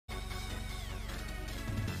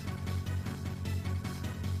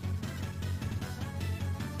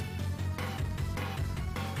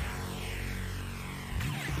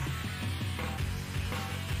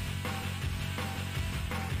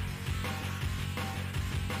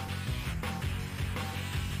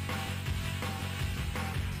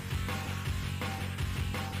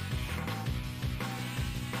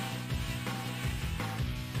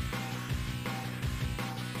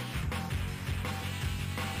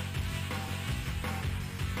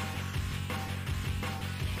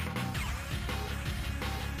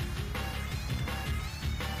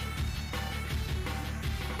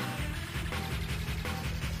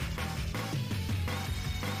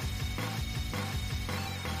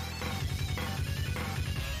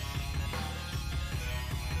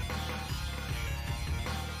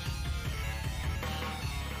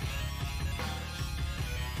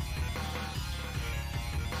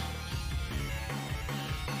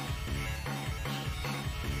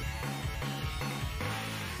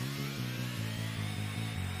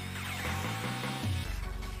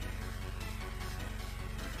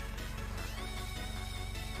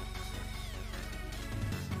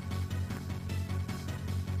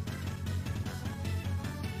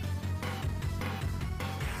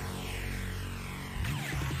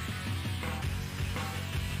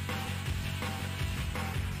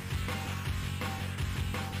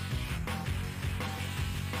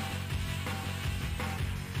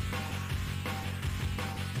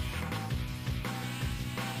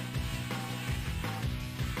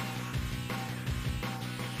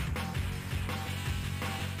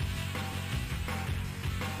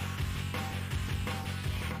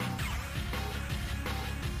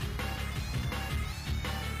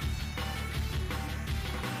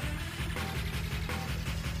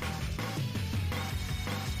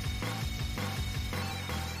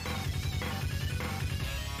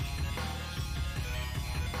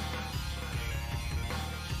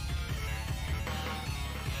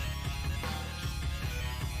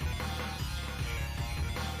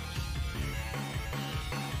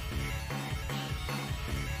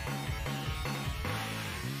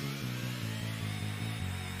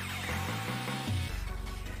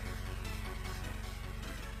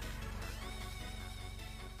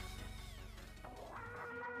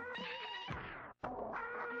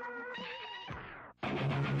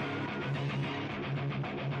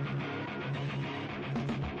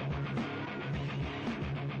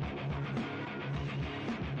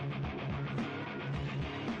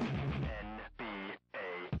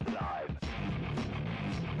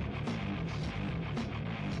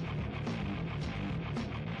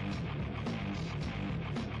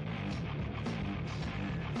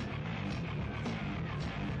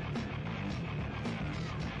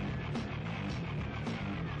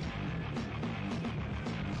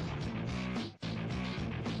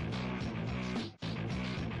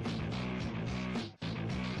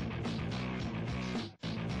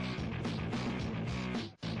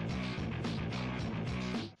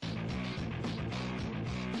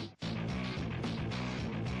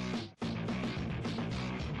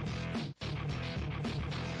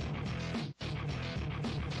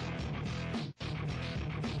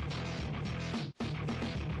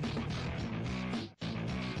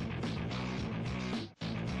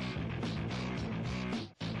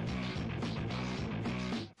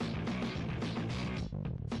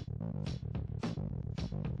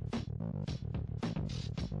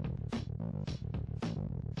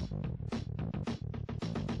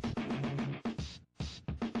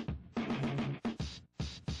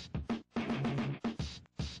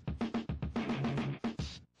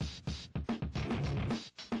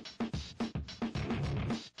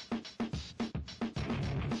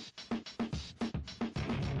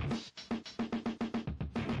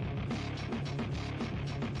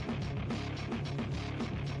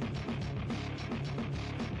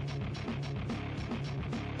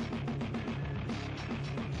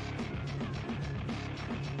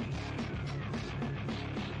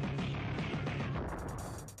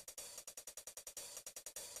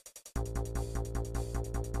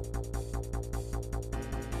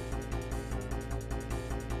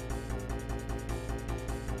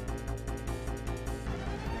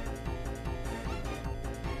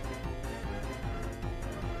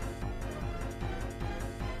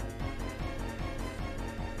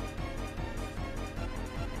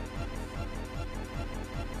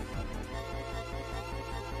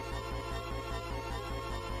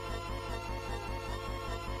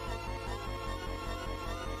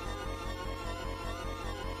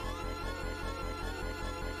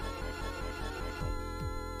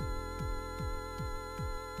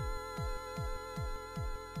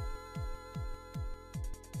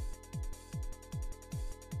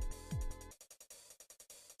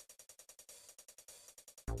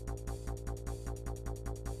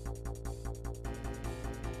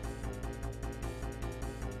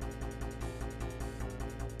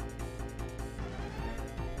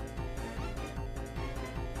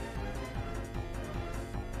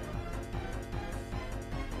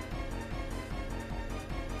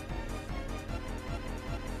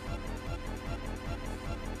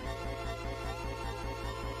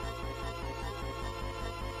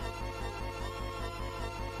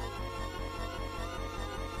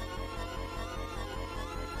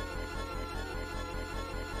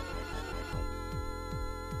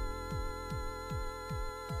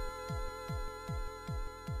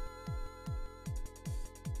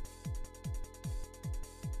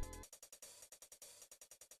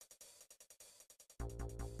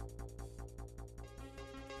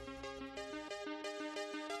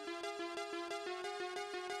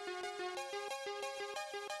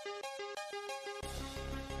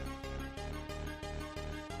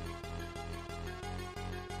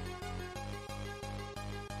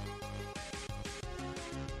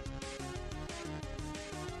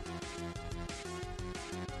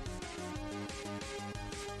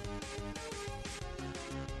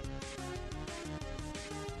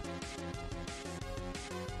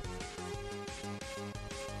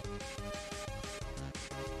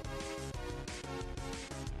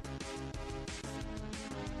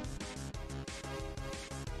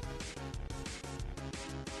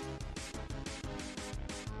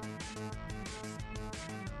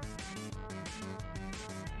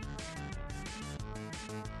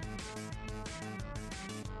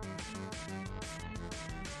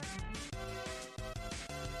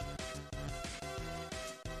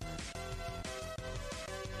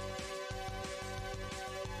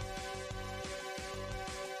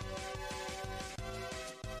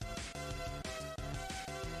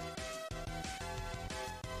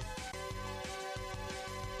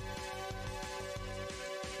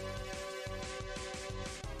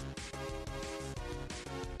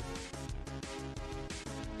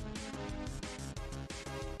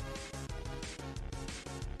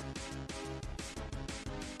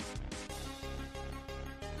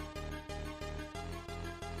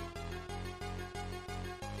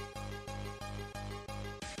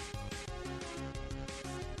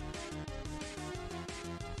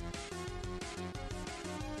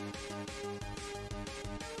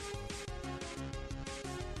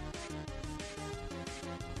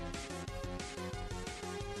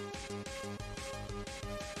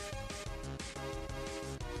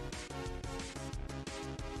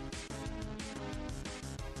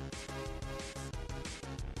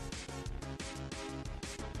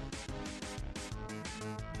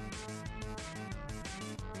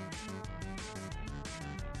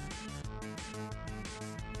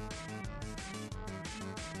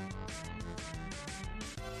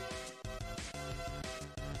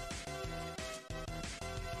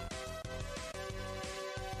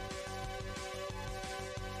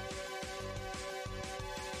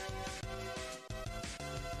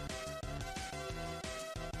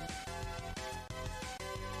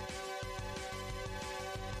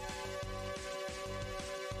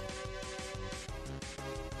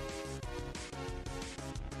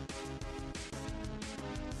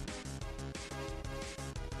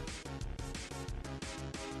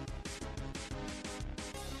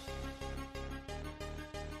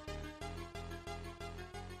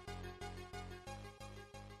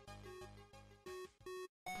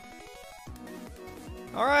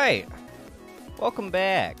All right, welcome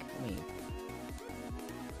back. Let me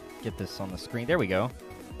get this on the screen. There we go.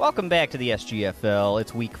 Welcome back to the SGFL.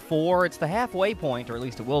 It's week 4. It's the halfway point, or at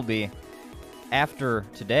least it will be after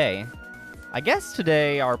today. I guess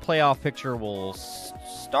today our playoff picture will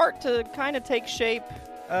start to kind of take shape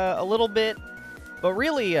a little bit, but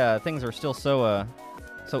really things are still so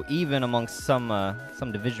even amongst some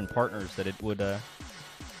division partners that it would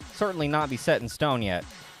certainly not be set in stone yet.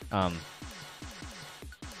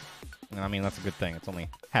 I mean, that's a good thing. It's only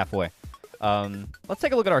halfway. Let's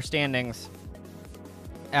take a look at our standings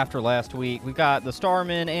after last week. We've got the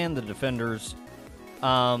Starmen and the Defenders.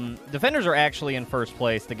 Defenders are actually in first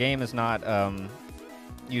place. The game is not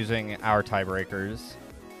using our tiebreakers.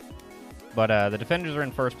 But the Defenders are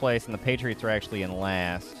in first place, and the Patriots are actually in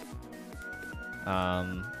last.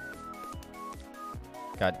 Got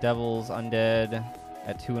Devils, Undead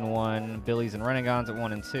at 2-1. Billies and Renegons at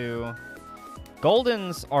 1-2.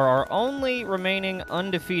 Goldens are our only remaining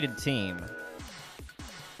undefeated team.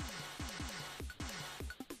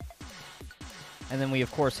 And then we,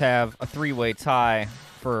 of course, have a three-way tie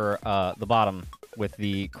for the bottom with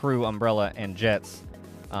the Crew, Umbrella, and Jets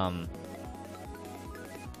all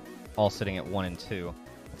sitting at 1-2.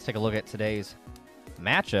 Let's take a look at today's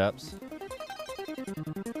matchups. I'm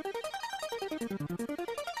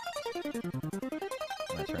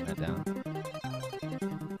going to turn that down.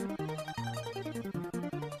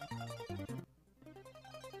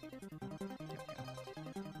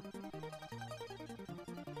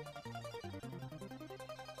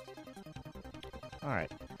 All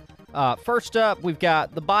right. First up, we've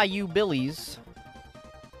got the Bayou Billies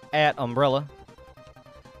at Umbrella.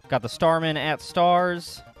 Got the Starmen at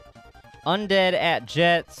Stars. Undead at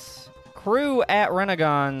Jets. Crew at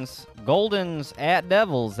Renegons. Goldens at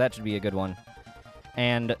Devils. That should be a good one.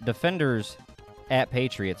 And Defenders at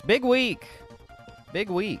Patriots. Big week. Big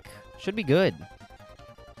week. Should be good.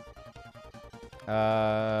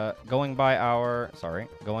 Going by our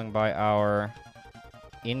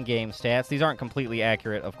in-game stats. These aren't completely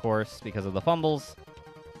accurate, of course, because of the fumbles.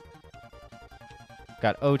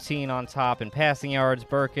 Got Oteen on top in passing yards.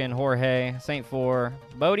 Birkin, Jorge, St. Four,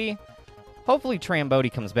 Bodie. Hopefully Tram Bodie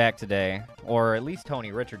comes back today, or at least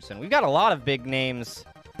Tony Richardson. We've got a lot of big names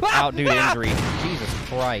out due to injury. Jesus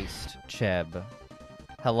Christ, Cheb.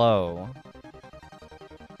 Hello.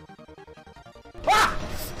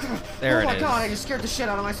 There it is. Oh my god, I just scared the shit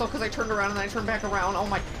out of myself because I turned around and then I turned back around. Oh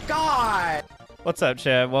my god! What's up,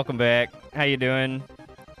 Cheb? Welcome back. How you doing?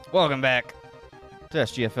 Welcome back to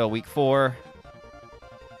SGFL Week 4.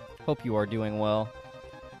 Hope you are doing well.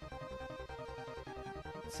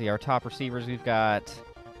 Let's see, our top receivers, we've got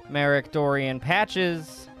Merrick, Dorian,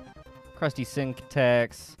 Patches, Krusty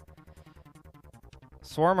Syntax,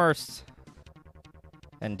 Swarmers,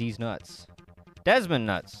 and D's Nuts. Desmond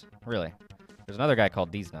Nuts, really. There's another guy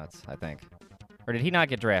called D's Nuts, I think. Or did he not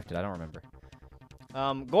get drafted? I don't remember.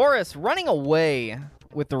 Goris running away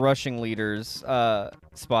with the rushing leaders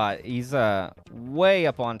spot. He's way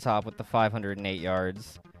up on top with the 508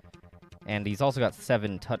 yards. And he's also got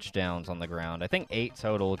 7 touchdowns on the ground. I think 8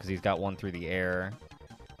 total because he's got 1 through the air.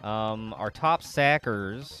 Our top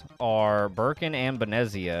sackers are Birkin and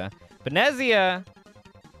Benezia. Benezia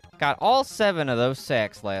got all 7 of those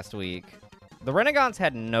sacks last week. The Renegons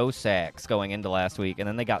had no sacks going into last week, and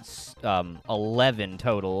then they got 11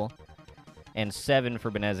 total. And 7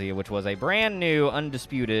 for Benezia, which was a brand new,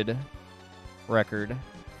 undisputed record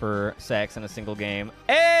for sacks in a single game.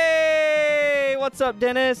 Hey! What's up,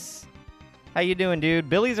 Dennis? How you doing, dude?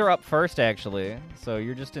 Billies are up first, actually, so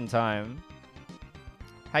you're just in time.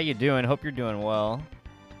 How you doing? Hope you're doing well.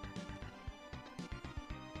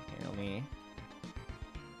 Here, let me...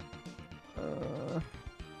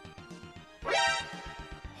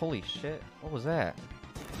 Holy shit. What was that?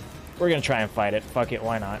 We're gonna try and fight it. Fuck it,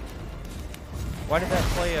 why not? Why did that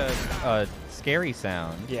play a scary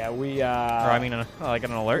sound? Yeah, we or I mean, like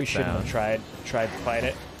an alert we shouldn't sound. have tried to fight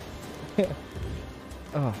it.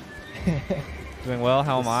 Oh. Doing well?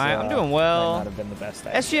 How am I? I'm doing well. Might not have been the best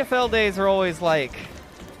idea. SGFL days are always, like,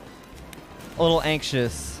 a little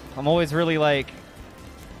anxious. I'm always really, like,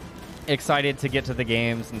 excited to get to the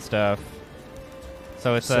games and stuff.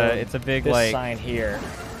 So it's a big, this like... sign here.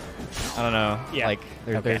 I don't know. Yeah. Like,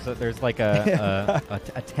 Okay. there's like a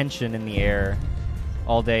tension in the air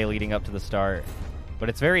all day leading up to the start. But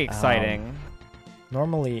it's very exciting.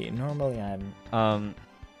 Normally I'm...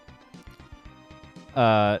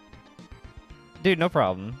 Dude, no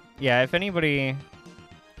problem. Yeah, if anybody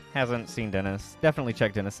hasn't seen Dennis, definitely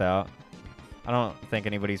check Dennis out. I don't think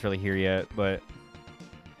anybody's really here yet, but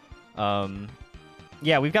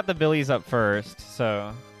yeah, we've got the Billies up first,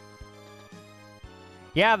 so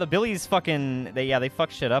Yeah, the Billies fucking... They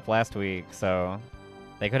fucked shit up last week, so...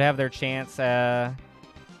 They could have their chance at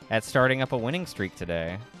starting up a winning streak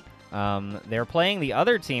today. They're playing the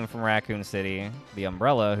other team from Raccoon City, the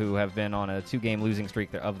Umbrella, who have been on a 2-game losing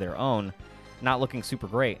streak of their own. Not looking super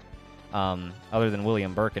great, other than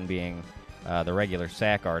William Birkin being the regular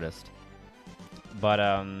sack artist. But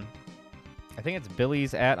I think it's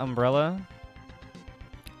Billies at Umbrella.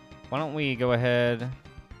 Why don't we go ahead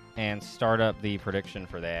and start up the prediction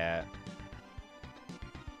for that?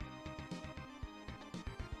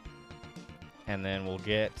 And then we'll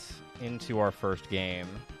get into our first game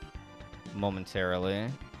momentarily.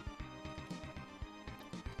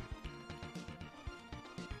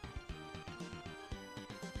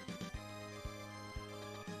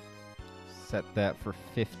 Set that for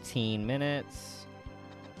 15 minutes.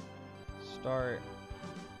 Start.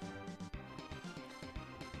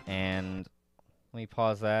 And let me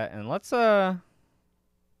pause that, and let's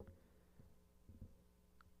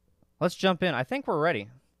jump in. I think we're ready.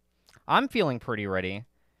 I'm feeling pretty ready.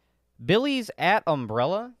 Billy's at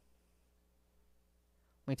Umbrella.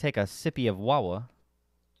 Let me take a sippy of Wawa.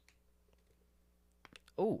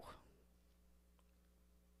 Ooh.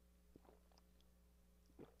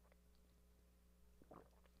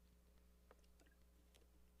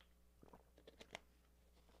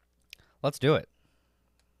 Let's do it.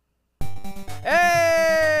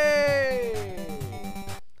 Hey!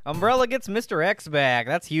 Umbrella gets Mr. X back.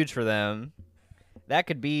 That's huge for them. That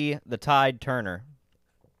could be the Tide Turner.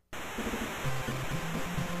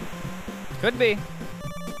 Could be.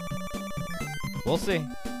 We'll see.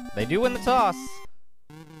 They do win the toss.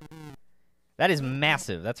 That is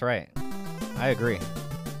massive. That's right. I agree.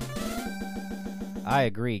 I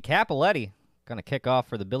agree. Capoletti gonna kick off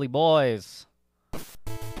for the Billy Boys.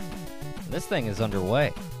 This thing is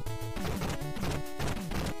underway.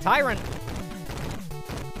 Tyrant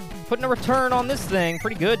putting a return on this thing.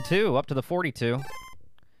 Pretty good, too. Up to the 42.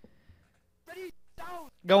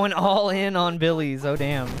 Going all in on Billy's. Oh,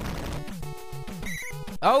 damn.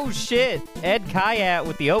 Oh, shit. Ed Kayat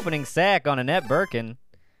with the opening sack on Annette Birkin. And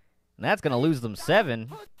that's going to lose them 7.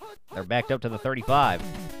 They're backed up to the 35.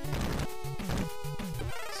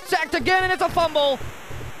 Sacked again, and it's a fumble.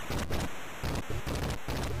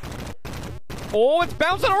 Oh, it's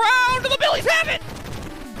bouncing around. The Billies have it.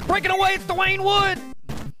 Breaking away, it's Dwayne Wood.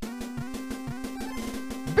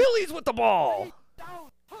 Billy's with the ball.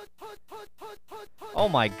 Oh,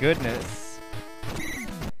 my goodness.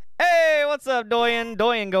 Hey, what's up, Doyen?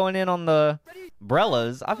 Doyen going in on the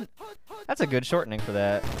Brellas. That's a good shortening for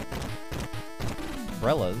that.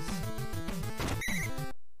 Brellas.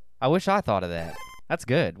 I wish I thought of that. That's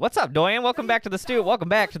good. What's up, Doyen? Welcome back to the Stoop. Welcome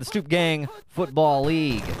back to the Stoop Gang Football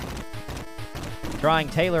League. Drawing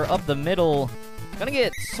Taylor up the middle. Gonna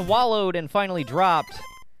get swallowed and finally dropped.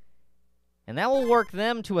 And that will work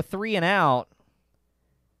them to a 3 and out.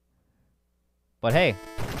 But hey,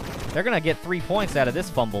 they're gonna get 3 points out of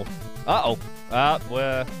this fumble. Uh-oh.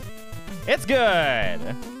 Well, it's good.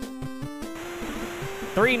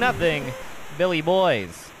 3-0, Billy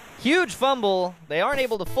Boys. Huge fumble. They aren't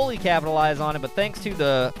able to fully capitalize on it, but thanks to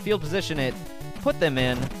the field position it put them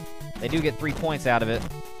in, they do get 3 points out of it.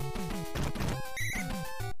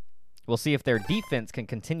 We'll see if their defense can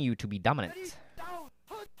continue to be dominant.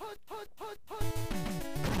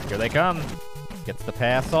 Here they come. Gets the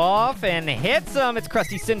pass off and hits them. It's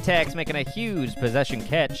Krusty Syntax making a huge possession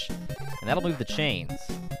catch, and that'll move the chains.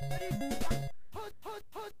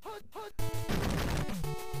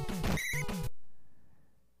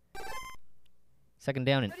 Second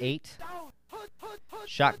down and 8.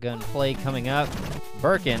 Shotgun play coming up.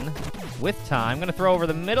 Birkin with time. Going to throw over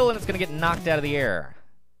the middle, and it's going to get knocked out of the air.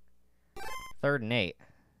 3rd and 8.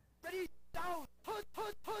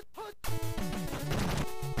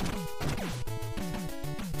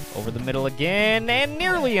 Over the middle again, and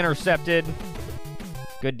nearly intercepted.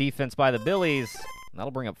 Good defense by the Billies.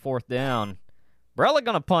 That'll bring up 4th down. Brella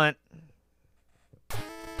gonna punt.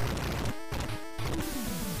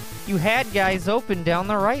 You had guys open down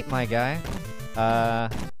the right, my guy. Yeah,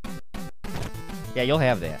 you'll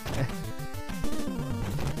have that.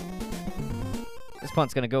 This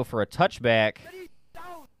punt's going to go for a touchback.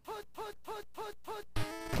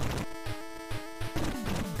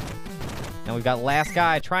 And we've got last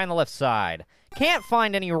guy trying the left side. Can't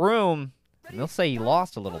find any room. And they'll say he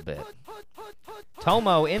lost a little bit.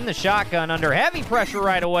 Tomo in the shotgun under heavy pressure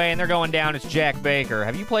right away, and they're going down. It's Jack Baker.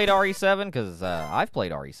 Have you played RE7? Because I've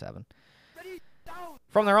played RE7.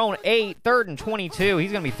 From their own 8, 3rd and 22.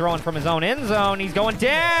 He's going to be throwing from his own end zone. He's going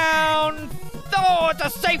down. Oh, it's a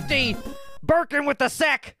safety. Birkin with the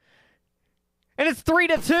sack. And it's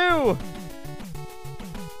 3-2.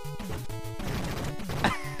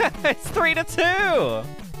 It's 3-2.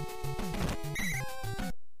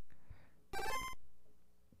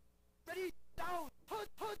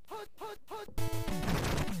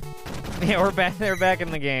 Yeah, we're back. They're back in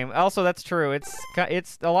the game. Also, that's true.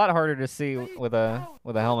 It's a lot harder to see with a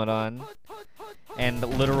helmet on, and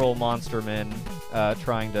literal monster men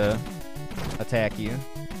trying to attack you.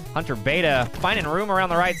 Hunter Beta finding room around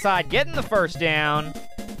the right side, getting the first down.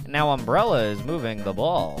 And now Umbrella is moving the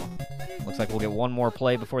ball. Looks like we'll get one more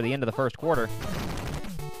play before the end of the first quarter.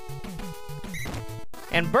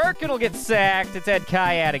 And Birkin will get sacked. It's Ed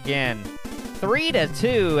Kayat again.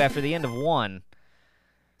 3-2 after the end of one.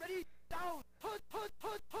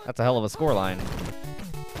 That's a hell of a scoreline.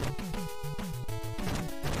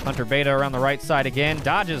 Hunter Beta around the right side again.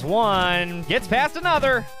 Dodges one. Gets past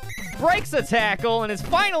another. Breaks a tackle and is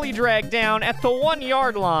finally dragged down at the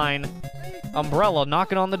 1-yard line. Umbrella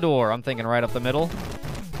knocking on the door. I'm thinking right up the middle.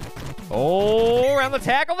 Oh, around the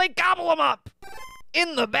tackle. They gobble him up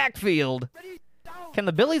in the backfield. Can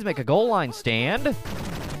the Billies make a goal line stand?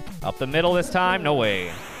 Up the middle this time. No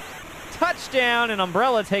way. Touchdown, and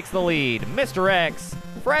Umbrella takes the lead. Mr. X,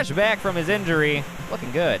 fresh back from his injury,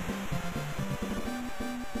 looking good.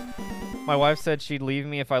 My wife said she'd leave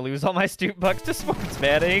me if I lose all my Stoop bucks to sports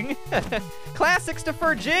betting. Classics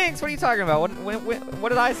defer jinx. What are you talking about? What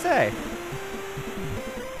did I say?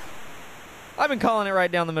 I've been calling it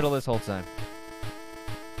right down the middle this whole time.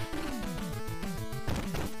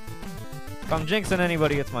 If I'm jinxing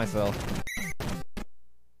anybody, it's myself.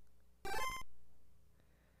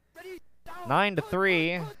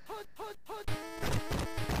 9-3.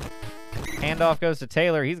 Handoff goes to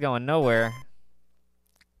Taylor. He's going nowhere.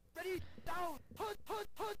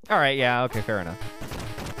 All right, yeah, okay, fair enough.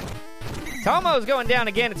 Tomo's going down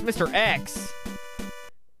again. It's Mr. X.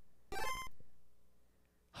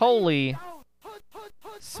 Holy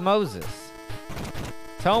Smoses.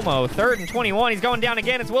 Tomo, 3rd and 21. He's going down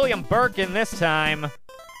again. It's William Birkin this time.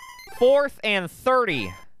 4th and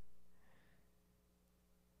 30.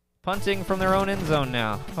 Punting from their own end zone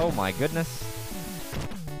now. Oh my goodness.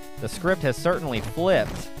 The script has certainly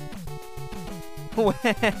flipped.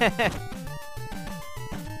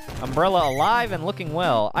 Umbrella alive and looking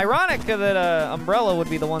well. Ironic that Umbrella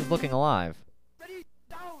would be the ones looking alive.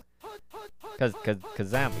 Cause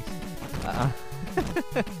zombies.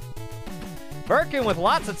 Birkin with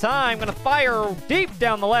lots of time, gonna fire deep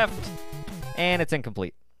down the left, and it's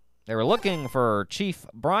incomplete. They were looking for Chief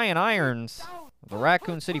Brian Irons of the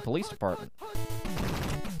Raccoon City Police Department.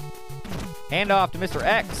 Handoff to Mr.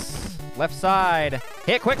 X, left side,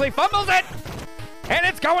 hit quickly, fumbles it, and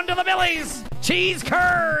it's going to the Billies. Cheese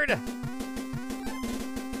curd.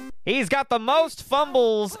 He's got the most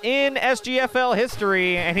fumbles in SGFL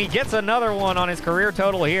history, and he gets another one on his career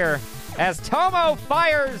total here as Tomo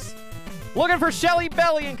fires. Looking for Shelly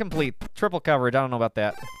Belly, incomplete. Triple coverage, I don't know about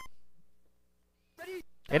that.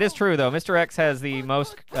 It is true, though. Mr. X has the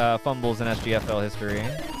most fumbles in SGFL history.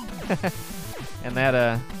 And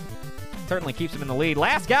that certainly keeps him in the lead.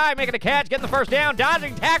 Last guy making a catch, getting the first down,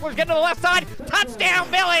 dodging tacklers, getting to the left side. Touchdown,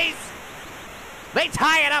 Billies! They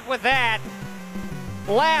tie it up with that.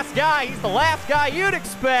 Last guy, he's the last guy you'd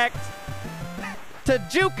expect to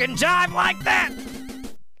juke and jive like that.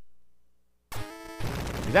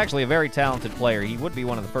 He's actually a very talented player. He would be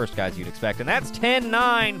one of the first guys you'd expect. And that's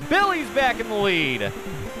 10-9. Billy's back in the lead.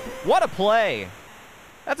 What a play.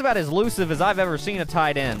 That's about as elusive as I've ever seen a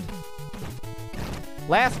tight end.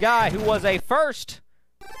 Last guy who was a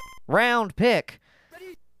first-round pick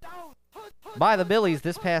by the Billies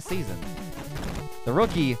this past season. The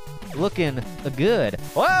rookie looking good.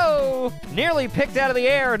 Whoa! Nearly picked out of the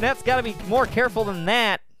air, and that's got to be more careful than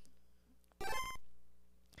that.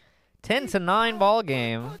 10-9 ball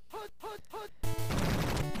game.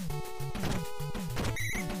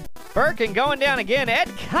 Birkin going down again. Ed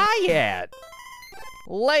Kayat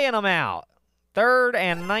laying them out. 3rd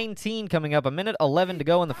and 19 coming up. 1:11 to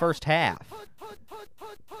go in the first half.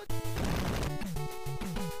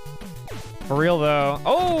 For real, though.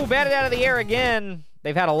 Oh, batted out of the air again.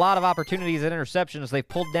 They've had a lot of opportunities at interceptions. They've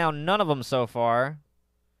pulled down none of them so far.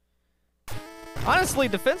 Honestly,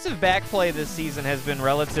 defensive back play this season has been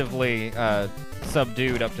relatively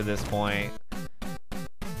subdued up to this point.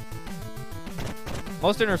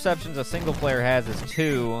 Most interceptions a single player has is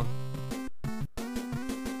 2.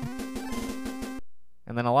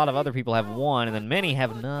 And then a lot of other people have 1, and then many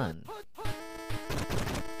have none.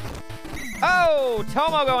 Oh,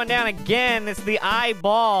 Tomo going down again. It's the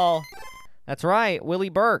eyeball. That's right, Willie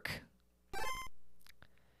Burke.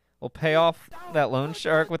 We'll pay off that loan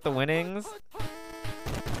shark with the winnings.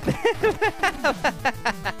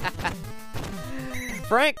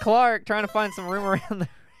 Frank Clark trying to find some room around the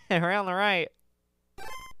Around the right.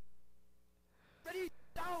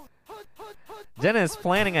 Dennis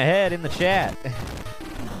planning ahead in the chat.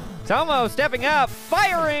 Tomo stepping up,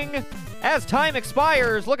 firing as time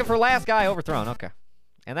expires. Looking for last guy overthrown. Okay.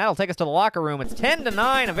 And that'll take us to the locker room. It's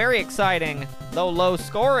 10-9, a very exciting, though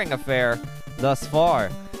low-scoring affair thus far.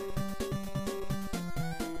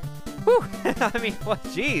 Whew. I mean, what?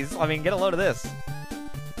 Jeez. I mean, get a load of this.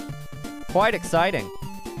 Quite exciting.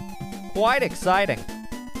 Quite exciting.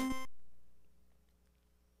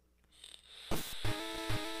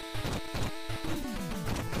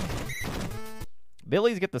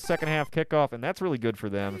 Billies get the second half kickoff, and that's really good for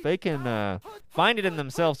them. If they can find it in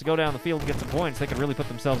themselves to go down the field and get some points, they can really put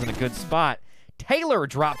themselves in a good spot. Taylor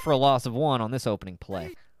dropped for a loss of 1 on this opening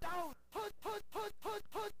play.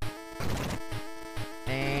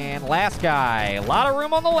 And last guy, a lot of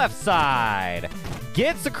room on the left side.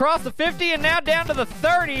 Gets across the 50 and now down to the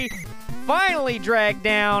 30. Finally dragged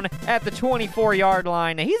down at the 24-yard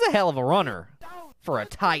line. Now, he's a hell of a runner for a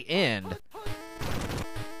tight end.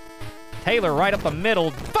 Taylor right up the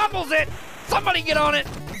middle, fumbles it! Somebody get on it!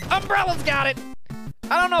 Umbrella's got it!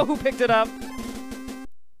 I don't know who picked it up.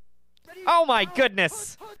 Oh my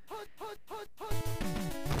goodness!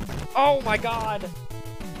 Oh my God!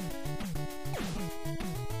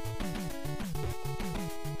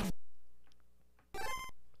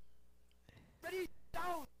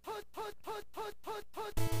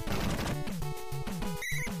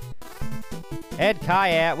 Ed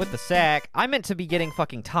Kayat with the sack. I meant to be getting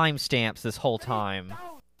fucking timestamps this whole time.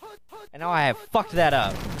 And now I have fucked that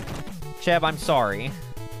up. Cheb, I'm sorry.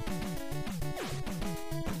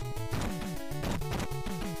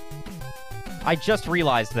 I just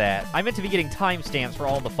realized that. I meant to be getting timestamps for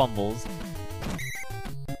all the fumbles.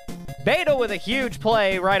 Beta with a huge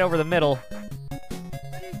play right over the middle.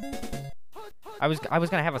 I was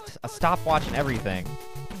gonna have a stopwatch and everything.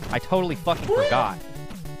 I totally fucking forgot.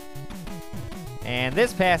 And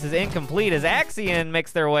this pass is incomplete as Axion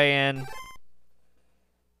makes their way in.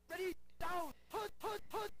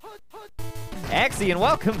 Axion,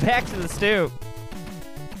 welcome back to the stoop.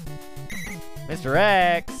 Mr.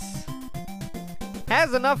 X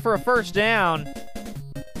has enough for a first down.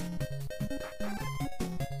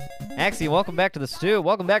 Axion, welcome back to the stoop.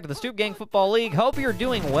 Welcome back to the Stoop Gang Football League. Hope you're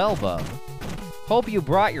doing well, bub. Hope you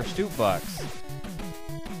brought your stoop bucks.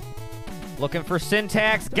 Looking for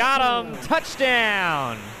Syntax. Got him.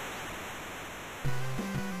 Touchdown.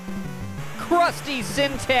 Crusty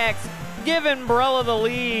Syntax giving Brella the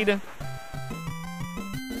lead. That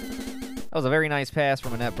was a very nice pass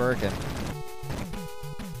from Annette Birkin.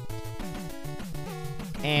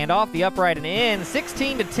 And off the upright and in.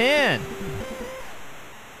 16-10.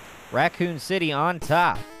 Raccoon City on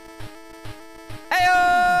top.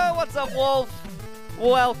 Heyo! What's up, Wolf?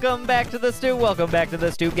 Welcome back to the Stoop. Welcome back to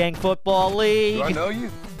the Stoop Gang Football League. Do I know you?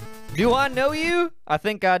 Do I know you? I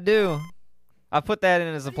think I do. I put that in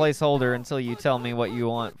as a placeholder until you tell me what you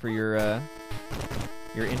want for your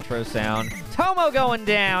intro sound. Tomo going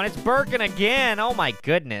down. It's Birkin again. Oh my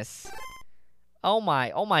goodness. Oh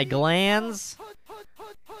my glands.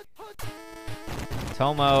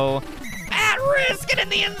 Tomo at risk and in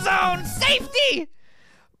the end zone. Safety.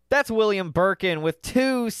 That's William Birkin with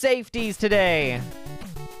 2 safeties today.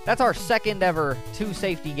 That's our second ever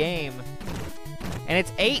 2-safety game. And it's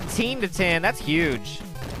 18-10. That's huge.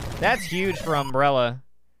 That's huge for Umbrella.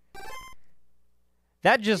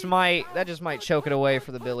 That just might choke it away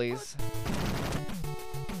for the Billies.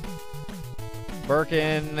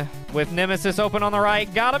 Birkin with Nemesis open on the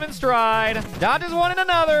right. Got him in stride. Dodges one and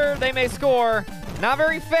another. They may score. Not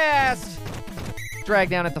very fast. Drag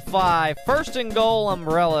down at the 5. First and goal,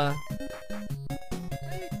 Umbrella.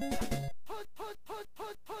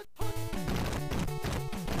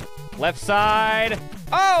 Left side.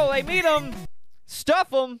 Oh, they meet him. Stuff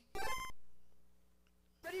him.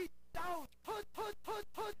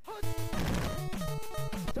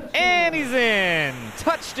 And he's in.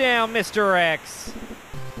 Touchdown, Mr. X.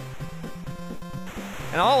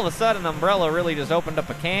 And all of a sudden, Umbrella really just opened up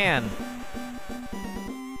a can.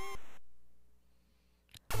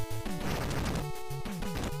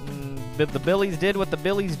 The Billies did what the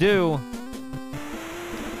Billies do.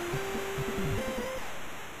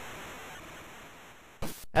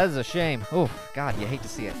 That is a shame. Oh, God, you hate to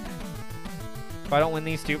see it. If I don't win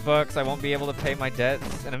these Stoop bucks, I won't be able to pay my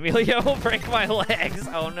debts, and Emilio will break my legs.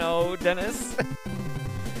 Oh, no, Dennis.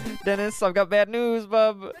 Dennis, I've got bad news,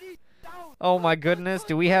 bub. Oh, my goodness.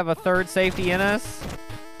 Do we have a third safety in us?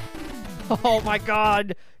 Oh, my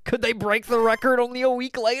God. Could they break the record only a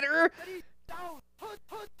week later?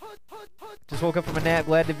 Just woke up from a nap.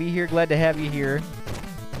 Glad to be here. Glad to have you here.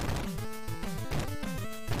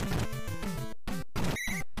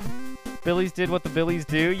 Billies did what the Billies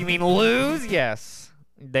do. You mean lose? Yes.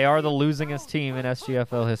 They are the losingest team in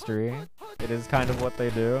SGFL history. It is kind of what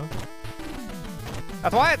they do.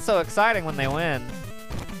 That's why it's so exciting when they win.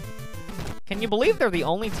 Can you believe they're the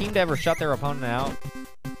only team to ever shut their opponent out?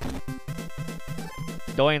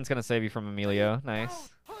 Doyen's gonna save you from Emilio. Nice.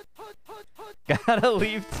 Gotta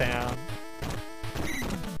leave town.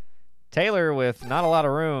 Taylor with not a lot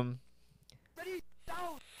of room.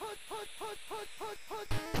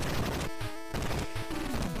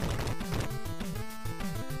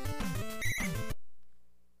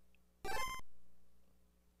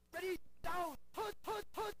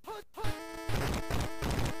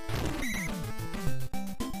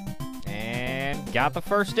 And got the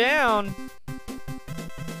first down.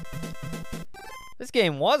 This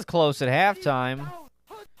game was close at halftime.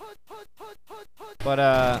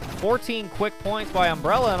 But 14 quick points by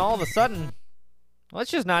Umbrella, and all of a sudden, well,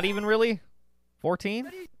 it's just not even really 14?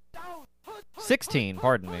 16,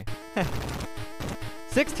 pardon me.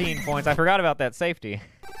 16 points. I forgot about that safety.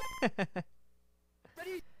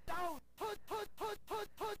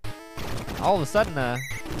 All of a sudden,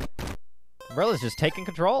 Umbrella's just taking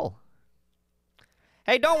control.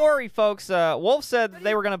 Hey, don't worry, folks. Wolf said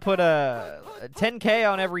they were going to put a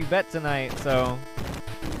 10K on every bet tonight, so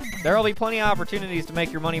there will be plenty of opportunities to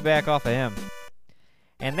make your money back off of him.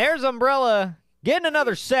 And there's Umbrella getting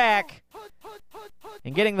another sack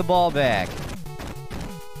and getting the ball back.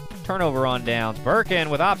 Turnover on downs. Birkin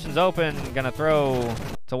with options open, going to throw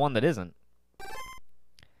to one that isn't.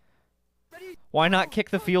 Why not kick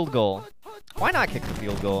the field goal? Why not kick the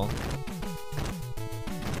field goal?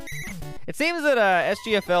 It seems that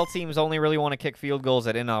SGFL teams only really want to kick field goals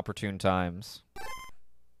at inopportune times.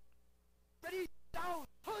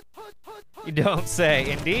 You don't say.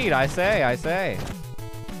 Indeed, I say, I say.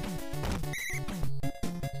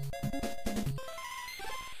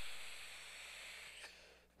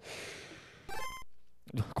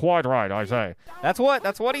 Quite right, I say. That's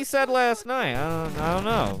what he said last night. I don't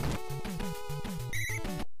know.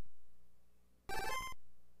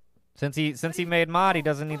 Since he made mod, he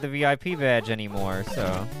doesn't need the VIP badge anymore,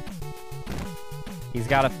 so he's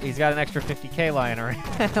got an extra 50K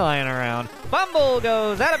lying around. Fumble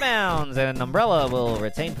goes out of bounds, and Umbrella will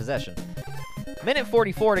retain possession. Minute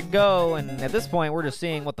 44 to go, and at this point, we're just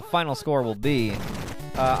seeing what the final score will be.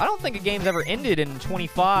 I don't think a game's ever ended in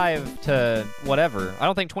 25 to whatever. I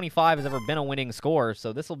don't think 25 has ever been a winning score,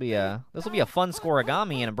 so this will be a fun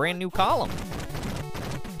scoregami in a brand new column.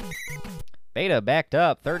 Beta backed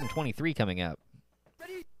up, 3rd and 23 coming up.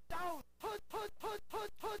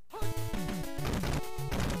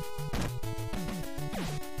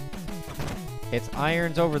 It's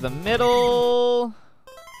Irons over the middle.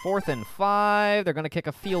 4th and 5. They're going to kick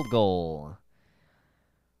a field goal.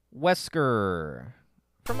 Wesker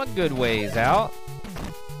from a good ways out.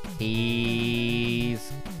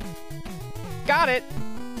 He's got it.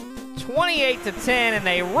 28 to 10, and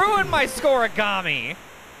they ruined my scoregami.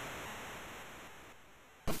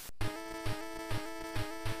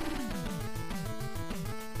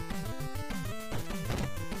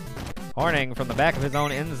 Horning from the back of his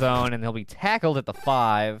own end zone, and he'll be tackled at the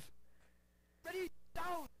 5.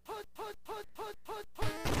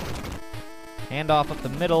 Handoff up the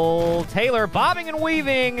middle. Taylor bobbing and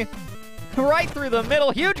weaving right through the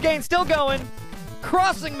middle. Huge gain still going.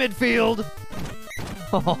 Crossing midfield.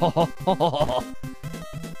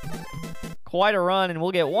 Quite a run, and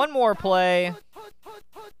we'll get one more play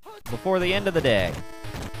before the end of the day.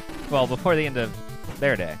 Well, before the end of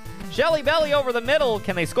their day. Shelly Belly over the middle.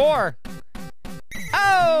 Can they score?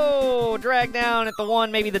 Oh! Drag down at the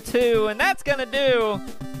 1, maybe the 2, and that's going to do.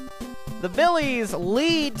 The Billies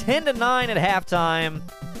lead 10-9 at halftime.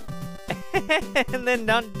 and then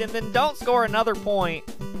don't score another point.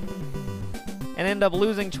 And end up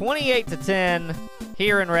losing 28-10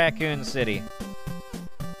 here in Raccoon City.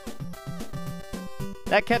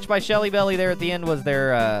 That catch by Shelly Belly there at the end was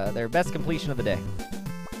their best completion of the day.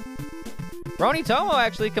 Roni Tomo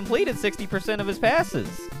actually completed 60% of his passes.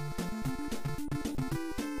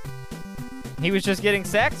 He was just getting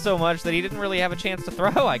sacked so much that he didn't really have a chance to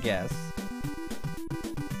throw, I guess.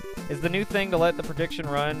 Is the new thing to let the prediction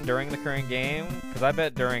run during the current game? Because I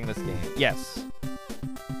bet during this game. Yes.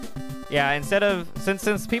 Yeah, instead of...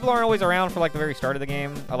 Since people aren't always around for, like, the very start of the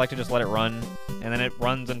game, I like to just let it run. And then it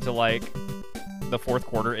runs until, like, the 4th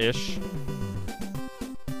quarter-ish.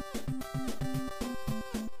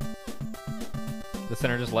 The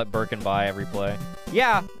center just let Birkin by every play.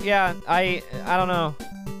 Yeah, I don't know.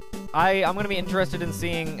 I'm going to be interested in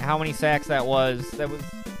seeing how many sacks that was. It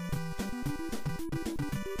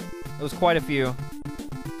was quite a few.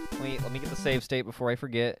 Let me get the save state before I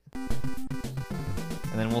forget.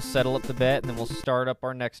 And then we'll settle up the bet, and then we'll start up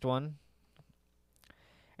our next one.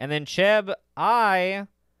 And then, Cheb, I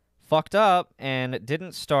fucked up and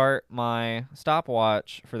didn't start my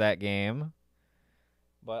stopwatch for that game.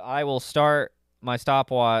 But I will start my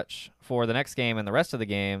stopwatch for the next game and the rest of the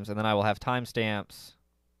games, and then I will have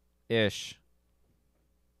timestamps-ish.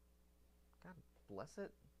 God bless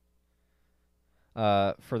it.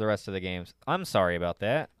 For the rest of the games. I'm sorry about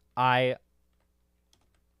that. I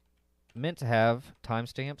meant to have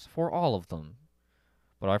timestamps for all of them,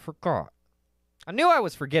 but I forgot. I knew I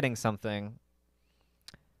was forgetting something.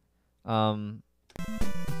 My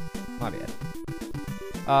bad.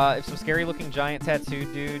 If some scary-looking giant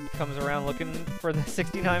tattooed dude comes around looking for the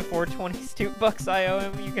 69 420 stoop bucks I owe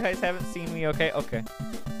him, you guys haven't seen me, okay? Okay.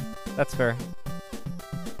 That's fair.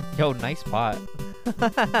 Yo, nice bot.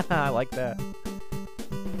 I like that.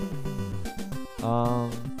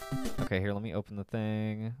 Okay, here, let me open the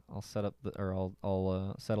thing. I'll set up the, or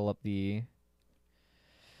I'll settle up the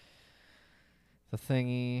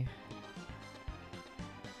thingy.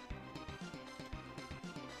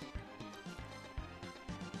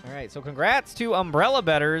 All right, so congrats to Umbrella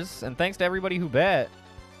bettors, and thanks to everybody who bet.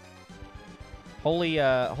 Holy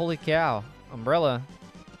cow. Umbrella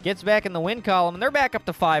gets back in the win column, and they're back up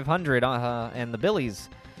to 500, and the Billies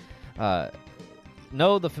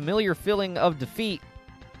know the familiar feeling of defeat.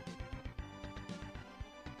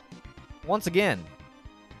 Once again.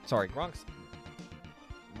 Sorry, Gronk's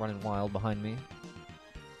running wild behind me.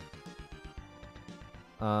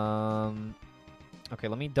 Okay,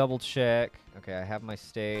 let me double check. Okay, I have my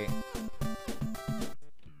state.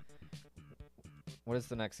 What is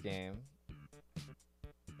the next game?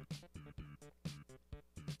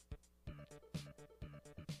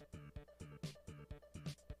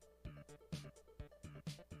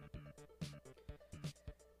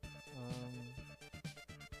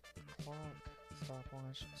 Clock,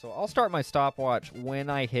 stopwatch. So I'll start my stopwatch when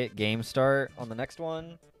I hit game start on the next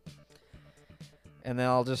one. And then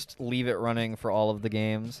I'll just leave it running for all of the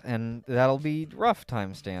games. And that'll be rough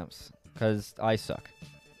timestamps, because I suck.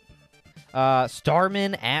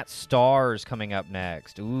 Starman at Stars coming up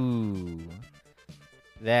next. Ooh.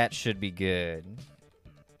 That should be good.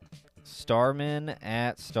 Starman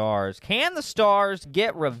at Stars. Can the Stars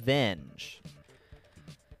get revenge?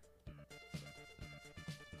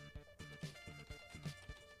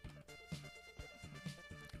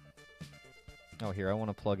 Oh, here, I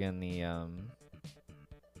want to plug in the...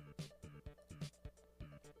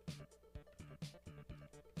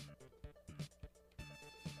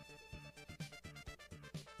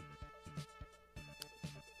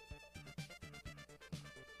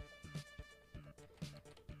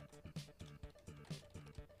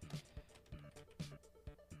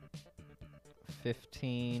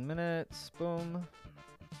 15 minutes. Boom.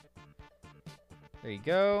 There you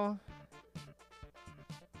go.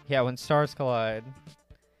 Yeah, when stars collide.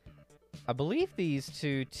 I believe these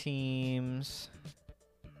two teams...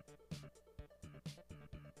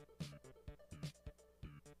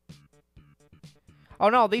 Oh,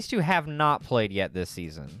 no, these two have not played yet this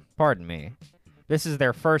season. Pardon me. This is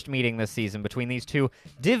their first meeting this season between these two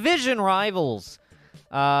division rivals.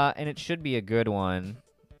 And it should be a good one.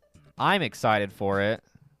 I'm excited for it.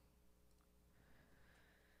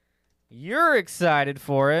 You're excited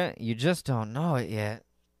for it. You just don't know it yet.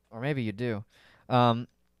 Or maybe you do. All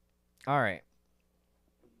right.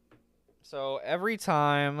 So every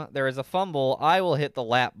time there is a fumble, I will hit the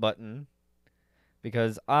lap button.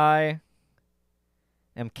 Because I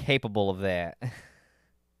am capable of that.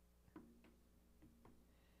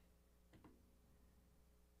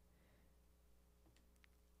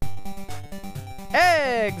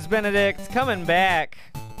 Eggs Benedict coming back.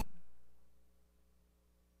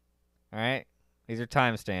 All right. These are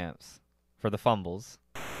timestamps for the fumbles.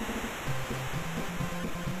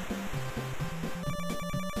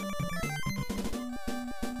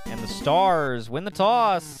 And the Stars win the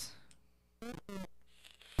toss.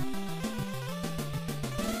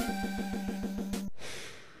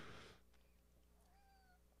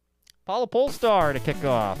 Paulo Polestar to kick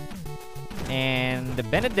off.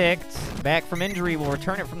 And Benedict, back from injury, will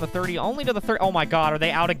return it from the 30 only to the 30. Oh, my God. Are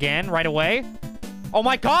they out again right away? Oh,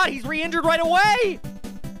 my God. He's re-injured right away.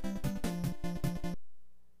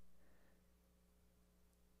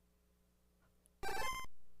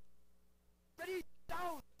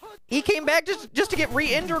 He came back just to get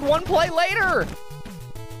re-injured one play later.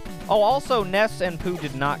 Oh, also, Ness and Pooh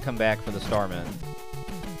did not come back for the Starmen.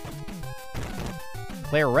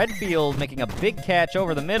 Claire Redfield making a big catch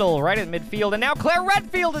over the middle, right at midfield, and now Claire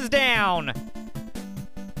Redfield is down!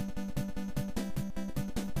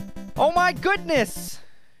 Oh my goodness!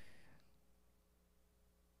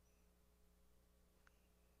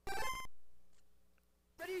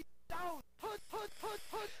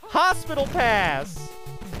 Hospital pass!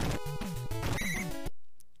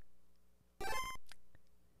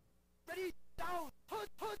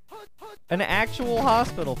 An actual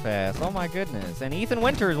hospital pass. Oh my goodness. And Ethan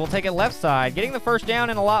Winters will take it left side, getting the first down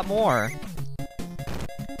and a lot more.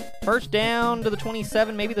 First down to the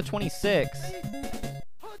 27, maybe the 26.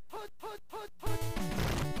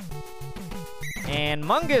 And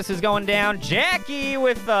Mungus is going down. Jackie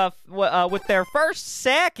with their first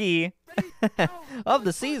sacky of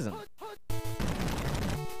the season.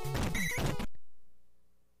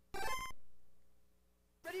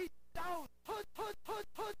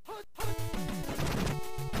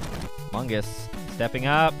 Mungus stepping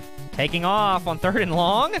up, taking off on 3rd and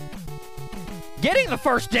long. Getting the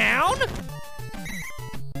first down.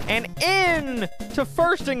 And in to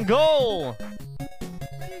 1st and goal.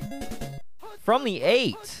 From the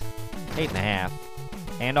 8. 8.5.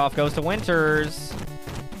 Handoff goes to Winters.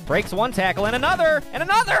 Breaks one tackle and another. And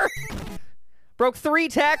another! Broke 3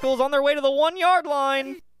 tackles on their way to the 1-yard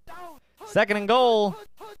line. 2nd and goal.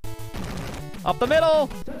 Up the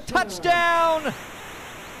middle. Touchdown!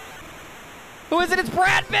 Who is it? It's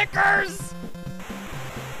Brad Vickers!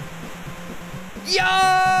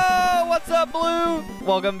 Yo! What's up, Blue?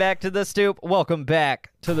 Welcome back to the Stoop. Welcome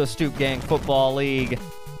back to the Stoop Gang Football League.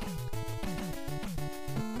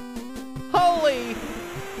 Holy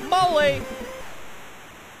moly!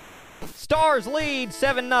 Stars lead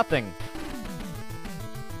 7-0.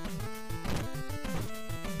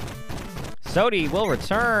 Sodi will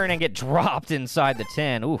return and get dropped inside the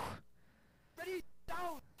 10. Ooh.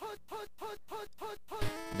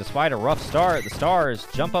 Despite a rough start, the Stars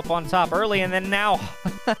jump up on top early, and then now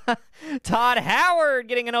Todd Howard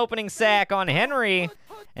getting an opening sack on Henry,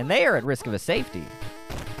 and they are at risk of a safety.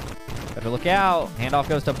 Better look out. Handoff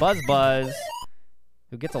goes to Buzz,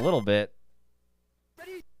 who gets a little bit,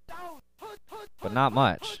 but not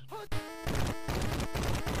much.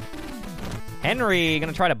 Henry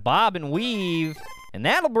going to try to bob and weave, and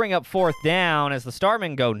that'll bring up 4th down as the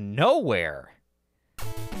Starmen go nowhere.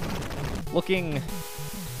 Looking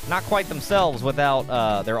not quite themselves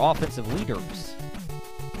without their offensive leaders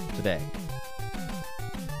today.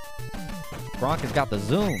 Gronk has got the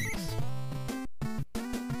zooms.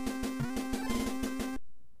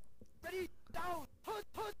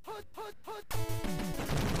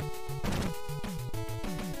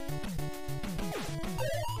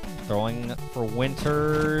 Throwing for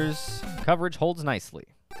Winters. Coverage holds nicely.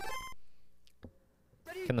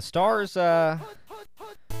 Can the Stars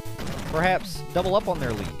perhaps double up on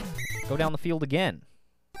their lead? Go down the field again.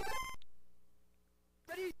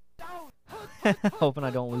 Hoping I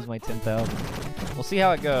don't lose my 10,000. We'll see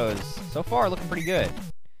how it goes. So far, looking pretty good.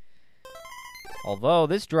 Although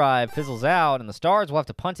this drive fizzles out and the Stars will have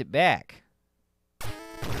to punt it back.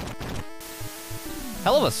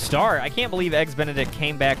 Hell of a start. I can't believe Eggs Benedict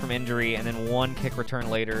came back from injury and then one kick return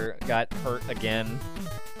later got hurt again.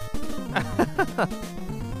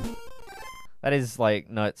 That is, like,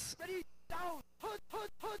 nuts.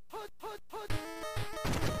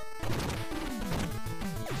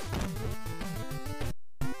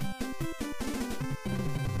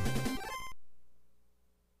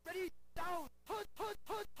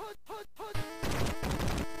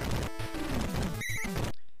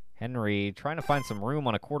 Henry trying to find some room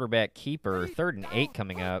on a quarterback keeper. 3rd and 8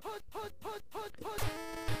 coming up.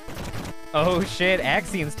 Oh shit,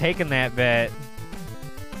 Axiom's taking that bet.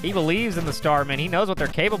 He believes in the Starmen. He knows what they're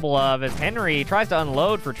capable of as Henry tries to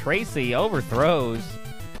unload for Tracy, overthrows.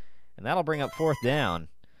 And that'll bring up 4th down.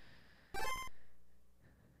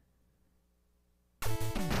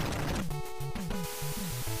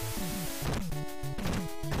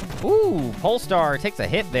 Ooh, Polestar takes a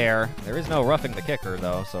hit there. There is no roughing the kicker,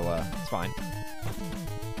 though, so it's fine.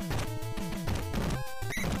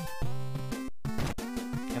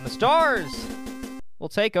 And the Stars will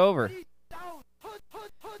take over.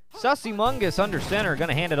 Sussy Mungus under center,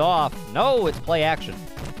 gonna hand it off. No, it's play action.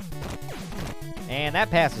 And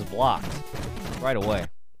that pass is blocked right away.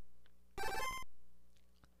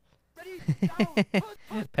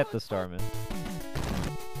 Pet the Starman.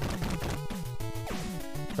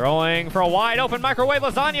 Throwing for a wide open microwave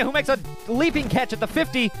lasagna who makes a leaping catch at the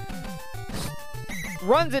 50.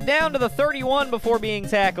 Runs it down to the 31 before being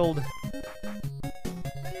tackled.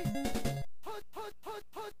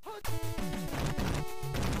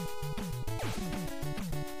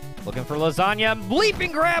 Looking for lasagna.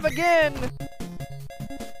 Leaping grab again.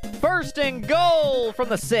 1st and goal from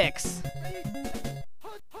the 6.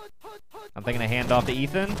 I'm thinking a handoff to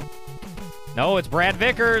Ethan. No, it's Brad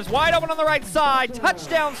Vickers. Wide open on the right side.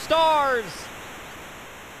 Touchdown Stars.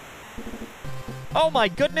 Oh, my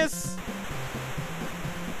goodness.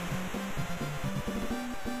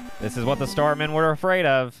 This is what the Starmen were afraid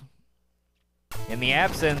of. In the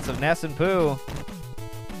absence of Ness and Pooh,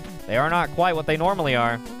 they are not quite what they normally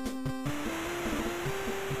are.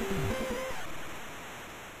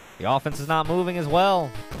 The offense is not moving as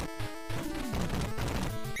well.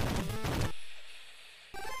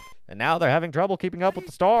 And now they're having trouble keeping up with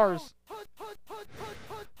the Stars,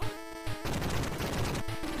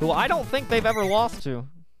 who I don't think they've ever lost to.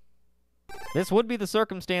 This would be the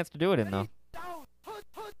circumstance to do it in, though.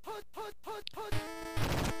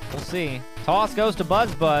 We'll see. Toss goes to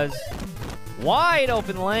Buzz Buzz. Wide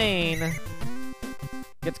open lane.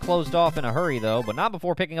 Gets closed off in a hurry, though, but not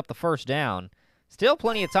before picking up the first down. Still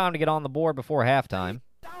plenty of time to get on the board before halftime.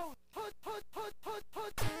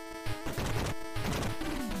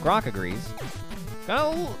 Gronk agrees.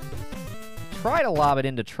 Gonna try to lob it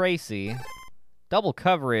into Tracy. Double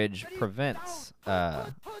coverage prevents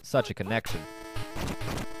such a connection.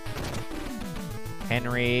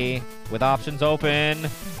 Henry with options open.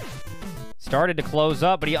 Started to close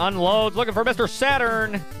up, but he unloads, looking for Mr.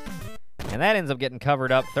 Saturn. And that ends up getting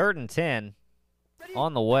covered up. 3rd and 10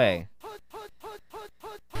 on the way.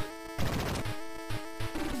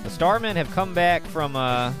 The Starmen have come back from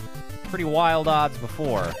pretty wild odds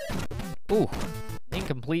before. Ooh,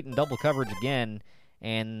 incomplete and double coverage again.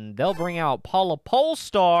 And they'll bring out Paula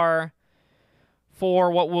Polestar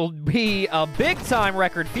for what will be a big-time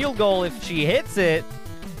record field goal if she hits it.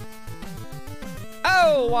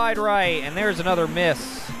 Oh, wide right, and there's another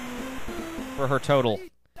miss for her total.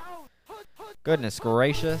 Goodness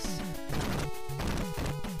gracious.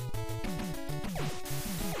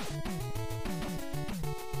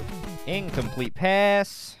 Incomplete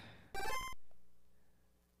pass.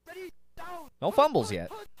 No fumbles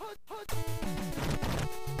yet.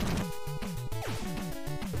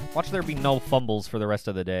 Watch there be no fumbles for the rest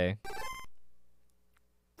of the day.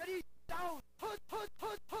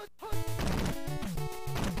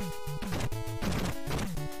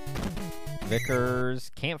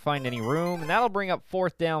 Vickers can't find any room, and that'll bring up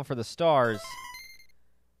 4th down for the Stars.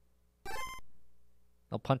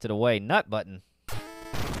 They'll punt it away. Nut button.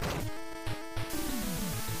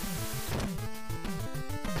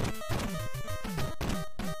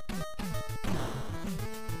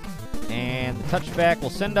 And the touchback will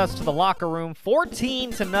send us to the locker room.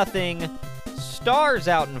 14-0. Stars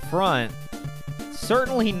out in front.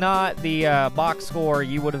 Certainly not the box score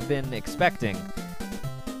you would have been expecting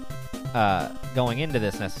going into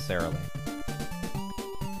this necessarily.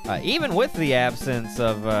 Even with the absence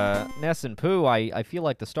of Ness and Pooh, I feel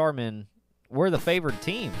like the Starmen were the favored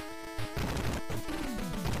team.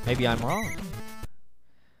 Maybe I'm wrong.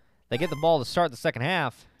 They get the ball to start the second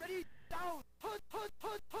half.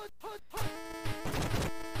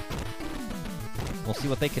 We'll see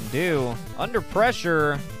what they can do. Under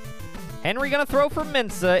pressure. Henry gonna throw for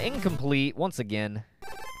Mensa. Incomplete once again.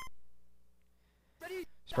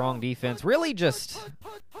 Strong defense. Really just,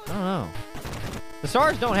 I don't know. The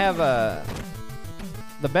Stars don't have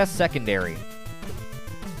the best secondary.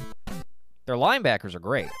 Their linebackers are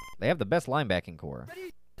great. They have the best linebacking core.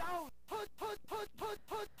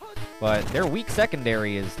 But their weak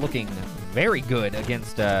secondary is looking very good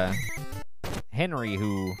against Henry,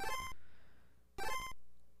 who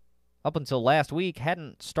up until last week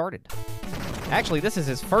hadn't started. Actually, this is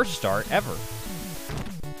his first start ever.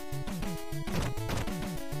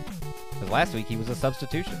 Because last week he was a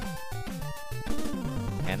substitution.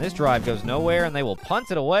 And this drive goes nowhere, and they will punt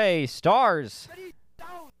it away. Stars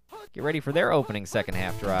get ready for their opening second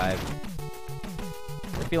half drive.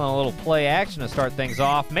 They're feeling a little play action to start things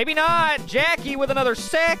off. Maybe not. Jackie with another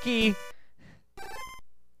sacky.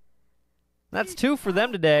 That's 2 for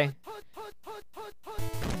them today.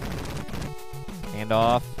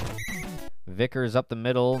 Handoff. Vickers up the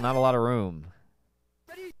middle. Not a lot of room.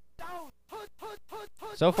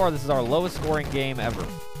 So far, this is our lowest scoring game ever.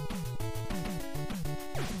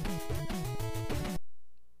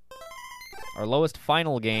 Our lowest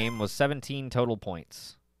final game was 17 total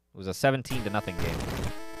points. It was a 17-0 game.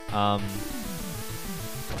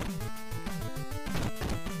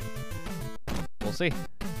 We'll see.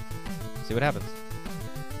 See what happens.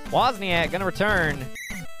 Wozniak gonna return.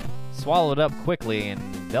 Swallow it up quickly, and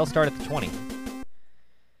they'll start at the 20.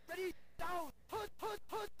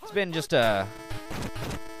 It's been just a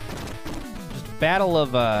battle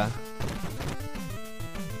of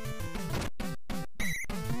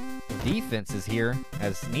defense is here,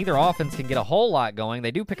 as neither offense can get a whole lot going.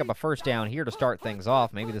 They do pick up a first down here to start things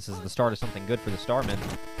off. Maybe this is the start of something good for the Starmen.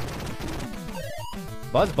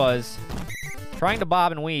 Buzz, trying to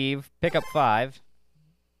bob and weave, pick up 5.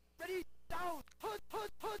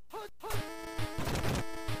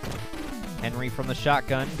 Henry from the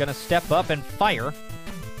shotgun, gonna step up and fire.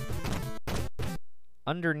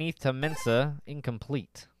 Underneath to Mensa,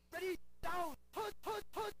 incomplete.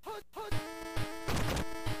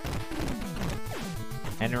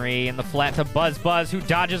 Henry in the flat to Buzz, who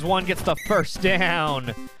dodges one, gets the first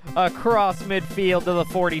down. Across midfield to the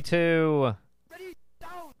 42.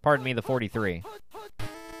 Pardon me, the 43.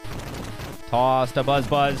 Toss to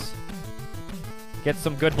Buzz. Gets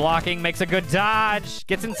some good blocking, makes a good dodge.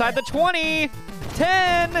 Gets inside the 20.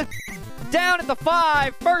 10. Down at the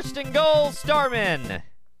 5. First and goal, Starmen.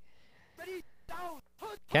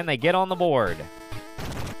 Can they get on the board?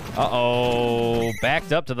 Uh-oh.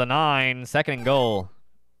 Backed up to the 9. Second and goal.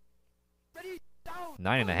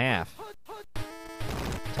 9.5.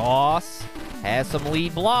 Toss. Has some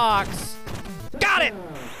lead blocks. Got it!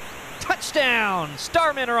 Touchdown!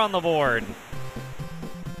 Starmen are on the board.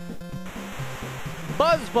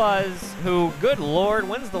 Buzz, who, good lord,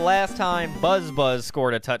 when's the last time Buzz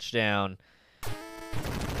scored a touchdown?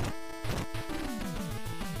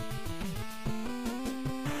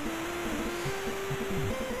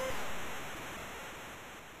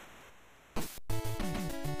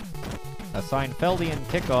 A Seinfeldian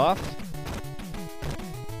kickoff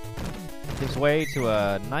gives way to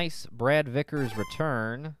a nice Brad Vickers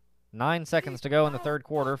return. 9 seconds to go in the third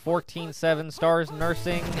quarter. 14-7, Stars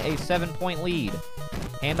nursing a 7-point lead.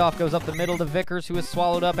 Handoff goes up the middle to Vickers, who is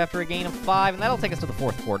swallowed up after a gain of 5, and that'll take us to the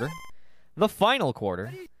fourth quarter. The final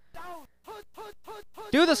quarter.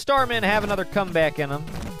 Do the Starmen have another comeback in them?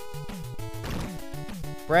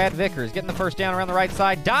 Brad Vickers getting the first down around the right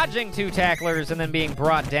side, dodging 2 tacklers, and then being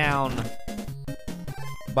brought down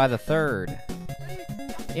by the 3rd.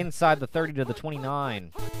 Inside the 30 to the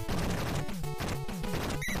 29.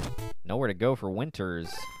 Nowhere to go for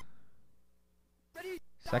Winters.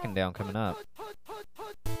 Second down coming up.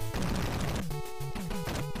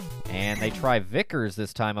 And they try Vickers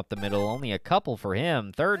this time up the middle. Only a couple for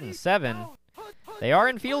him. 3rd and 7. They are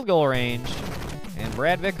in field goal range. And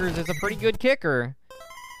Brad Vickers is a pretty good kicker.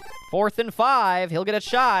 4th and 5. He'll get a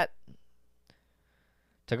shot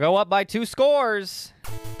to go up by 2 scores.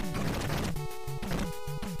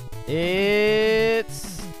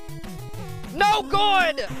 It's no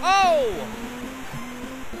good!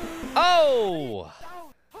 Oh!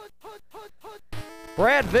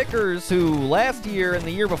 Brad Vickers, who last year and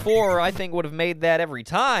the year before I think would have made that every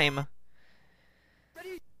time.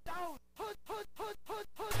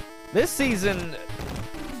 This season,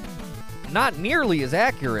 not nearly as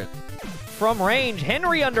accurate. From range,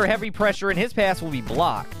 Henry under heavy pressure, and his pass will be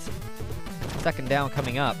blocked. Second down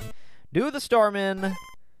coming up. Do the Starmen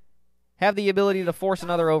have the ability to force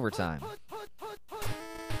another overtime?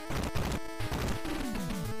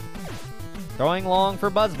 Throwing long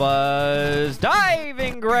for Buzz.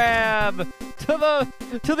 Diving grab to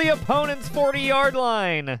the opponent's 40-yard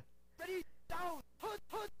line.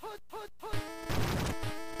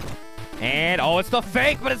 And, oh, it's the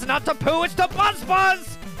fake, but it's not to Pooh, it's to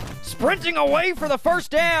Buzz! Sprinting away for the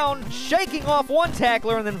first down, shaking off 1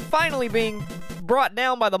 tackler, and then finally being brought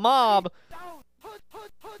down by the mob.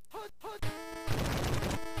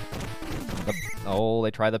 Oh,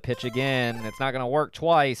 they try the pitch again. It's not going to work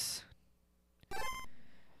twice.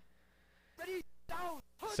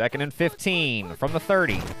 2nd and 15 from the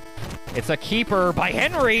 30. It's a keeper by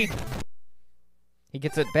Henry. He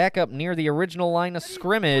gets it back up near the original line of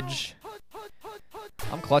scrimmage.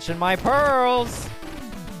 I'm clutching my pearls.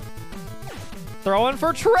 Throwing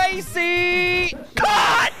for Tracy.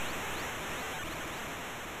 Caught!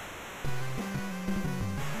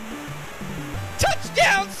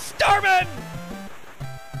 Touchdown, Starmen!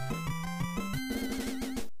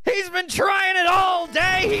 He's been trying it all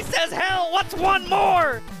day. He says, hell, what's one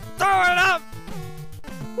more? Throw it up.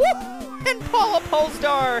 Woo! And Paula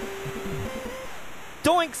Polestar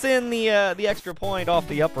doinks in the extra point off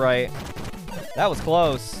the upright. That was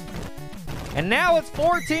close. And now it's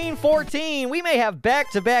 14-14. We may have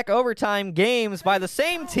back-to-back overtime games by the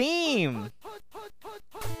same team.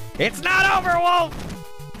 It's not over, Wolf!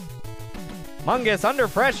 Mungus under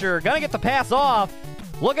pressure, gonna get the pass off.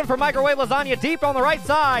 Looking for microwave lasagna deep on the right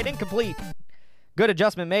side. Incomplete. Good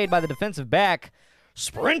adjustment made by the defensive back.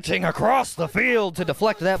 Sprinting across the field to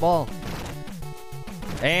deflect that ball.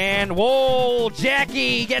 And, whoa,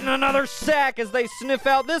 Jackie getting another sack as they sniff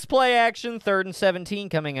out this play action. 3rd and 17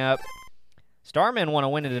 coming up. Starmen want to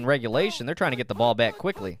win it in regulation. They're trying to get the ball back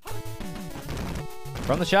quickly.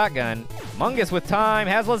 From the shotgun, Mungus with time,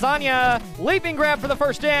 has Lasagna. Leaping grab for the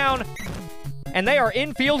first down. And they are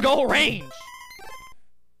in field goal range.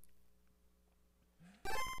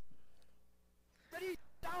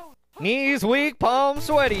 Knees weak, palms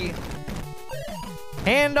sweaty.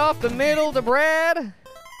 Hand off the middle to Brad.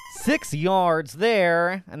 6 yards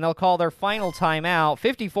there, and they'll call their final timeout.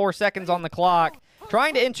 54 seconds on the clock.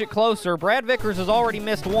 Trying to inch it closer. Brad Vickers has already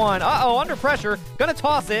missed one. Uh-oh, under pressure. Gonna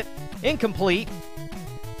toss it. Incomplete.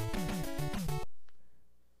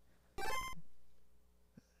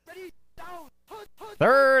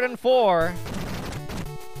 Third and 4.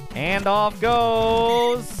 Handoff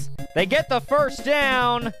goes. They get the first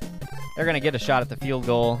down. They're gonna get a shot at the field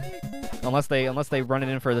goal. Unless they run it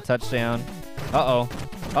in for the touchdown. Uh-oh.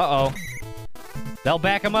 Uh-oh. They'll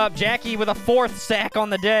back him up. Jackie with a 4th sack on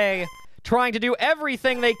the day. Trying to do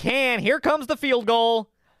everything they can. Here comes the field goal.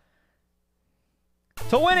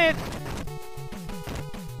 To win it.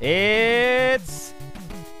 It's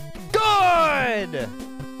good!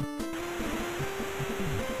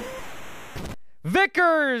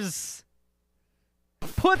 Vickers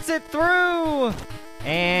puts it through.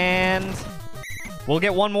 And we'll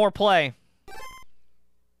get one more play.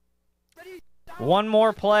 One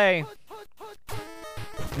more play.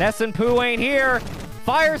 Nesson Poo ain't here.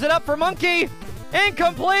 Fires it up for Monkey.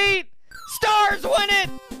 Incomplete. Stars win it.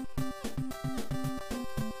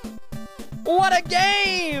 What a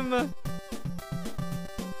game.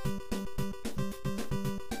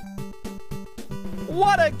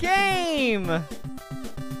 What a game.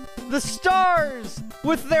 The Stars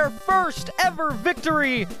with their first ever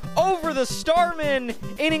victory over the Starmen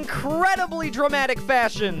in incredibly dramatic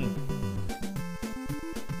fashion.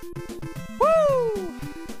 Woo!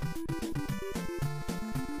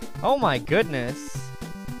 Oh my goodness.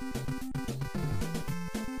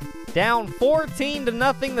 Down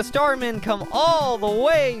 14-0, the Starmen come all the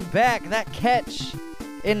way back. That catch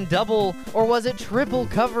in double, or was it triple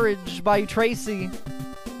coverage by Tracy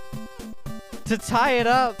to tie it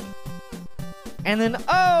up. And then,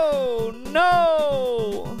 oh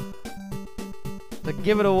no! To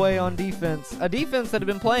give it away on defense. A defense that had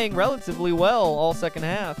been playing relatively well all second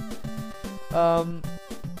half. An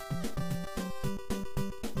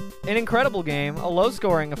incredible game. A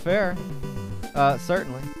low-scoring affair.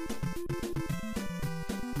 Certainly.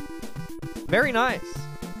 Very nice.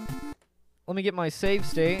 Let me get my save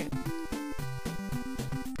state.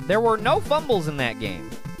 There were no fumbles in that game.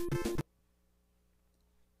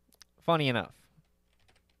 Funny enough.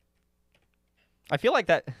 I feel like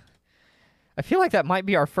that might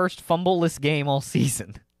be our first fumble-less game all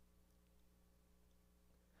season.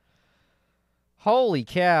 Holy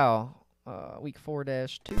cow. Week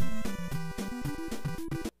 4-2.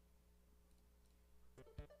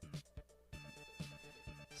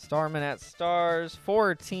 Starman at Stars,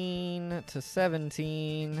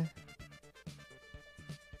 14-17.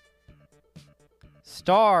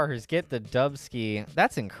 Stars get the dubski.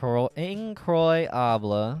 That's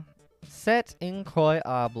incroyable. C'est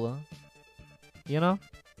incroyable. You know?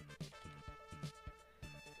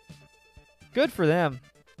 Good for them.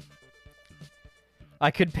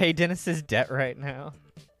 I could pay Dennis's debt right now.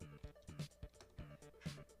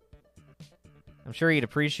 I'm sure he'd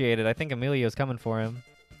appreciate it. I think Emilio's coming for him.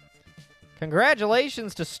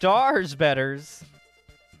 Congratulations to Stars bettors.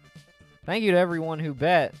 Thank you to everyone who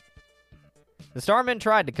bet. The Starmen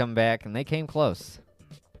tried to come back, and they came close.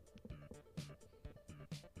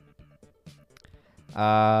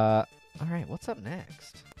 All right, what's up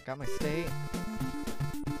next? Got my state.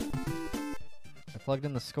 I plugged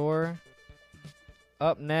in the score.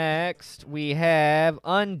 Up next, we have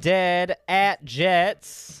Undead at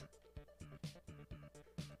Jets.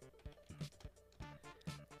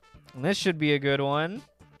 And this should be a good one.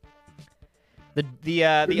 The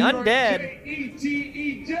Undead.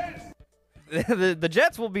 The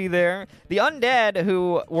Jets will be there. The Undead,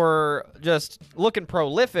 who were just looking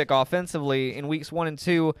prolific offensively in weeks 1 and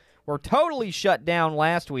 2, were totally shut down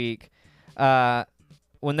last week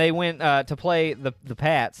when they went to play the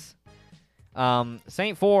Pats.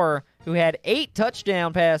 St. Four, who had 8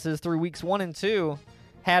 touchdown passes through weeks 1 and 2,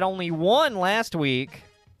 had only 1 last week.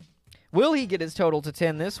 Will he get his total to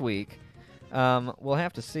 10 this week? We'll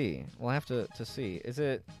have to see. We'll have to see. Is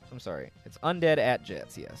it? I'm sorry. It's Undead at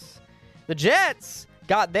Jets, yes. The Jets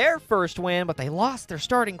got their first win, but they lost their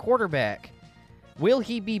starting quarterback. Will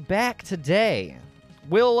he be back today?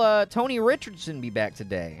 Will Tony Richardson be back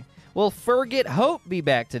today? Will Ferget Hope be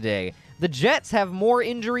back today? The Jets have more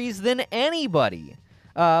injuries than anybody,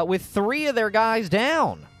 with 3 of their guys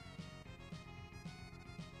down.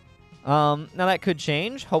 Now, that could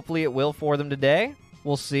change. Hopefully it will for them today.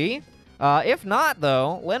 We'll see. If not,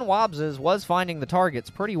 though, Len Wobbses was finding the targets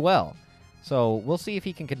pretty well. So we'll see if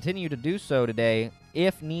he can continue to do so today,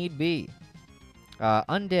 if need be.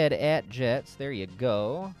 Undead at Jets. There you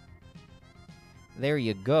go. There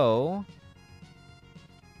you go.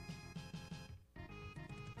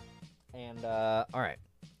 And, all right.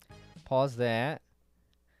 Pause that.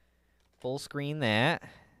 Full screen that.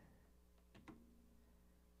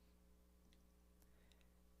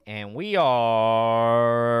 And we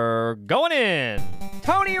are going in.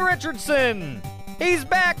 Tony Richardson. He's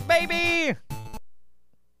back, baby.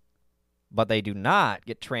 But they do not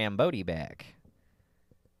get Trambote back.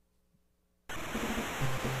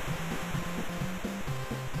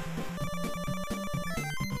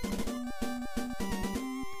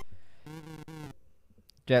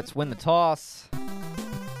 Jets win the toss.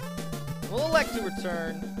 We'll elect to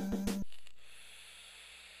return.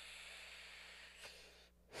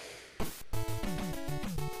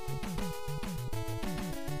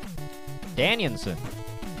 Danielson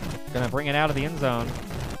gonna bring it out of the end zone.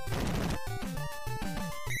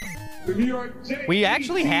 We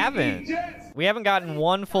actually haven't. We haven't gotten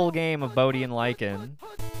one full game of Bodie and Lycan.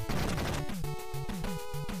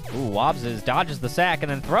 Ooh, Wobbses dodges the sack and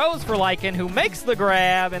then throws for Lycan, who makes the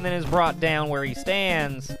grab and then is brought down where he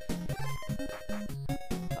stands.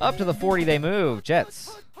 Up to the 40 they move.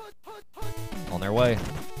 Jets on their way.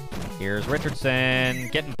 Here's Richardson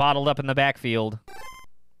getting bottled up in the backfield.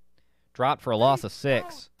 Dropped for a loss of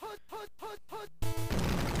 6.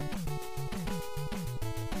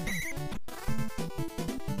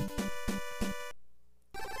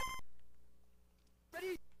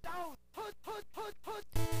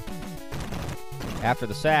 After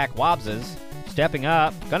the sack, Wobbses stepping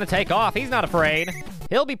up, gonna take off. He's not afraid.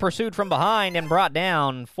 He'll be pursued from behind and brought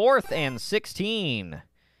down. 4th and 16.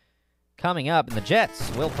 Coming up, and the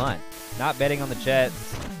Jets will punt. Not betting on the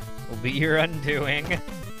Jets will be your undoing.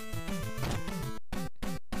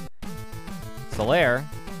 Solaire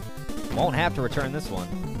won't have to return this one.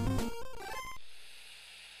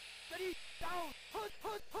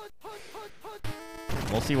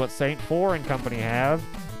 We'll see what St. Four and company have.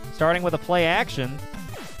 Starting with a play action.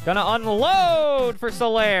 Gonna unload for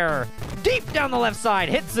Solaire. Deep down the left side.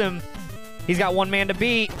 Hits him. He's got one man to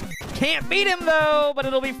beat. Can't beat him, though, but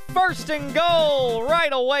it'll be 1st and goal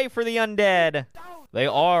right away for the Undead. They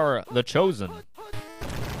are the chosen.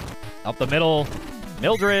 Up the middle.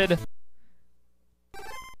 Mildred.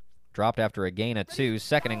 Dropped after a gain of 2.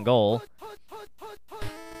 2nd and goal.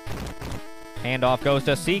 Handoff goes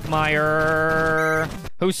to Siegmeyer,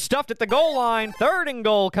 who's stuffed at the goal line. 3rd and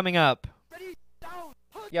goal coming up.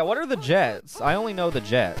 Yeah, what are the Jets? I only know the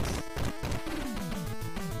Jets.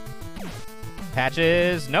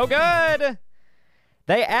 Patches, no good.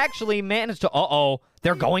 They actually managed to, uh-oh,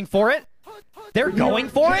 they're going for it. They're going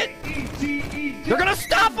for it. They're gonna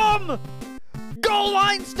stop them. Goal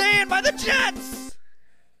line stand by the Jets.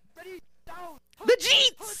 The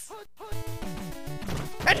Jeets.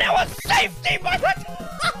 And now a safety by the...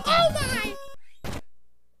 Oh, my!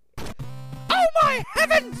 Oh, my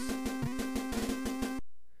heavens!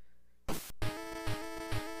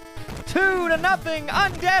 2-0,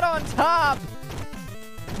 Undead on top!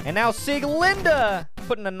 And now Sieglinde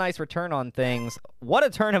putting a nice return on things. What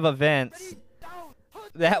a turn of events.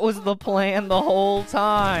 That was the plan the whole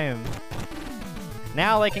time.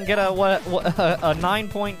 Now they can get a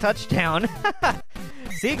 9-point touchdown.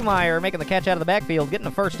 Siegmeyer making the catch out of the backfield, getting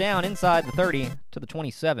a 1st down inside the 30 to the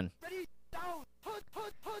 27.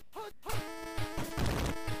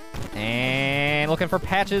 And looking for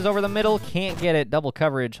Patches over the middle. Can't get it. Double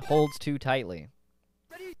coverage. Holds too tightly.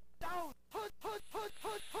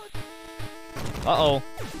 Uh-oh.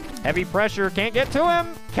 Heavy pressure. Can't get to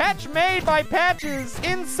him. Catch made by Patches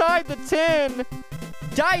inside the 10.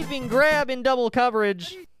 Diving grab in double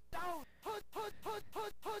coverage.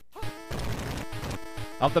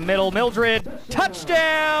 Up the middle, Mildred.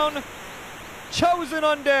 Touchdown! Chosen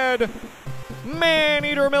Undead.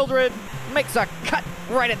 Man-eater Mildred makes a cut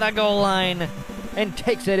right at the goal line and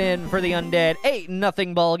takes it in for the Undead.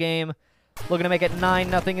 8-0 ball game. Looking to make it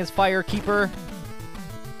 9-0 as Firekeeper.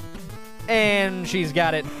 And she's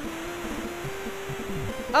got it.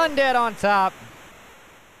 Undead on top.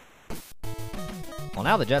 Well,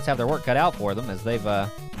 now the Jets have their work cut out for them as they've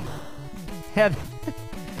had...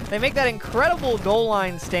 They make that incredible goal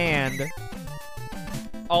line stand.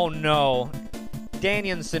 Oh, no.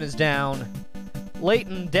 Danielson is down.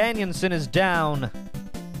 Leighton Danielson is down.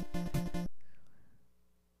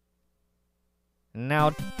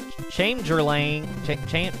 Now, Chamberlain?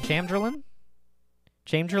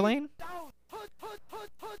 Chamberlain?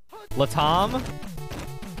 Latom.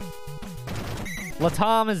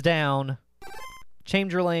 Latom is down.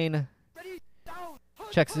 Chamberlain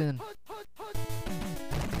checks in.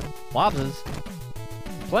 Wobbses.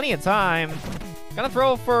 Plenty of time. Gonna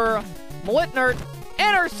throw for Malittnert.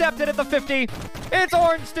 Intercepted at the 50. It's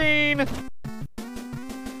Ornstein.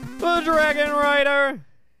 The Dragon Rider.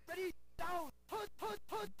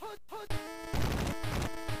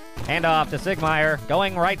 Hand off to Sigmire.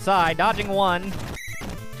 Going right side. Dodging one.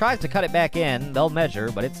 Tries to cut it back in. They'll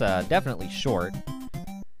measure, but it's definitely short.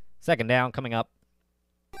 Second down coming up.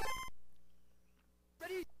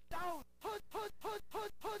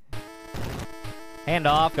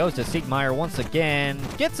 Handoff goes to Siegmeyer once again.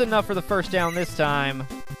 Gets enough for the first down this time.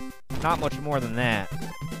 Not much more than that.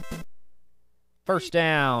 First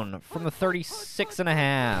down from the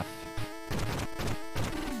 36.5.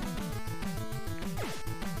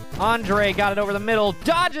 Andre got it over the middle.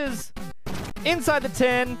 Dodges inside the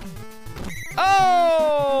 10.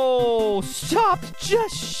 Oh! Stopped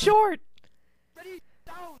just short.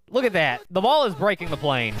 Look at that. The ball is breaking the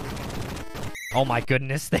plane. Oh my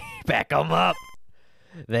goodness. They back him up.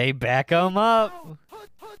 They back him up.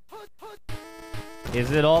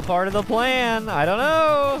 Is it all part of the plan? I don't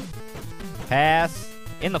know. Pass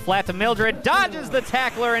in the flat to Mildred. Dodges the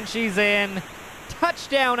tackler and she's in.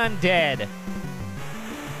 Touchdown Undead.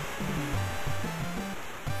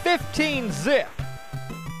 15-zip.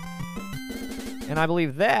 And I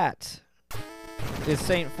believe that is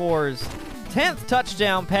St. Four's 10th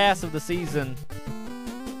touchdown pass of the season.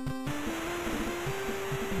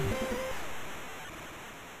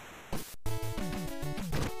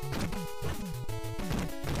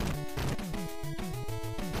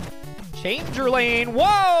 Chamberlain,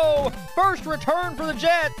 whoa! First return for the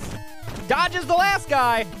Jets. Dodges the last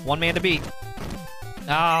guy. One man to beat.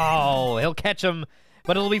 Oh, he'll catch him,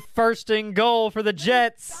 but it'll be first and goal for the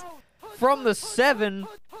Jets from the 7.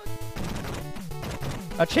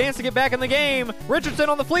 A chance to get back in the game. Richardson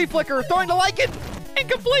on the flea flicker, throwing to Lycan.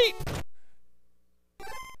 Incomplete.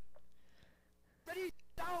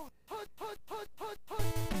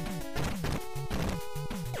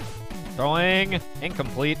 Throwing.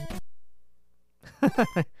 Incomplete.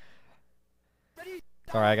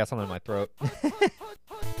 Sorry, I got something in my throat.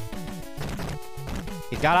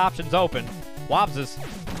 He's got options open. Wobbses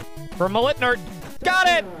for Malittnert. Got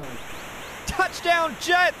it! Touchdown,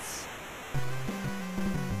 Jets!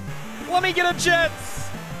 Let me get a Jets!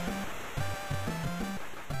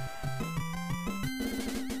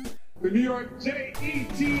 The New York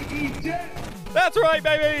J-E-T-E Jets! That's right,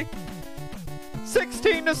 baby!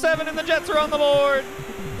 16-7 and the Jets are on the board!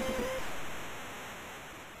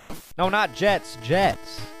 No, not Jets,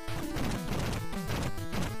 Jets.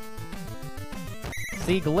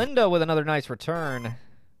 Sieglinde with another nice return.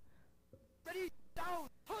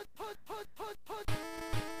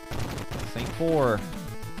 St. Four.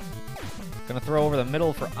 Gonna throw over the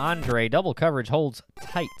middle for Andre. Double coverage holds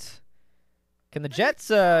tight. Can the Jets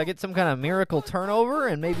get some kind of miracle turnover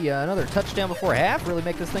and maybe another touchdown before half? Really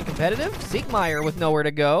make this thing competitive? Siegmeyer with nowhere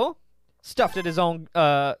to go. Stuffed at his own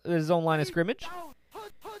line of scrimmage.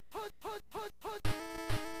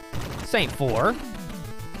 St. Four.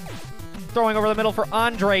 Throwing over the middle for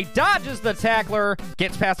Andre. Dodges the tackler.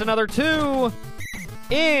 Gets past another 2.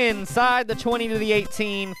 Inside the 20 to the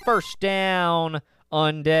 18. First down.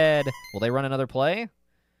 Undead. Will they run another play?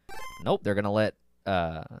 Nope. They're gonna let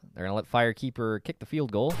Firekeeper kick the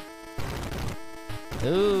field goal.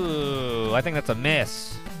 Ooh, I think that's a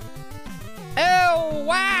miss. Oh,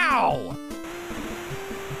 wow!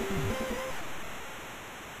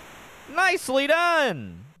 Nicely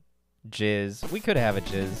done! Jizz. We could have a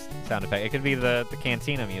jizz sound effect. It could be the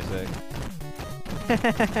cantina music.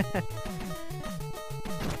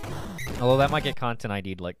 Although that might get content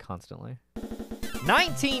ID'd like constantly.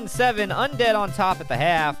 19-7, Undead on top at the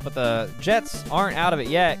half, but the Jets aren't out of it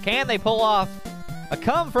yet. Can they pull off a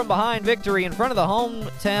come-from-behind victory in front of the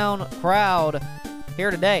hometown crowd here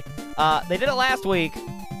today? They did it last week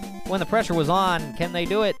when the pressure was on. Can they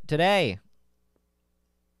do it today?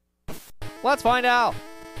 Let's find out.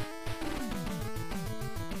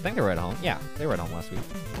 I think they were at home. Yeah, they were at home last week.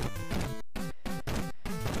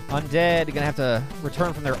 Undead gonna have to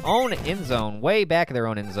return from their own end zone, way back of their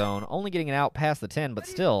own end zone, only getting it out past the 10, but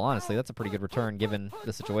still, honestly, that's a pretty good return given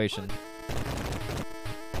the situation.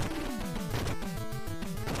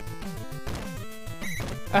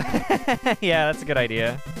 Yeah, that's a good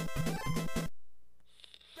idea.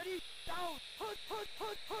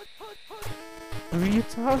 Who are you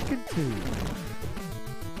talking to?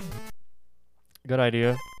 Good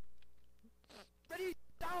idea.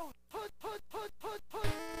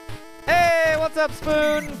 Hey, what's up,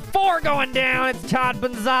 Spoon? 4 going down. It's Todd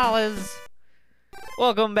Gonzalez.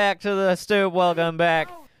 Welcome back to the stoop. Welcome back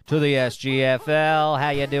to the SGFL. How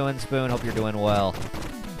you doing, Spoon? Hope you're doing well.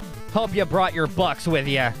 Hope you brought your bucks with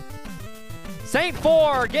you. St.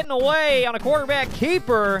 4 getting away on a quarterback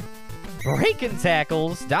keeper. Breaking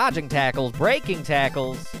tackles, dodging tackles, breaking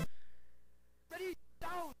tackles.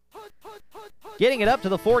 Getting it up to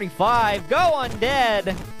the 45. Go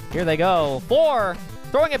undead. Here they go. 4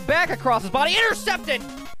 throwing it back across his body. Intercepted.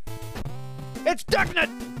 It's Ducknut.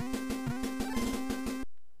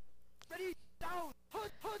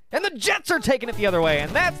 And the Jets are taking it the other way,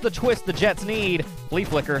 and that's the twist the Jets need. Flea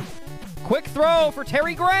flicker. Quick throw for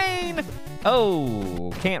Terry Grain.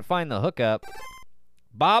 Oh, can't find the hookup.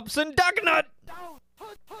 Bobson Ducknut.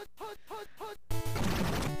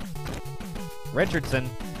 Richardson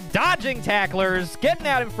dodging tacklers, getting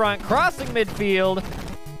out in front, crossing midfield,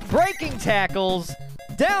 breaking tackles,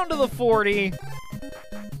 down to the 40.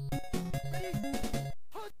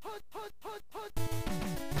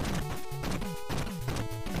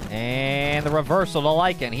 And the reversal to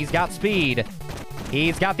Lycan. He's got speed.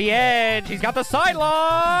 He's got the edge. He's got the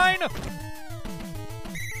sideline.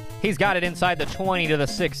 He's got it inside the 20 to the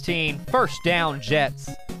 16. First down, Jets.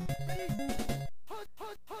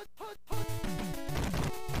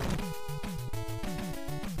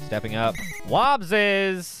 Stepping up. Wobbs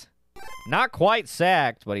is not quite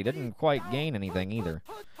sacked, but he didn't quite gain anything either.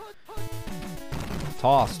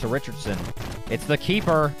 Toss to Richardson. It's the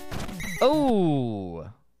keeper. Oh.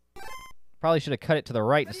 Probably should have cut it to the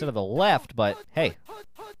right instead of the left, but hey.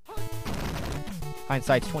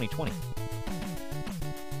 Hindsight's 20/20.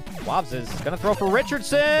 Wobbs is gonna throw for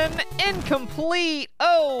Richardson. Incomplete.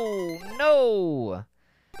 Oh, no.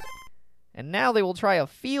 And now they will try a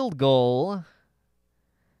field goal.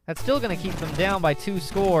 That's still gonna keep them down by 2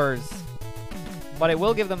 scores. But it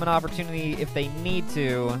will give them an opportunity, if they need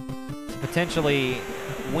to potentially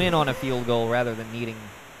win on a field goal rather than needing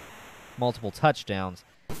multiple touchdowns.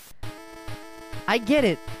 I get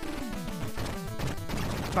it.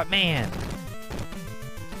 But man.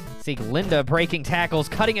 Sieglinde breaking tackles,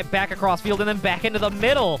 cutting it back across field and then back into the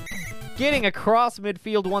middle. Getting across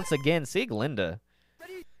midfield once again. Sieglinde.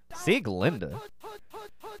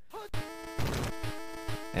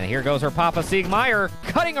 And here goes her Papa Siegmeyer,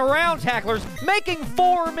 cutting around tacklers, making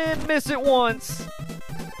 4 men miss it once.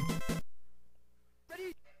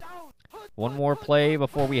 One more play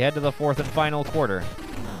before we head to the 4th and final quarter.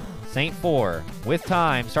 St. 4, with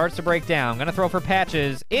time, starts to break down. Gonna throw for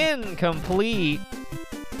Patches. Incomplete.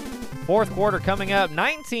 4th quarter coming up.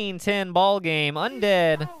 19-10 ball game.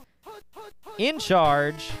 Undead in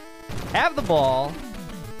charge. Have the ball.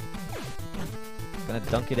 Gonna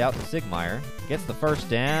dunk it out to Siegmeyer. Gets the first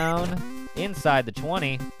down inside the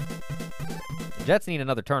 20. The Jets need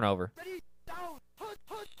another turnover.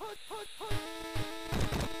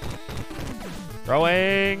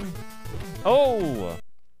 Throwing. Oh!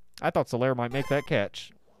 I thought Solaire might make that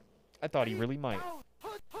catch. I thought he really might.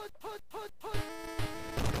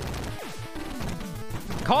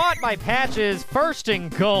 Caught by Patches. 1st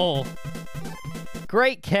and goal.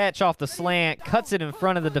 Great catch off the slant. Cuts it in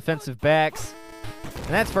front of the defensive backs.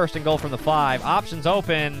 And that's 1st and goal from the 5. Options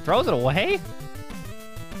open. Throws it away?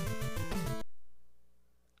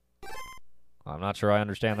 I'm not sure I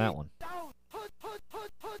understand that one.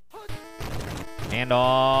 Hand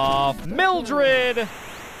off. Mildred!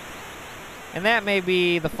 And that may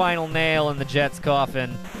be the final nail in the Jets'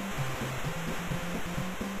 coffin.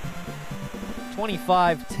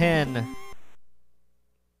 25-10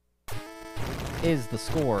 is the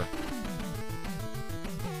score.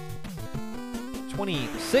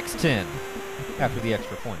 26-10 after the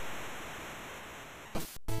extra point.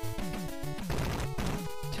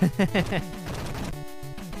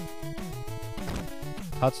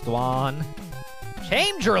 Hutzduan.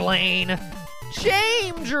 Chamberlain!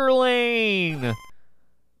 Chamberlain!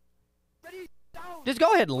 Just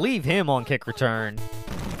go ahead and leave him on kick return.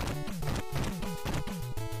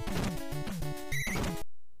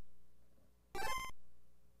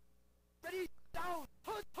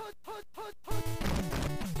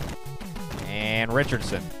 And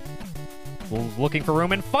Richardson looking for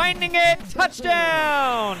room and finding it.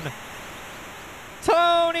 Touchdown!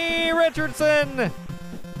 Tony Richardson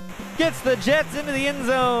gets the Jets into the end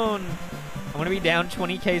zone. I'm going to be down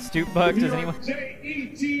 20K stoop bucks.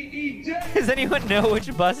 Does anyone know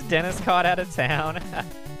which bus Dennis caught out of town?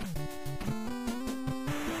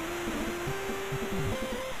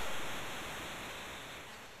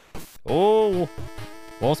 Oh,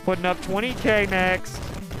 Wolf's putting up 20K next.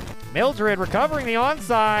 Mildred recovering the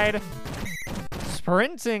onside.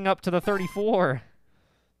 Sprinting up to the 34.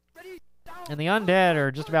 And the undead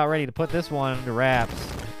are just about ready to put this one to wraps.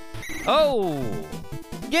 Oh!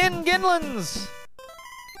 Ginlins!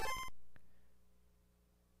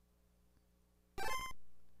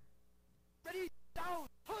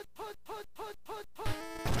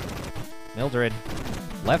 Mildred,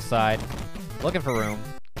 left side, looking for room.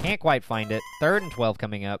 Can't quite find it. 3rd and 12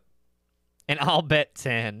 coming up. And I'll bet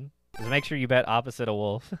 10. Just make sure you bet opposite a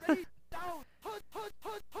wolf.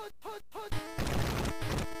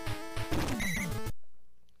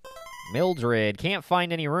 Mildred can't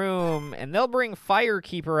find any room, and they'll bring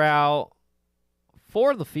Firekeeper out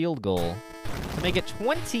for the field goal to make it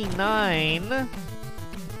 29.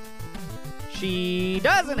 She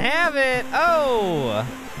doesn't have it. Oh!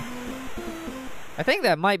 I think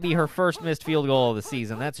that might be her first missed field goal of the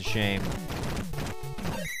season. That's a shame.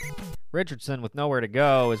 Richardson with nowhere to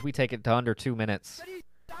go as we take it to under 2 minutes.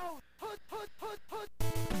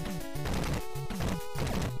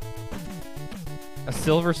 A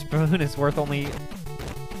silver spoon is worth only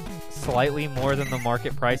slightly more than the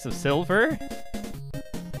market price of silver?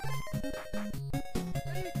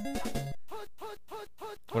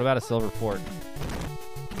 What about a silver fork?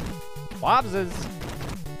 Wobbses.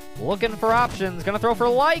 Looking for options. Gonna throw for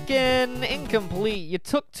Lycan. Incomplete. You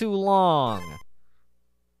took too long.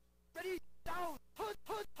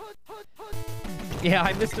 Yeah,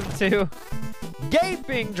 I missed him too.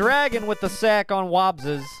 Gaping Dragon with the sack on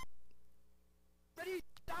Wobbses.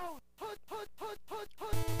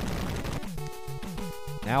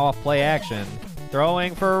 Now off play action.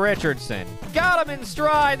 Throwing for Richardson. Got him in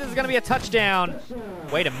stride. This is going to be a touchdown.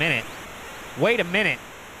 Wait a minute. Wait a minute.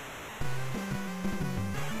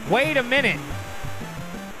 Wait a minute.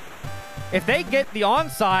 If they get the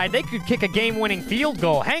onside, they could kick a game-winning field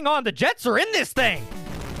goal. Hang on, the Jets are in this thing.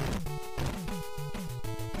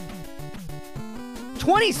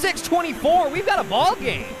 26-24. We've got a ball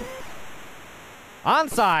game.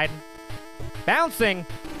 Onside. Bouncing.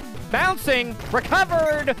 Bouncing.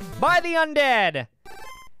 Recovered by the undead.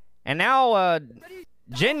 And now,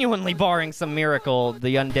 genuinely barring some miracle,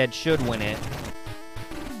 the undead should win it.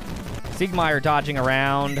 Siegmeyer dodging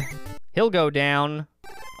around. He'll go down.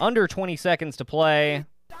 Under 20 seconds to play.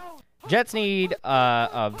 Jets need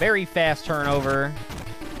a very fast turnover.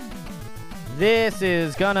 This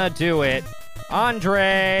is gonna do it.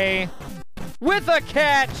 Andre with a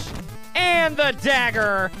catch and the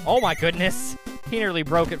dagger. Oh my goodness. He nearly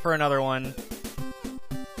broke it for another one.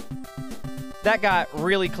 That got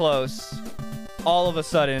really close all of a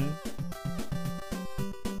sudden.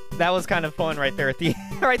 That was kind of fun right there at the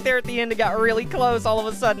right there at the end. It got really close all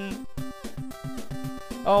of a sudden.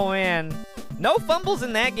 Oh man. No fumbles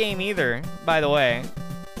in that game either, by the way.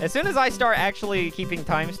 As soon as I start actually keeping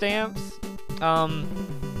timestamps,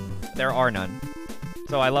 there are none.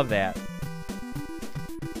 So I love that.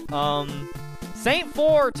 St.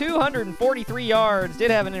 4, 243 yards.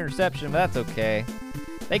 Did have an interception, but that's okay.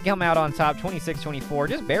 They come out on top, 26-24,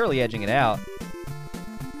 just barely edging it out.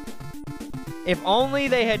 If only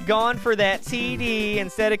they had gone for that TD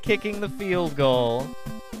instead of kicking the field goal.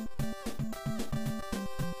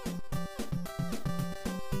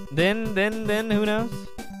 Then, who knows?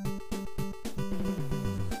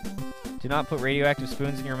 Do not put radioactive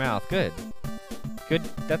spoons in your mouth. Good. Good.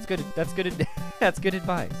 That's good. That's good. That's good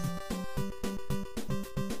advice.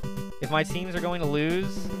 If my teams are going to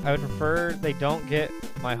lose, I would prefer they don't get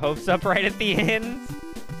my hopes up right at the end.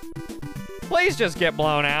 Please just get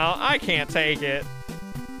blown out. I can't take it.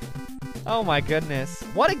 Oh my goodness.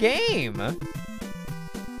 What a game!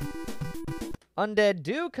 Undead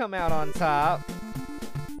do come out on top.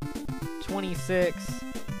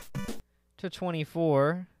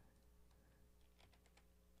 26-24.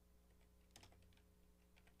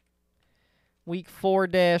 Week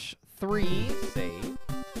 4-3 save.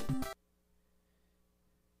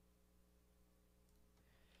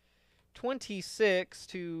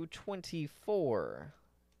 26-24.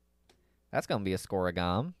 That's gonna be a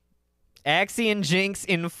scorigam. Axie and Jinx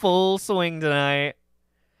in full swing tonight.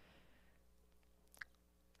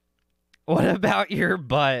 What about your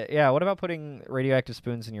butt? Yeah, what about putting radioactive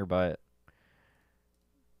spoons in your butt?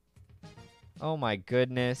 Oh my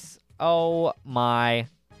goodness. Oh my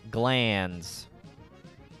glands.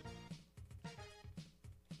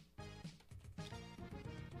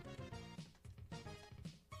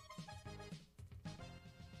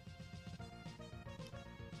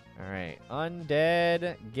 All right,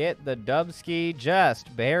 Undead get the dubski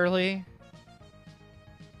just barely.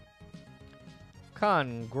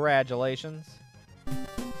 Congratulations.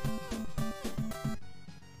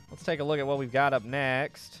 Let's take a look at what we've got up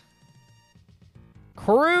next.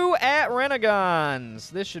 Crew at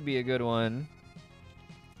Renegons. This should be a good one.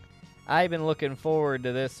 I've been looking forward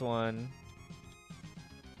to this one.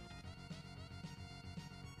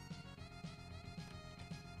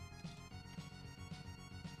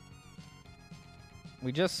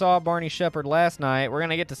 We just saw Barney Shepard last night. We're going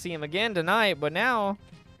to get to see him again tonight, but now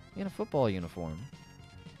in a football uniform.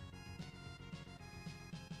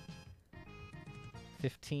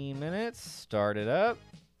 15 minutes. Start it up.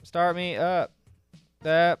 Start me up.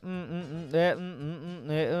 There's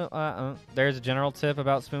a general tip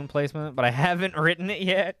about spoon placement, but I haven't written it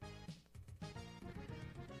yet.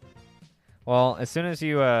 Well, as soon as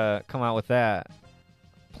you come out with that,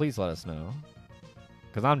 please let us know,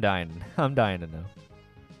 because I'm dying. I'm dying to know.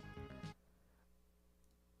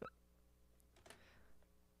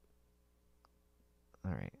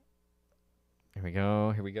 All right. Here we go.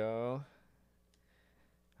 Here we go.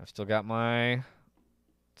 I've still got my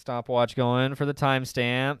stopwatch going for the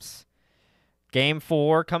timestamps. Game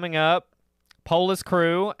 4 coming up. Polis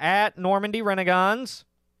Crew at Normandy Renegades.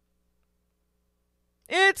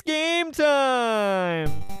 It's game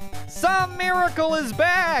time! Some Miracle is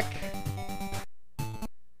back!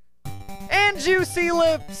 And Juicy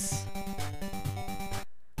Lips!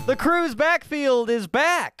 The Crew's backfield is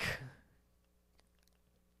back!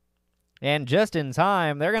 And just in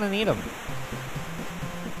time, they're going to need them.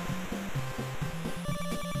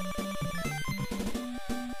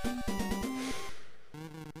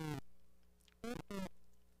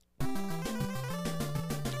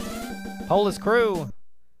 Polis Crew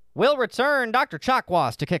will return Dr.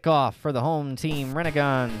 Chakwas to kick off for the home team,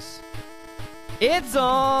 Renegades. It's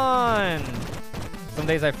on! Some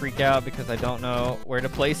days I freak out because I don't know where to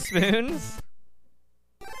place spoons.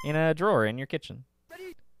 In a drawer in your kitchen.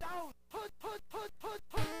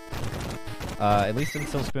 At least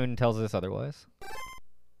until Spoon tells us otherwise.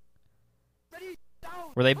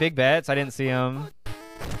 Were they big bets? I didn't see them.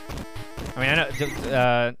 I mean, I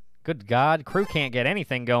know. Good God, Crew can't get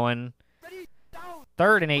anything going.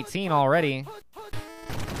 3rd and 18 already.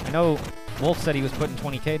 I know Wolf said he was putting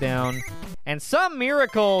 20K down. And Some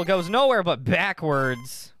Miracle goes nowhere but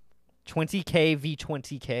backwards. 20K v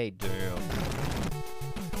 20K. Damn.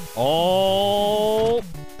 Oh!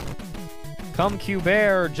 Come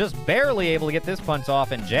Q-Bear, just barely able to get this punt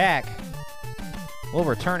off, and Jack will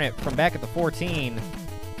return it from back at the 14.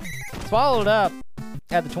 Swallowed up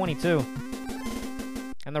at the 22.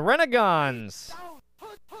 And the Renegades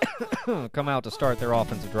come out to start their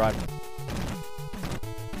offensive drive.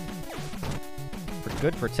 For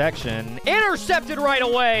good protection. Intercepted right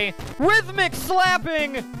away! Rhythmic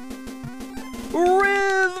slapping!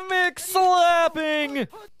 Rhythmic slapping!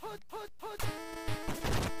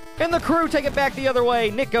 And the Crew take it back the other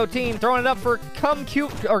way. Nick Goteen throwing it up for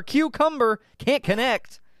Cucumber. Can't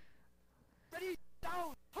connect.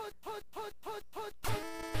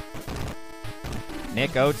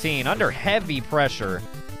 Nick Goteen under heavy pressure.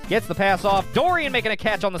 Gets the pass off. Dorian making a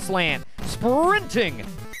catch on the slant. Sprinting.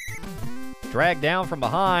 Dragged down from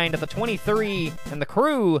behind at the 23. And the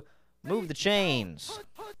Crew move the chains.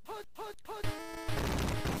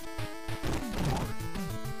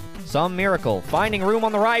 Some Miracle finding room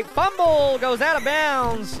on the right. Fumble goes out of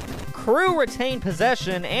bounds. Crew retain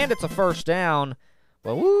possession, and it's a first down.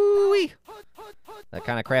 Well, woo-wee. That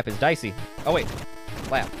kind of crap is dicey. Oh, wait.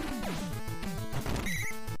 Flap.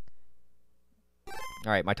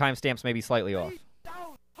 All right, my timestamps may be slightly off,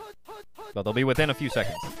 but they'll be within a few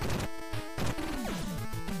seconds.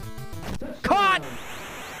 Caught!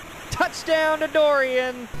 Touchdown to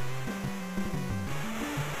Dorian.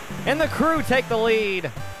 And the Crew take the lead.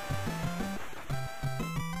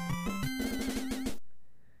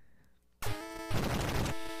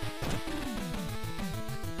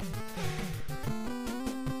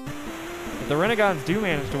 If the Renegades do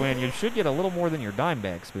manage to win, you should get a little more than your dime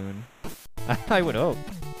bag, Spoon. I would hope.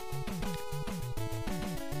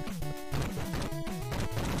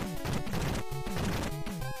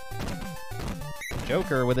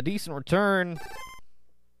 Joker with a decent return.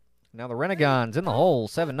 Now the Renegades in the hole,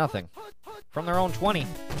 7-0. From their own 20.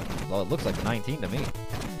 Well, it looks like the 19 to me.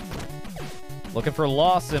 Looking for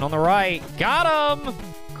Lawson on the right. Got him!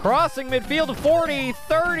 Crossing midfield to 40,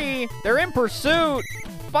 30. They're in pursuit.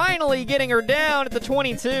 Finally getting her down at the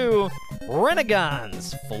 22.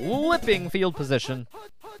 Renegades flipping field position.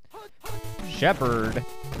 Shepard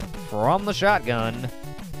from the shotgun.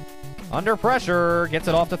 Under pressure. Gets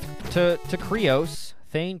it off to Krios.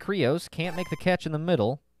 Thane Krios can't make the catch in the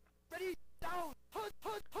middle.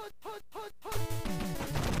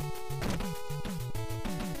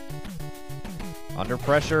 Under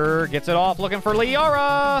pressure. Gets it off. Looking for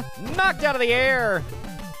Liara. Knocked out of the air.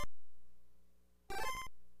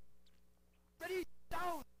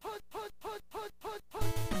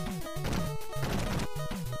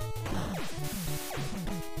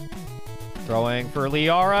 Throwing for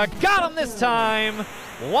Liara. Got him this time!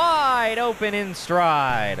 Wide open in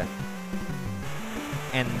stride.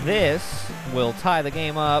 And this will tie the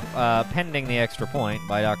game up, pending the extra point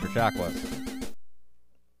by Dr. Chakwas.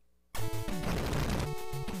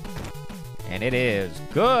 And it is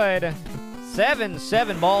good.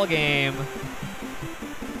 7-7 ball game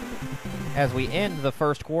as we end the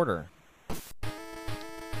first quarter.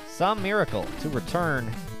 Some miracle to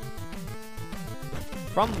return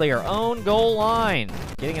from their own goal line.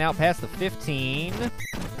 Getting it out past the 15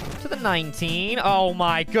 to the 19. Oh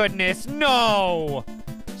my goodness, no!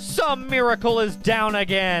 Some miracle is down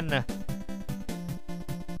again.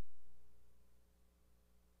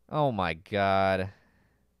 Oh my god.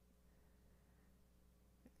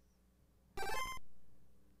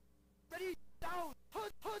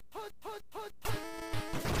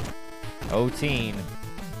 O-Teen.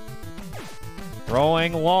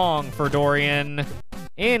 Throwing long for Dorian.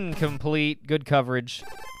 Incomplete. Good coverage.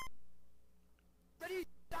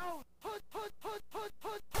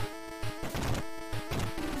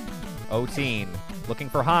 O-Teen. Looking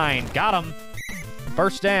for Hind. Got him.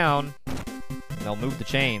 First down. And they'll move the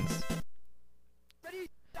chains.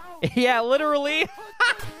 Yeah, literally.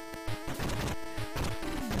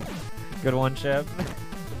 Good one, Shep.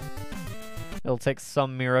 It'll take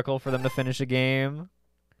some miracle for them to finish a game.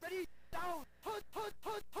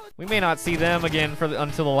 We may not see them again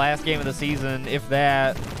until the last game of the season, if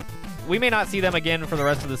that. We may not see them again for the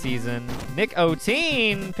rest of the season. Nick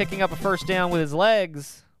O-Teen picking up a first down with his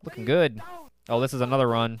legs. Looking good. Oh, this is another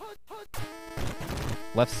run.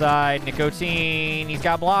 Left side, Nick O-Teen. He's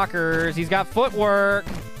got blockers. He's got footwork.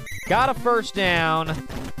 Got a first down.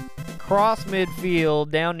 Cross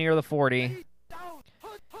midfield, down near the 40.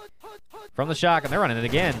 From the shotgun, they're running it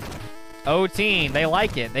again. O-Teen, they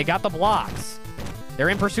like it. They got the blocks. They're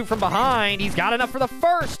in pursuit from behind. He's got enough for the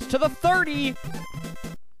first to the 30.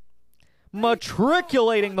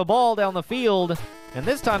 Matriculating the ball down the field. And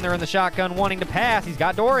this time they're in the shotgun wanting to pass. He's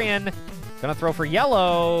got Dorian. Gonna throw for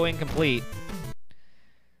yellow. Incomplete.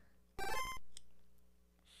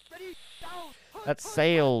 That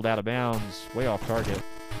sailed out of bounds. Way off target.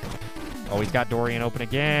 Oh, he's got Dorian open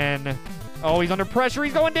again. Oh, he's under pressure.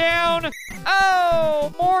 He's going down.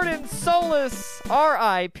 Oh, Morden Solis.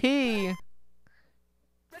 R.I.P.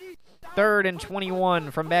 3rd and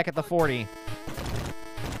 21 from back at the 40.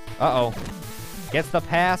 Uh-oh. Gets the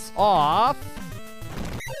pass off.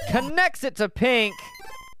 Connects it to Pink.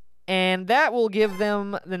 And that will give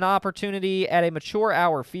them an opportunity at a mature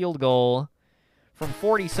hour field goal from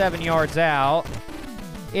 47 yards out.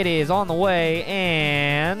 It is on the way,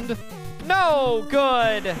 and no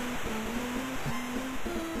good.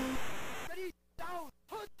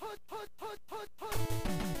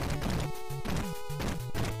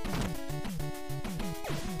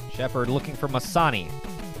 Shepard looking for Masani.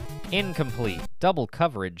 Incomplete. Double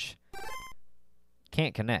coverage.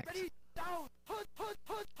 Can't connect.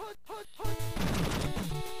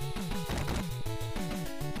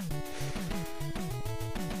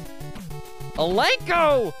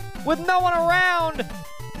 Alenko with no one around.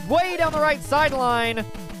 Way down the right sideline.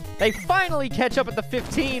 They finally catch up at the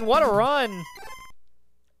 15. What a run.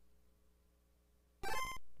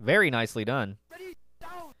 Very nicely done.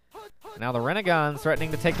 Now the Renegons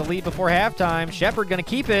threatening to take the lead before halftime. Shepard gonna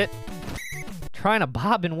keep it. Trying to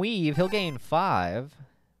bob and weave. He'll gain 5.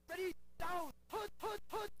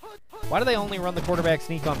 Why do they only run the quarterback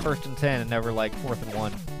sneak on 1st and 10 and never like 4th and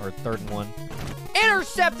 1 or 3rd and 1?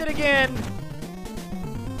 Intercepted again!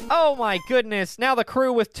 Oh my goodness. Now the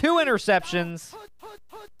crew with 2 interceptions.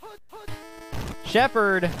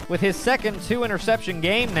 Shepard with his second 2-interception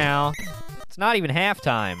game now. It's not even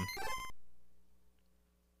halftime.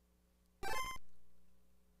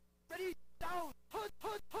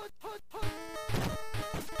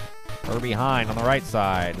 We're behind on the right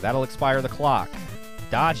side. That'll expire the clock.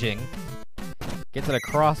 Dodging. Gets it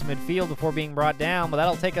across midfield before being brought down, but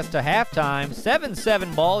that'll take us to halftime.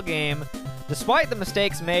 7-7 ball game. Despite the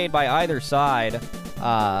mistakes made by either side,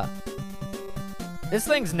 this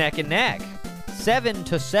thing's neck and neck.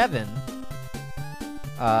 7-7.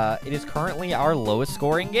 It is currently our lowest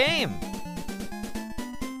scoring game.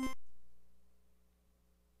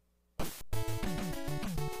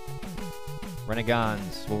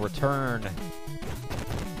 Renegons will return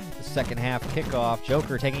the second half kickoff.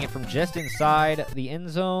 Joker taking it from just inside the end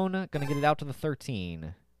zone. Gonna get it out to the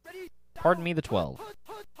 13. Pardon me, the 12.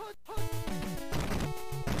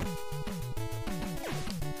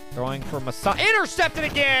 Throwing for Massa. Intercepted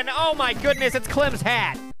again! Oh my goodness, it's Clem's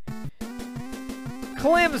hat.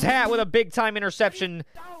 Clem's hat with a big-time interception.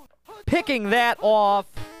 Picking that off.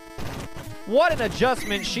 What an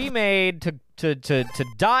adjustment she made to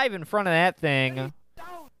dive in front of that thing.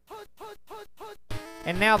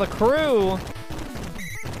 And now the Crew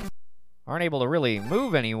aren't able to really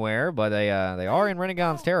move anywhere, but they are in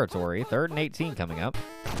Renegon's territory. 3rd and 18 coming up.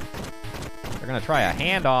 They're going to try a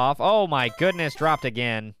handoff. Oh, my goodness, dropped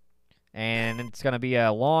again. And it's going to be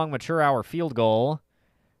a long, mature hour field goal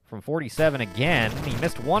from 47 again. He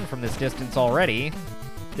missed one from this distance already.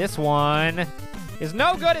 This one is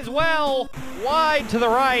no good as well. Wide to the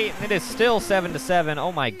right. It is still 7-7.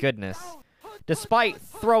 Oh, my goodness. Despite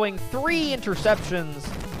throwing 3 interceptions,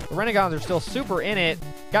 the Renegons are still super in it.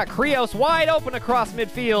 Got Krios wide open across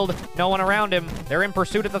midfield. No one around him. They're in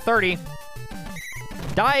pursuit at the 30.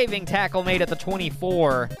 Diving tackle made at the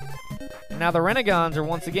 24. Now the Renegons are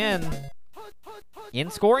once again in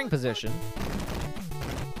scoring position.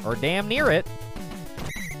 Or damn near it.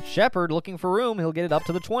 Shepard looking for room. He'll get it up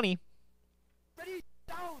to the 20.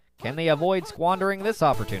 Can they avoid squandering this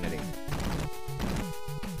opportunity?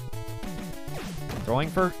 Throwing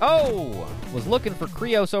for... Oh! Was looking for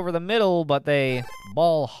Krios over the middle, but they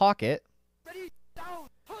ball hawk it.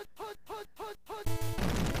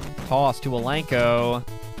 Toss to Alenko.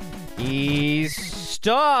 He's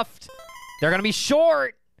stuffed. They're going to be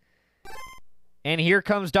short. And here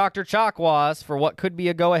comes Dr. Chakwas for what could be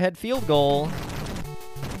a go-ahead field goal.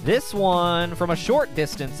 This one, from a short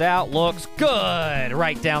distance out, looks good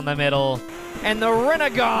right down the middle. And the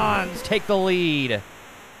Renegons take the lead.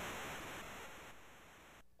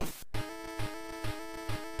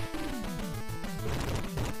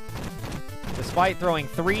 Despite throwing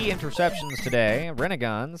 3 interceptions today,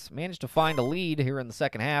 Renegons managed to find a lead here in the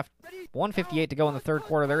second half. 1:58 to go in the third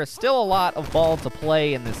quarter. There is still a lot of ball to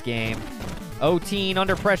play in this game. Oteen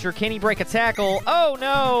under pressure. Can he break a tackle? Oh,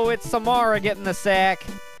 no. It's Samara getting the sack.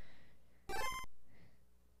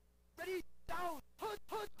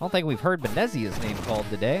 I don't think we've heard Benezia's name called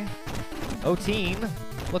today. Oteen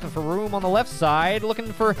looking for room on the left side.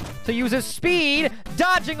 Looking to use his speed.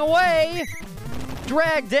 Dodging away.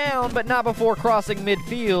 Dragged down, but not before crossing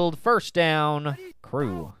midfield. First down,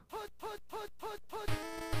 Crew.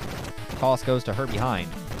 Toss goes to her behind.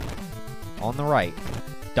 On the right.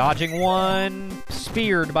 Dodging one.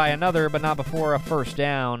 Speared by another, but not before a first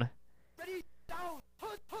down.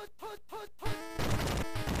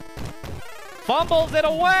 Fumbles it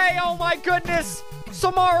away. Oh, my goodness.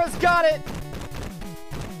 Samara's got it.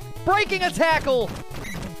 Breaking a tackle.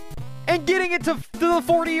 And getting it to the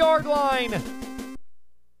 40-yard line.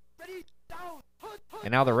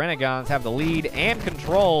 And now the Renegons have the lead and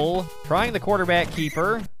control. Trying the quarterback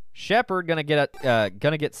keeper. Shepard gonna get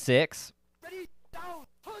 6. Let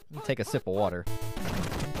me take a sip of water.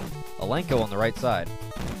 Alenko on the right side.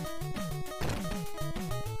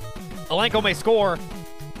 Alenko may score.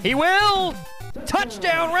 He will!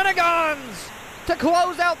 Touchdown, Renegons! To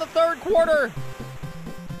close out the third quarter.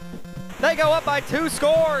 They go up by 2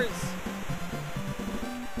 scores.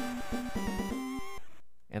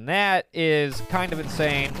 And that is kind of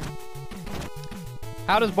insane.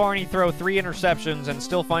 How does Barney throw 3 interceptions and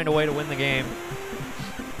still find a way to win the game?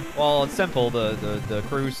 Well, it's simple. The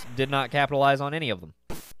Crews did not capitalize on any of them.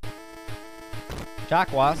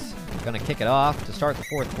 Chakwas going to kick it off to start the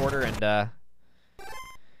fourth quarter, and the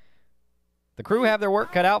Crew have their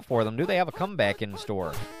work cut out for them. Do they have a comeback in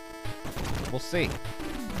store? We'll see.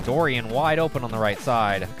 Dorian wide open on the right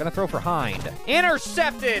side. Going to throw for Hind.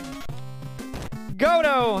 Intercepted!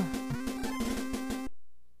 Goto!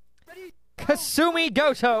 Kasumi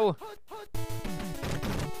Goto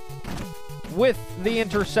with the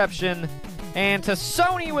interception. And to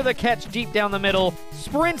Sony with a catch deep down the middle.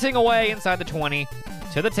 Sprinting away inside the 20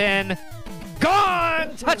 to the 10.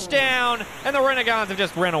 Gone! Touchdown! And the Renegons have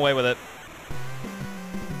just ran away with it.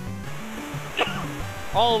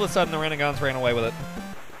 All of a sudden, the Renegons ran away with it.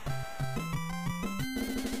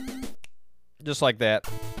 Just like that.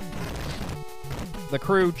 The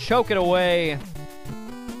Crew choke it away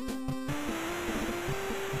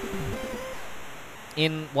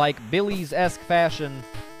in like Billy's-esque fashion.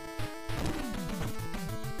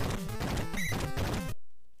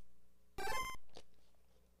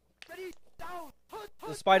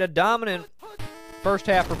 Despite a dominant first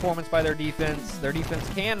half performance by their defense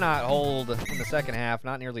cannot hold in the second half,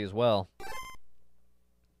 not nearly as well.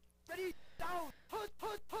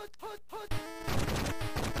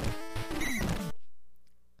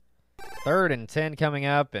 Third and 10 coming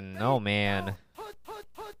up, and oh man.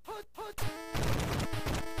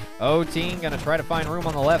 O-Team gonna try to find room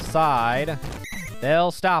on the left side.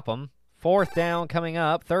 They'll stop them. Fourth down coming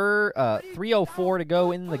up. 3:04 to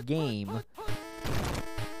go in the game.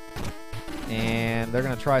 And they're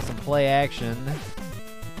gonna try some play action.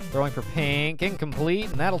 Throwing for pink, incomplete,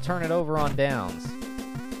 and that'll turn it over on downs.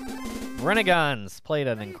 Renegons played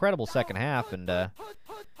an incredible second half, and they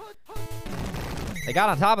got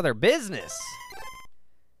on top of their business.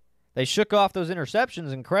 They shook off those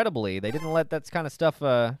interceptions incredibly. They didn't let that kind of stuff,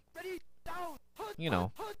 you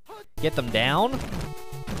know, get them down.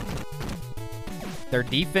 Their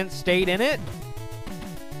defense stayed in it.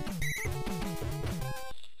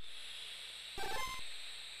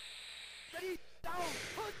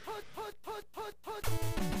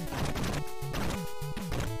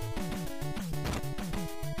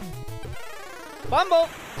 Fumble.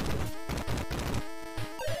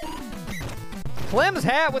 Clem's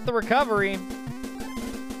hat with the recovery.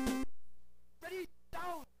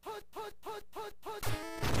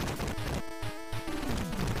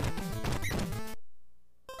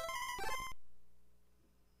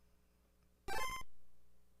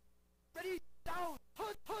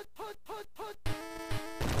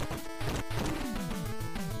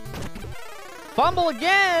 Fumble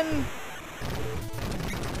again.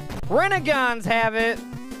 Renegons have it.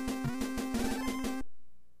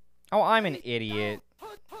 Oh, I'm an idiot.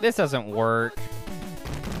 This doesn't work.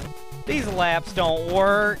 These laps don't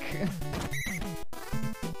work.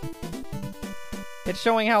 It's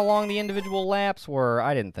showing how long the individual laps were.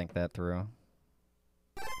 I didn't think that through.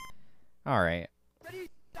 All right.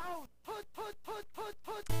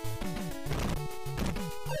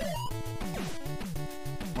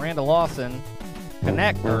 Miranda Lawson,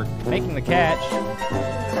 connector, making the catch.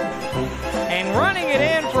 And running it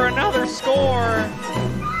in for another score.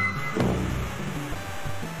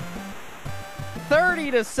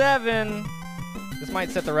 30-7. This might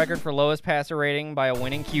set the record for lowest passer rating by a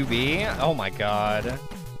winning QB. Oh my God.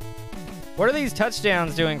 What are these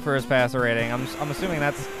touchdowns doing for his passer rating? I'm assuming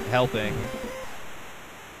that's helping.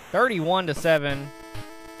 31-7.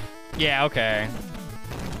 Yeah, okay.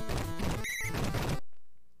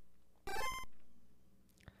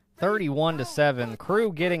 (31-7).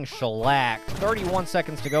 Crew getting shellacked. 31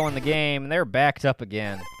 seconds to go in the game, and they're backed up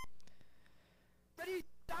again.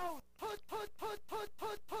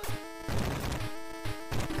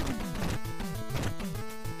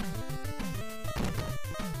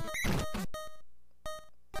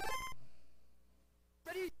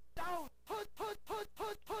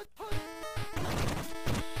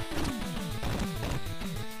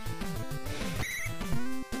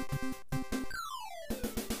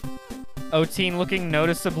 Oteen looking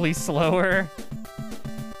noticeably slower.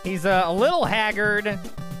 He's a little haggard.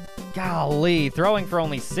 Golly, throwing for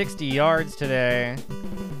only 60 yards today.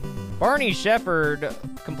 Barney Shepard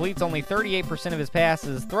completes only 38% of his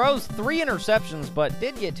passes, throws 3 interceptions, but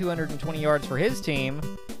did get 220 yards for his team.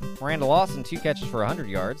 Miranda Lawson, 2 catches for 100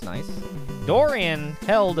 yards. Nice. Dorian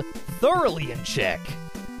held thoroughly in check.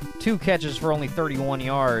 2 catches for only 31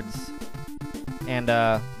 yards. And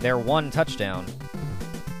their 1 touchdown.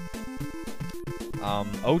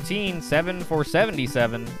 Oteen, 7 for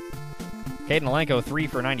 77. Caden Alenko, 3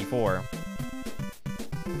 for 94.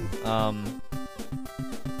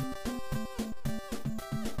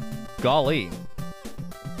 Golly.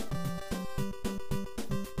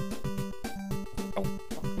 Oh.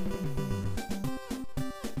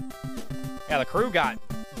 Yeah, the crew got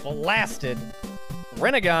blasted.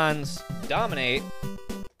 Renegons dominate.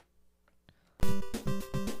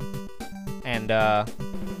 And,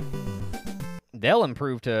 they'll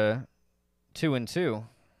improve to 2-2.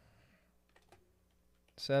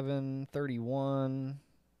 7:31.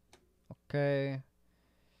 Okay.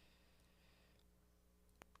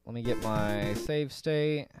 Let me get my save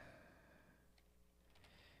state.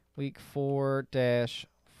 Week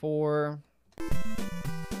 4-4.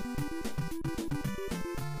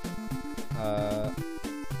 Oh,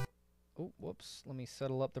 whoops. Let me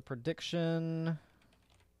settle up the prediction.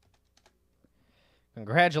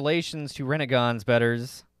 Congratulations to Renegons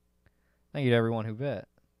bettors. Thank you to everyone who bet.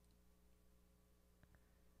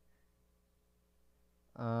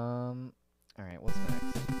 All right, what's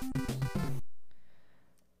next?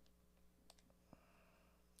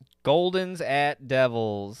 Goldens at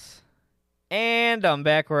Devils. And I'm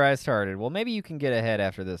back where I started. Well, maybe you can get ahead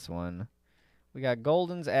after this one. We got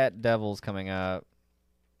Goldens at Devils coming up.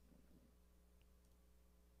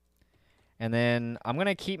 And then I'm going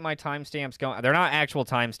to keep my timestamps going. They're not actual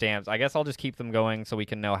timestamps. I guess I'll just keep them going so we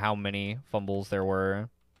can know how many fumbles there were.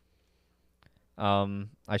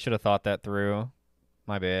 I should have thought that through.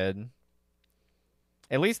 My bad.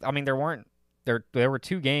 At least, I mean, there were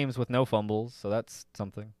 2 games with no fumbles, so that's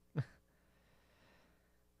something.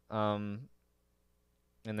 And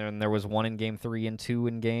then there was 1 in game 3 and 2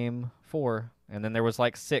 in game 4. And then there was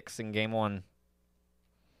like 6 in game 1.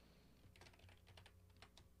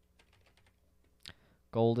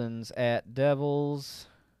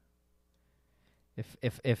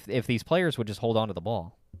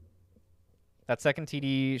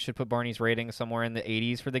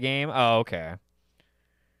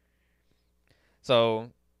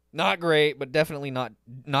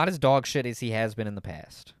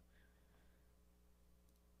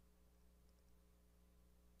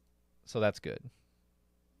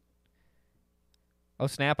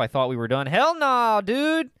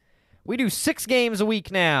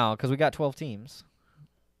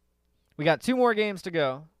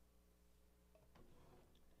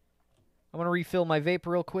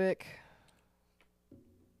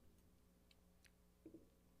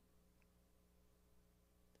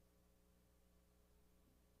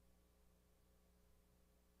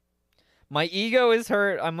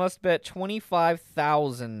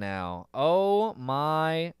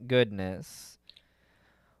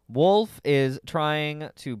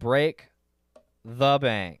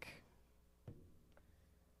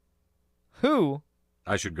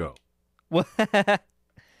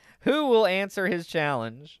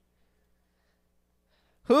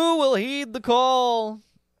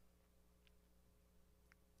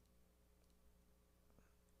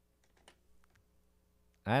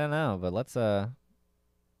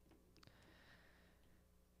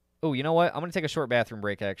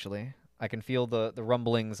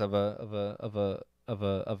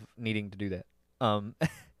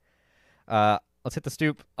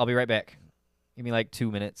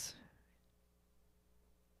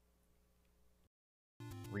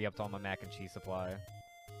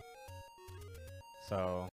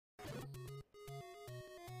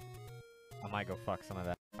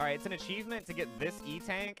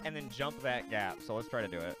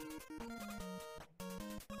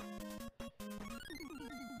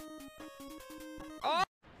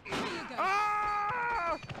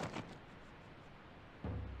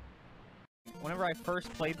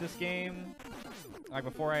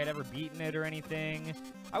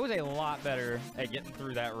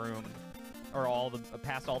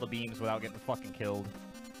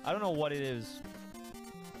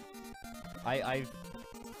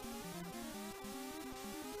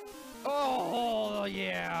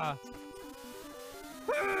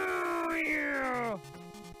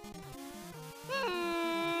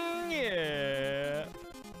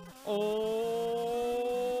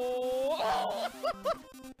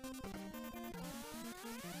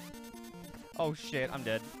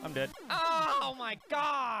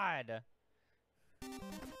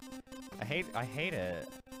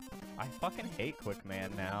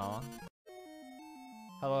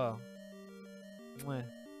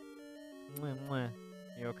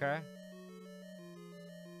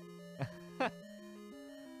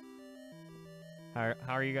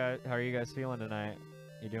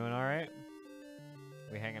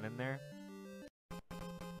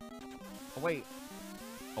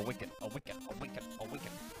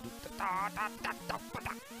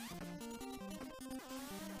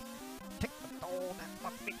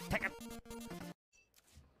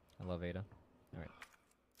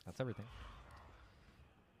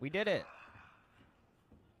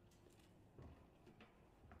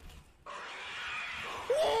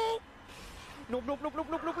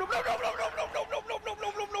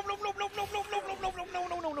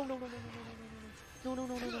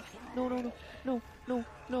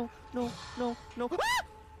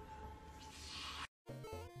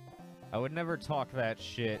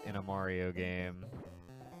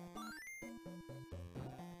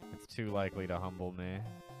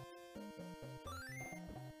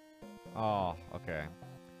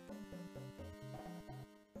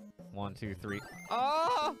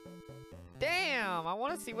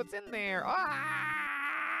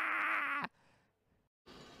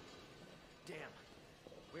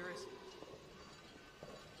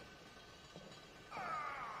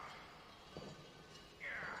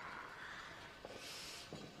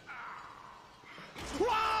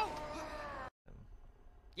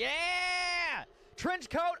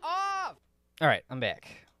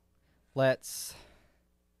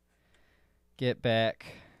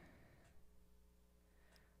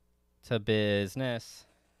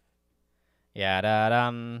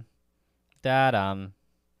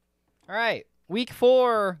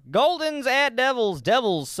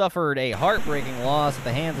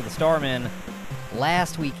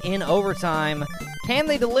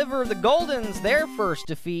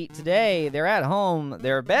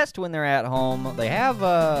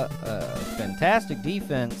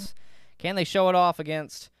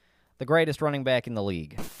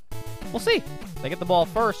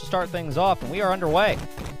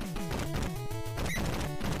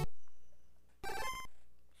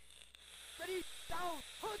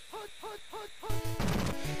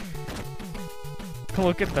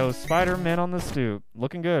 Look at those Spider-Men on the stoop.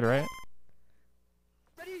 Looking good, right?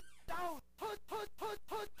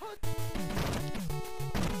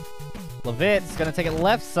 Levitt's gonna take it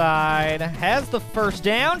left side. Has the first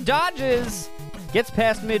down. Dodges. Gets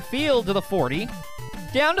past midfield to the 40.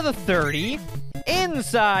 Down to the 30.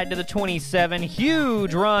 Inside to the 27.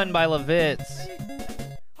 Huge run by Levitz.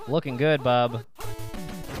 Looking good, bub.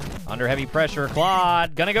 Under heavy pressure.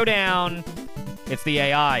 Claude gonna go down. It's the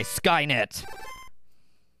AI. Skynet.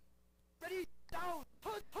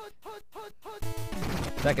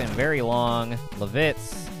 Second and very long.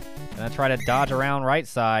 Levitz gonna try to dodge around right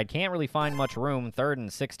side. Can't really find much room. 3rd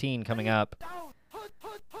and 16 coming up.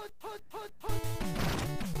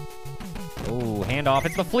 Ooh, handoff.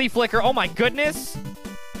 It's the flea flicker. Oh my goodness.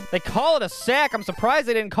 They call it a sack. I'm surprised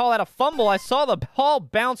they didn't call that a fumble. I saw the ball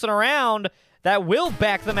bouncing around. That will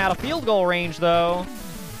back them out of field goal range, though.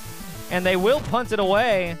 And they will punt it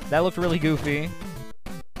away. That looked really goofy.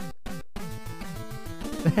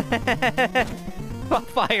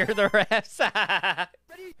 Fire the refs.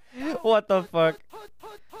 What the fuck?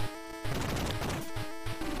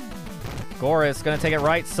 Goris gonna take it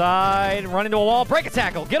right side, run into a wall, break a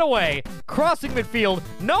tackle, get away, crossing midfield,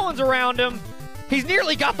 no one's around him. He's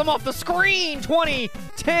nearly got them off the screen. 20,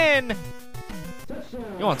 10.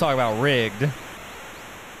 You want to talk about rigged?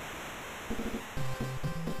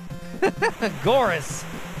 Goris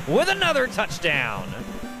with another touchdown.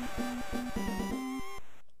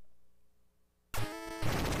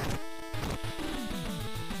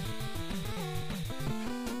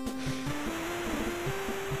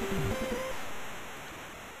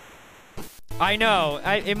 I know.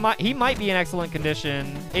 He might be in excellent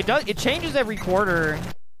condition. It changes every quarter.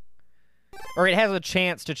 Or it has a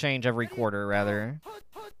chance to change every quarter, rather.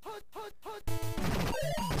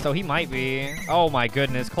 So he might be. Oh my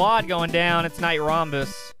goodness. Claude going down. It's Night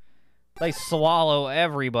Rhombus. They swallow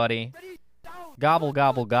everybody. Gobble,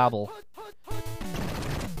 gobble, gobble.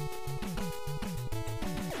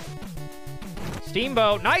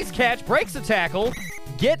 Steamboat. Nice catch. Breaks the tackle.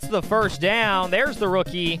 Gets the first down. There's the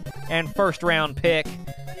rookie and first round pick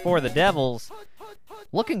for the Devils.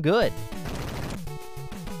 Looking good.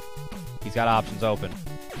 He's got options open.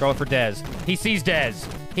 Throw it for Dez. He sees Dez.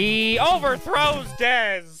 He overthrows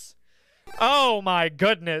Dez. Oh my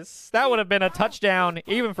goodness. That would have been a touchdown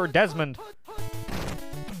even for Desmond.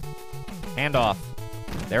 Handoff.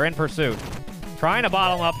 They're in pursuit. Trying to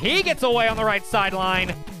bottle up. He gets away on the right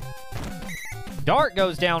sideline. Dart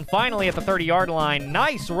goes down finally at the 30-yard line.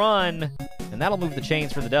 Nice run. And that'll move the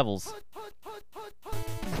chains for the Devils.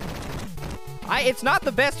 It's not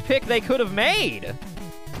the best pick they could have made.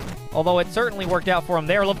 Although it certainly worked out for him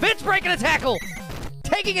there. Levitt's breaking a tackle.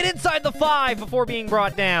 Taking it inside the 5 before being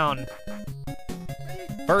brought down.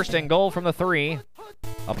 First and goal from the 3.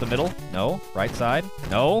 Up the middle. No. Right side.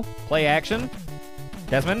 No. Play action.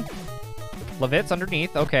 Desmond. Levitt's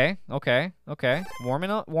underneath. Okay.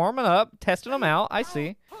 Warming up. Testing them out. I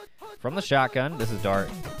see. From the shotgun. This is Dart.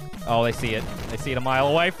 Oh, they see it. They see it a mile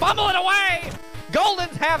away. Fumble it away!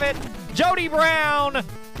 Goldens have it. Jody Brown.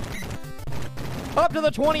 Up to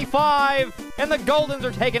the 25. And the Goldens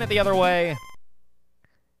are taking it the other way.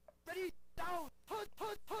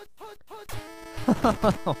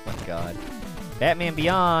 Oh, my God. Batman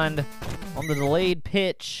Beyond on the delayed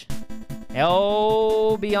pitch.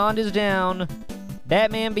 Oh, Beyond is down.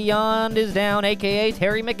 Batman Beyond is down, a.k.a.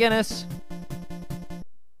 Terry McGinnis.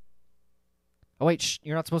 Oh, wait, shh,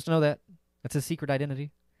 you're not supposed to know that. That's his secret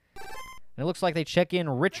identity. And it looks like they check in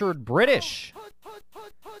Richard British.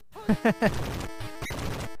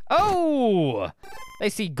 Oh! They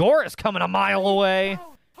see Goris coming a mile away.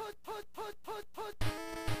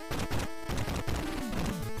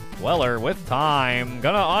 Weller with time.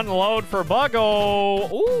 Gonna unload for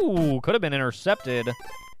Buggo. Ooh, could have been intercepted.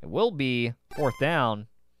 It will be 4th down.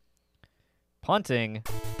 Punting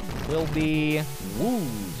will be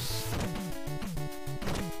Woos.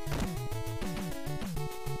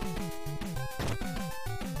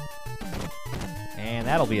 And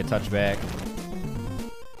that'll be a touchback.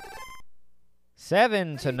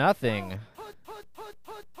 7-0.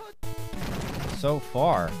 So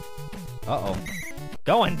far. Uh-oh.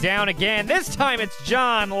 Going down again. This time it's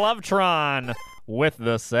John Lovetron with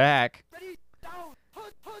the sack.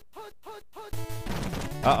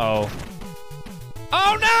 Uh-oh.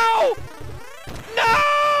 Oh, no!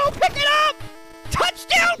 No! Pick it up!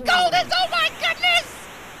 Touchdown, Goldens! Oh, my goodness!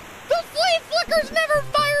 The flea flickers never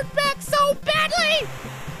fired back so badly!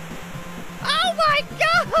 Oh, my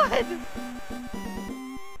God!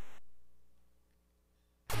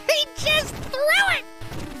 He just threw it!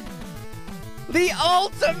 The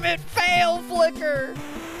ultimate fail flicker!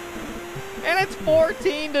 And it's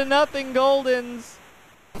 14-0 Goldens.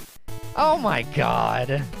 Oh my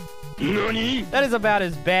god. NANI? That is about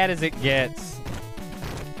as bad as it gets.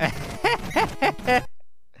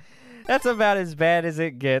 That's about as bad as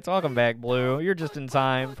it gets. Welcome back, Blue. You're just in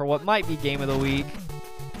time for what might be game of the week.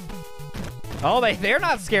 Oh, they're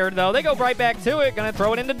not scared, though. They go right back to it. Gonna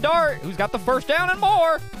throw it into Dart, who's got the first down and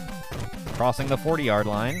more. Crossing the 40-yard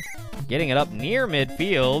line. Getting it up near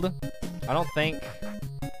midfield. I don't think...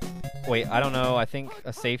 Wait, I don't know. I think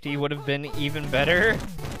a safety would have been even better.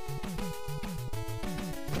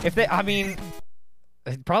 If they... I mean...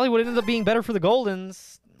 It probably would end up being better for the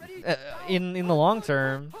Goldens in the long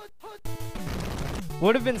term.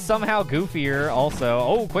 Would have been somehow goofier also.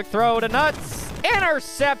 Oh, quick throw to Nuts.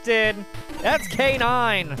 Intercepted. That's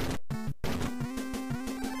K9.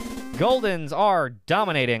 Goldens are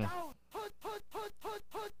dominating.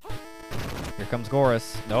 Here comes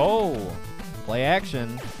Goris. No. Play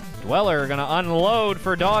action. Dweller gonna unload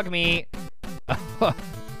for dog meat.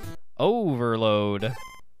 Overload.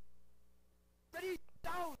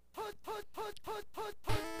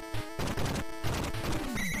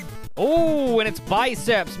 Oh, and it's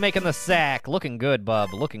Biceps making the sack. Looking good, bub.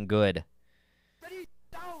 Looking good.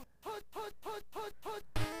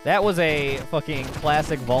 That was a fucking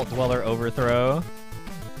classic Vault Dweller overthrow.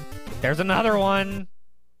 There's another one.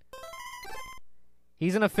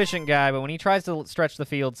 He's an efficient guy, but when he tries to stretch the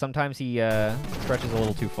field, sometimes he stretches a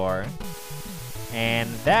little too far. And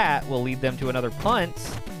that will lead them to another punt.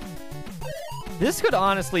 This could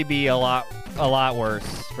honestly be a lot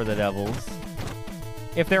worse for the Devils.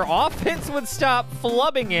 If their offense would stop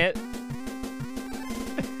flubbing it,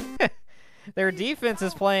 their defense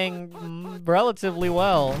is playing relatively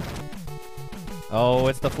well. Oh,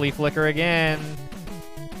 it's the flea flicker again.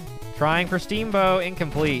 Trying for Steamboat,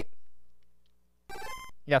 incomplete.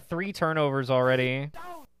 Yeah, 3 turnovers already.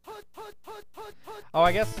 Oh,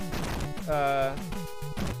 I guess...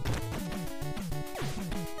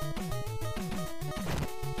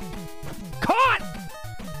 Caught!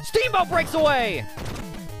 Steamboat breaks away!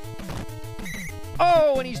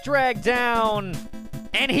 Oh, and he's dragged down.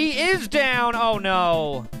 And he is down! Oh,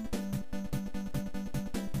 no.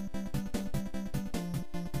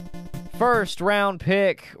 First round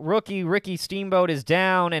pick, rookie Ricky Steamboat is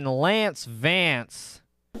down, and Lance Vance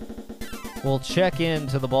will check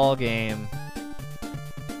into the ball game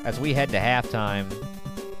as we head to halftime.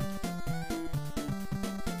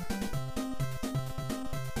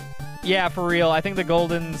 Yeah, for real. I think the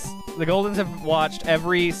Goldens have watched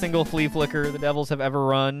every single flea flicker the Devils have ever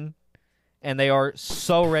run, and they are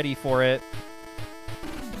so ready for it.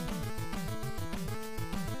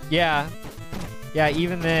 Yeah,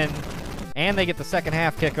 even then. And they get the second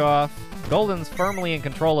half kickoff. Goldens firmly in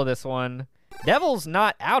control of this one. Devils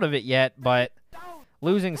not out of it yet, but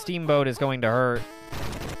losing Steamboat is going to hurt.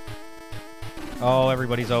 Oh,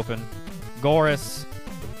 everybody's open. Goris.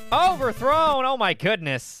 Overthrown! Oh my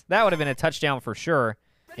goodness. That would have been a touchdown for sure.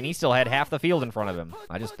 And he still had half the field in front of him.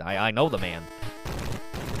 I know the man.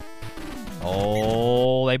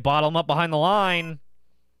 Oh, they bottle him up behind the line.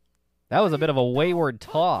 That was a bit of a wayward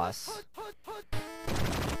toss.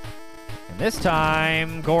 And this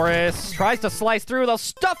time, Goris tries to slice through. They'll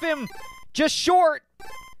stuff him just short.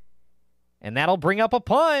 And that'll bring up a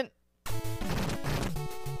punt.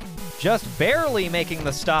 Just barely making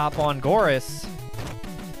the stop on Goris.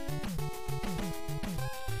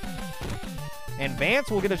 And Vance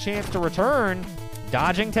will get a chance to return,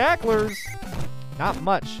 dodging tacklers. Not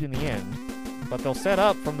much in the end, but they'll set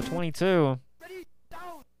up from the 22.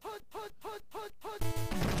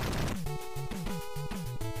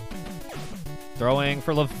 Throwing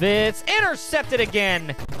for Levitz. Intercepted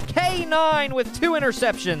again. K9 with 2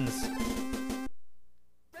 interceptions.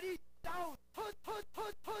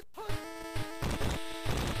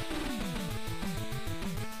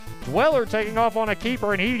 Dweller taking off on a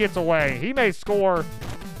keeper, and he gets away. He may score.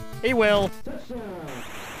 He will.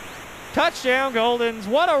 Touchdown, Goldens.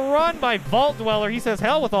 What a run by Vault Dweller. He says,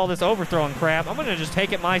 hell with all this overthrowing crap. I'm going to just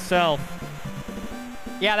take it myself.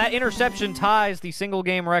 Yeah, that interception ties the single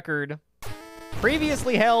game record.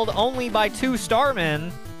 Previously held only by 2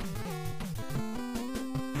 starmen.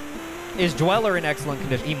 Is Dweller in excellent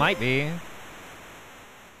condition? He might be.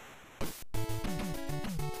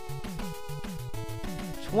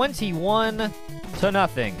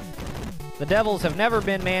 $21-0. The Devils have never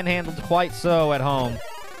been manhandled quite so at home.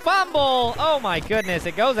 Fumble! Oh my goodness,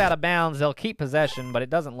 it goes out of bounds. They'll keep possession, but it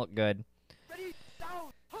doesn't look good.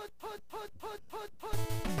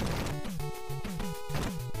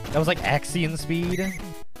 That was like Axion speed.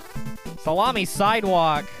 Salami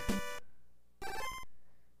sidewalk.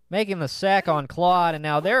 making the sack on Claude, and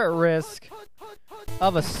now they're at risk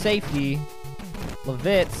of a safety.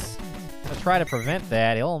 Levitz will try to prevent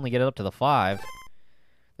that. He'll only get it up to the 5.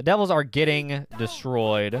 The Devils are getting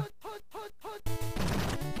destroyed.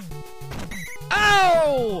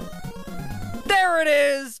 Oh! There it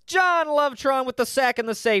is! John Lovetron with the sack and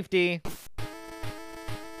the safety.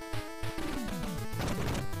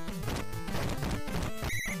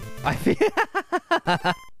 I feel...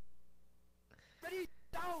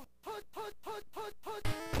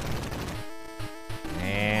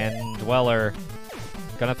 And Dweller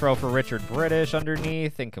gonna throw for Richard British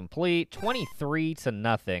underneath, incomplete.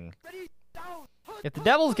 23-0. If the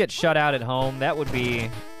Devils get shut out at home, that would be...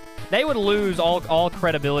 They would lose all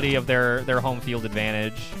credibility of their home field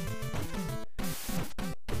advantage.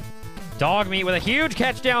 Dogmeat with a huge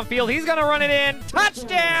catch downfield. He's gonna run it in.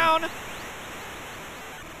 Touchdown!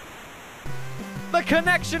 The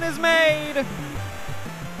connection is made!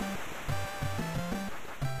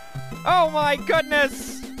 Oh my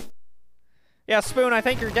goodness! Yeah, Spoon, I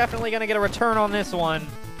think you're definitely gonna get a return on this one.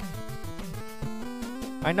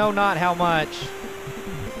 I know not how much.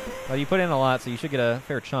 Well, you put in a lot, so you should get a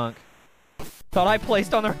fair chunk. Thought I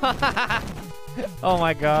placed on the... Oh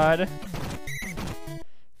my god.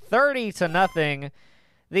 30-0.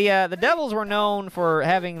 The Devils were known for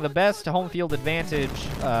having the best home field advantage.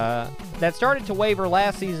 That started to waver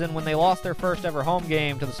last season when they lost their first ever home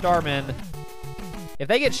game to the Starmen. If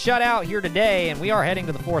they get shut out here today, and we are heading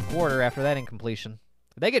to the 4th quarter after that incompletion,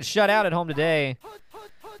 if they get shut out at home today,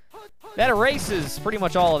 that erases pretty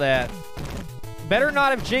much all of that. Better not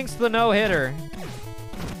have jinxed the no-hitter.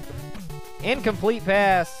 Incomplete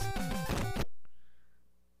pass.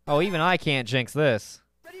 Oh, even I can't jinx this.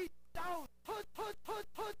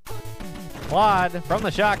 Claude from the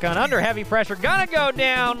shotgun, under heavy pressure, gonna go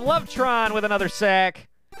down. Lovetron with another sack.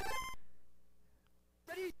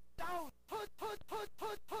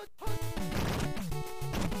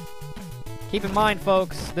 Keep in mind,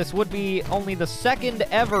 folks, this would be only the 2nd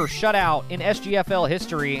ever shutout in SGFL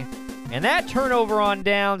history, and that turnover on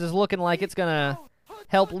downs is looking like it's gonna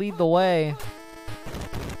help lead the way.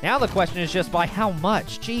 Now the question is just by how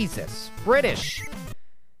much? Jesus. British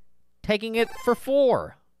taking it for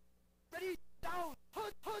 4.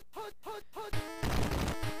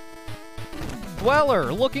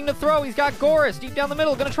 Dweller looking to throw. He's got Goris deep down the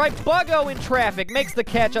middle. Gonna try Buggo in traffic. Makes the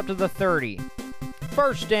catch up to the 30.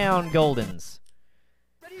 First down, Goldens.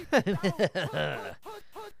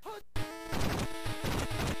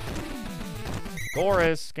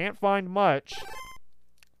 Goris can't find much.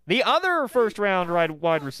 The other first-round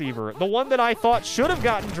wide receiver, the one that I thought should have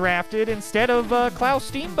gotten drafted instead of Klaus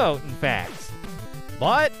Steamboat, in fact.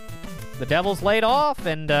 But the Devils laid off,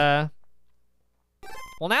 and, well,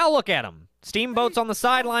 now look at him. Steamboat's on the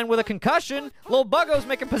sideline with a concussion. Lil Buggo's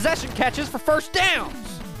making possession catches for first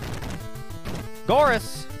downs.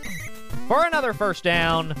 Goris for another first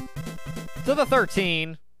down to the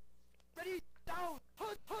 13.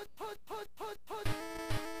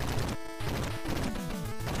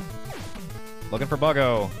 Looking for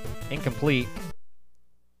Buggo. Incomplete.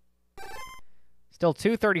 Still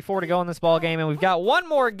 2:34 to go in this ball game, and we've got one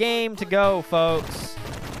more game to go, folks.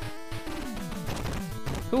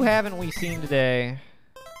 Who haven't we seen today?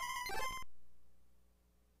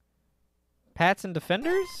 Pats and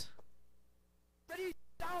Defenders?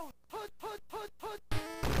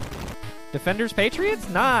 Defenders Patriots?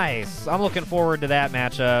 Nice. I'm looking forward to that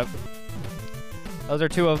matchup.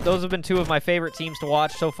 Those have been 2 of my favorite teams to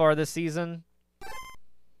watch so far this season.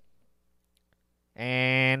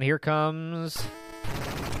 And here comes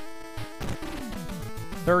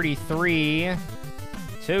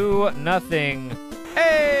 33-0.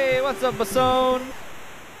 Hey, what's up, Basone?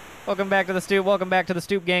 Welcome back to the Stoop. Welcome back to the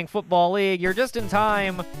Stoop Gang Football League. You're just in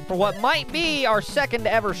time for what might be our 2nd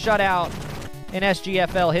ever shutout in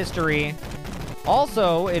SGFL history.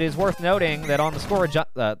 Also, it is worth noting that on the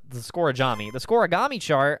scoregami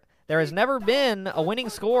chart, there has never been a winning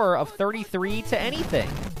score of 33 to anything.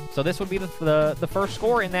 So this would be the first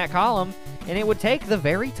score in that column, and it would take the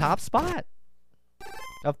very top spot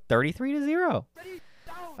of 33-0.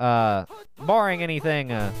 Barring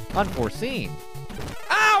anything unforeseen.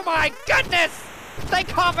 Oh my goodness! They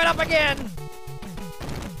cough it up again!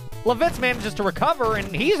 Levitz manages to recover,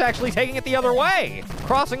 and he's actually taking it the other way.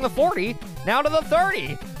 Crossing the 40, now to the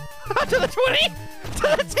 30. To the 20,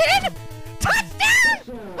 to the 10!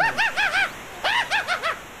 Touchdown!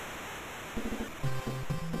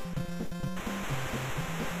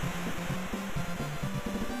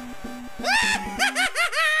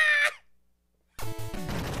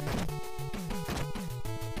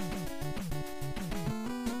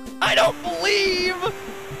 I don't believe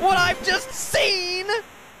just seen.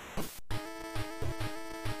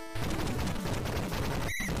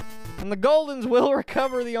 And the Goldens will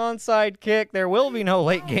recover the onside kick. There will be no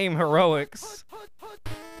late game heroics.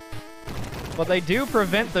 But they do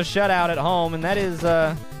prevent the shutout at home, and that is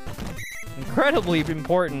incredibly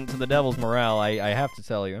important to the Devils' morale, I have to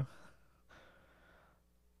tell you.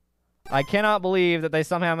 I cannot believe that they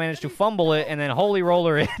somehow managed to fumble it and then holy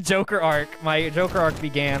roller it. Joker arc. My Joker arc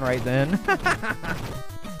began right then.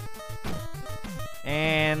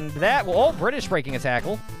 And that will... Oh, British breaking a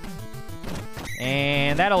tackle.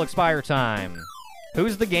 And that'll expire time.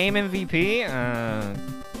 Who's the game MVP?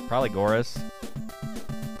 Probably Goris.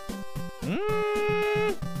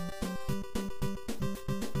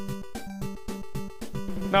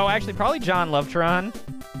 No, actually, probably John Lovetron.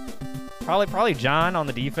 Probably John on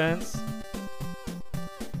the defense.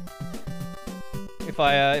 If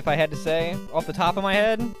I had to say off the top of my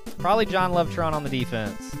head, probably John Lovetron on the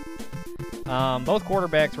defense. Both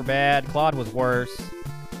quarterbacks were bad. Claude was worse.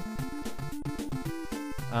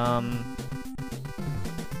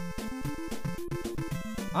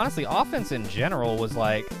 Honestly, offense in general was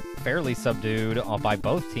like fairly subdued by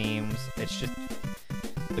both teams. It's just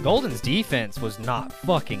the Goldens' defense was not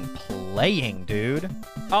fucking playing, dude.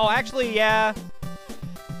 Oh, actually, yeah.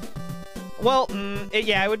 Well,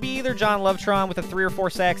 yeah, it would be either John Lovetron with the 3 or 4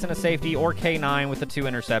 sacks and a safety, or K9 with the 2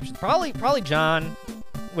 interceptions. Probably John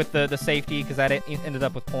with the safety, because that ended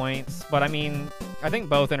up with points. But I mean, I think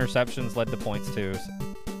both interceptions led to points too.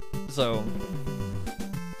 So,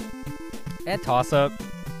 toss-up.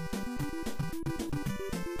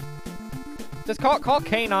 Just call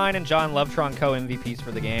K9 and John Lovetron co-MVPs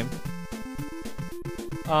for the game.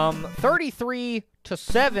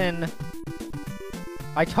 33-7.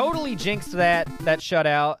 I totally jinxed that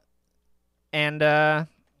shutout, and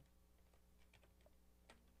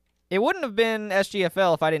it wouldn't have been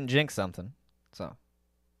SGFL if I didn't jinx something. So,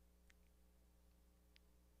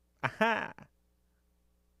 aha.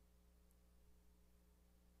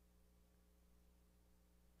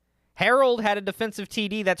 Harold had a defensive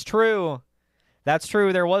TD. That's true. That's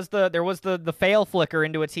true. There was the fail flicker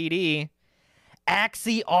into a TD.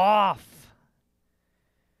 Axie off.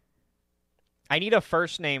 I need a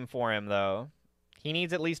first name for him, though. He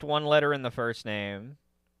needs at least 1 letter in the first name.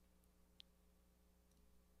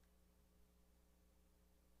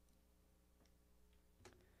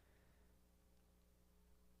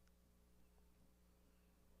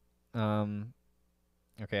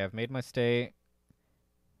 Okay, I've made my state.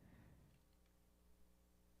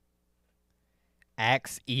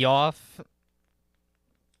 Axie off.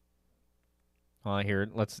 Here,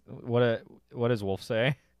 let's... What does Wolf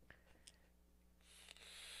say?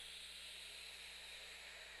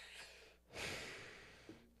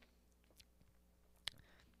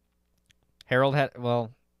 Harold had,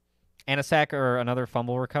 well, and a sack or another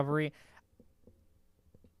fumble recovery.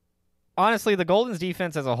 Honestly, the Goldens'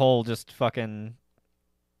 defense as a whole just fucking...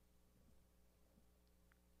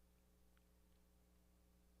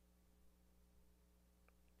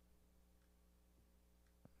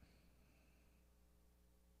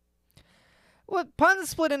 What? Puns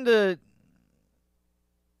split into...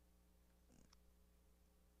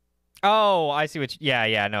 Oh, I see what you...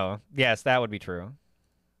 Yeah, no. Yes, that would be true.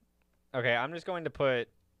 Okay, I'm just going to put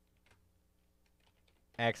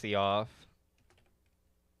Axie off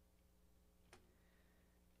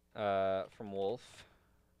from Wolf.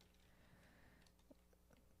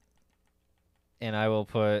 And I will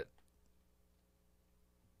put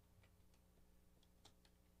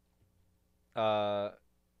a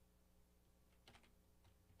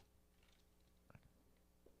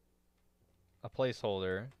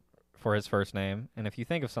placeholder for his first name. And if you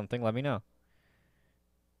think of something, let me know.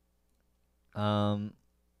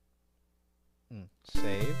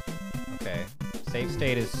 Save. Okay. Save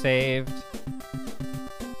state is saved.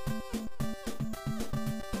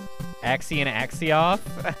 Axie and Axie off.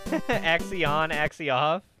 Axie on, Axie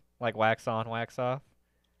off. Like wax on, wax off.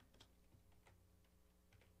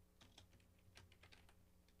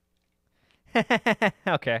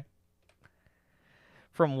 Okay.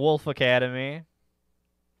 From Wolf Academy.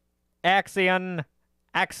 Axion,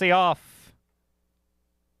 Axie off.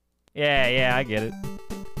 Yeah, I get it.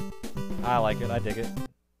 I like it. I dig it.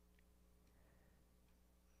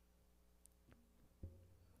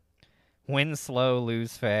 Win slow,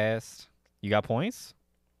 lose fast. You got points?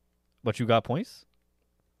 But you got points?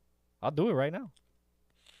 I'll do it right now.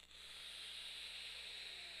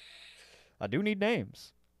 I do need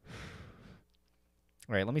names.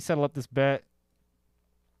 All right, let me settle up this bet.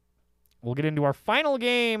 We'll get into our final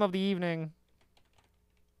game of the evening.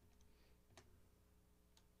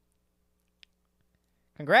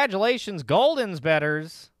 Congratulations, Golden's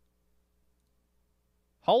betters.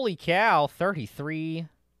 Holy cow, 33.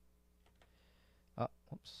 Oh,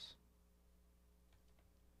 whoops.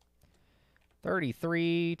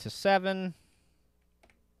 33-7.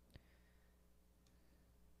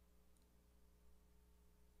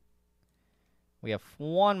 We have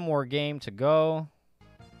one more game to go.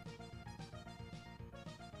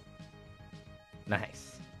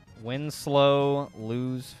 Nice. Win slow,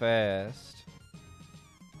 lose fast.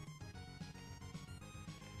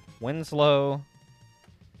 Win slow,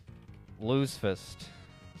 lose fast.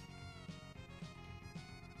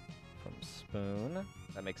 From Spoon.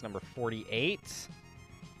 That makes number 48.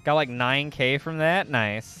 Got like 9K from that.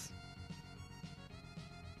 Nice.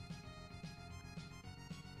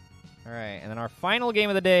 All right, and then our final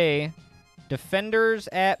game of the day, Defenders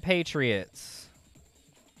at Patriots.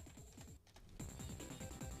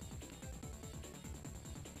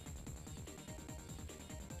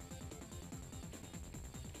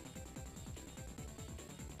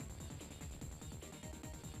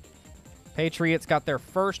 Patriots got their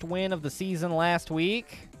first win of the season last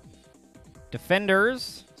week.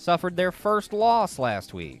 Defenders suffered their first loss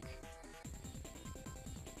last week.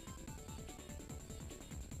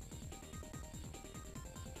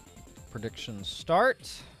 Predictions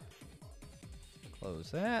start. Close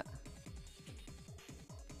that.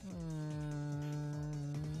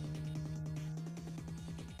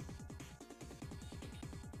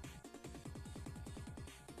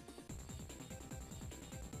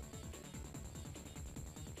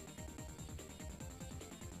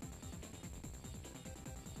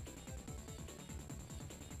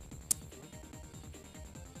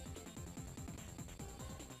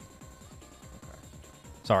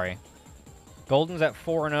 Sorry. Golden's at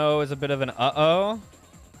 4-0 is a bit of an uh-oh,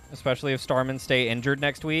 especially if Starmen stay injured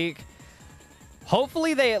next week.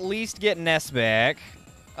 Hopefully they at least get Ness back.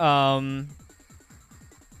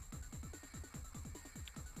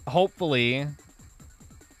 Hopefully.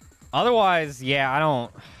 Otherwise, yeah, I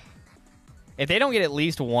don't... If they don't get at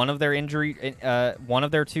least one of their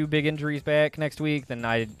two big injuries back next week, then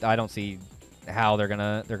I don't see how they're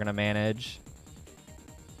gonna manage.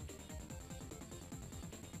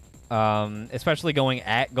 Especially going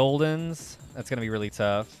at Golden's. That's going to be really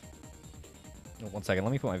tough. Oh, 1 second.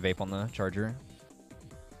 Let me put my vape on the charger.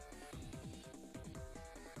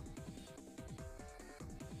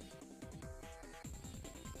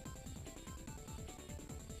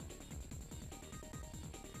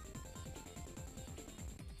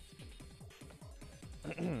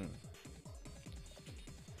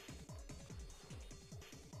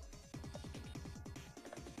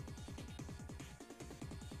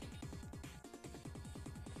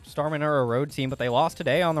 Starmen are a road team, but they lost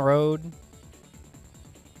today on the road.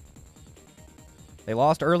 They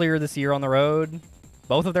lost earlier this year on the road.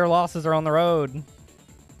 Both of their losses are on the road.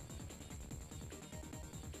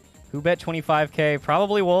 Who bet 25K?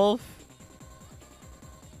 Probably Wolf.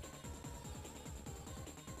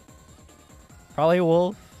 Probably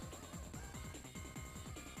Wolf.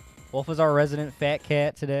 Wolf is our resident fat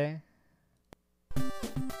cat today.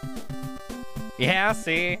 Yeah,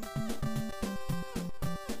 see?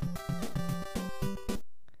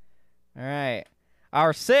 All right,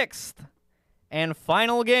 our 6th and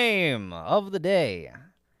final game of the day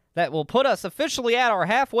that will put us officially at our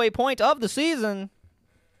halfway point of the season.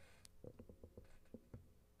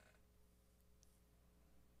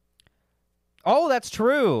 Oh, that's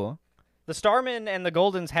true. The Starmen and the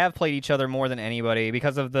Goldens have played each other more than anybody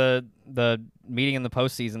because of the meeting in the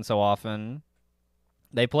postseason so often.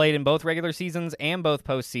 They played in both regular seasons and both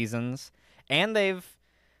postseasons, and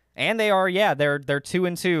they are, yeah, they're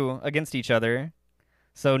 2-2 against each other.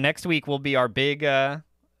 So next week will be our big 5th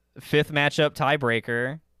matchup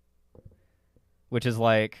tiebreaker, which is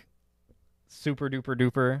like super duper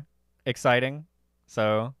duper exciting.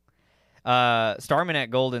 So Starman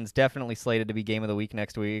at Golden's definitely slated to be game of the week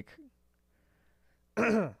next week.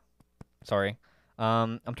 Sorry.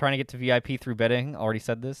 I'm trying to get to VIP through betting. Already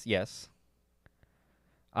said this. Yes.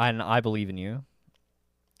 And I believe in you.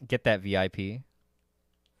 Get that VIP.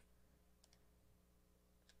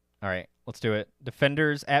 All right, let's do it.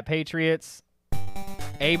 Defenders at Patriots.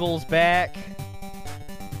 Abel's back.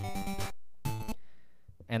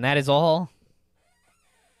 And that is all.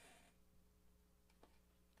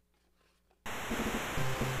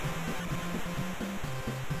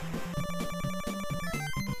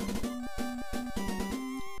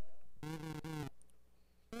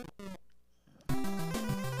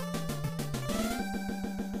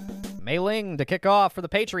 Mei Ling to kick off for the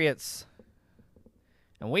Patriots.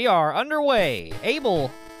 And we are underway.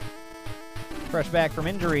 Abel, fresh back from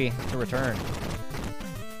injury, to return.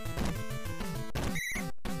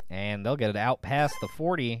 and they'll get it out past the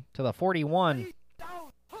 40 to the 41.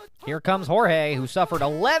 Here comes Jorge, who suffered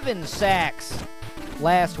 11 sacks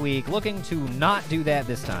last week, looking to not do that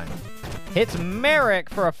this time. Hits Merrick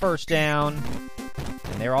for a first down,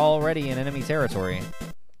 and they're already in enemy territory.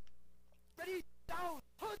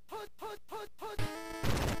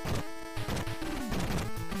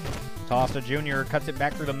 Tosta Jr. cuts it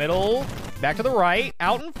back through the middle, back to the right,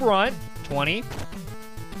 out in front, 20.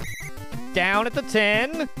 Down at the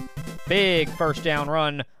 10. Big first down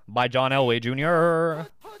run by John Elway Jr.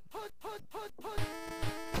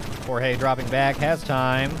 Jorge dropping back, has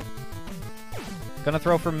time. Gonna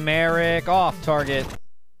throw for Merrick, off target.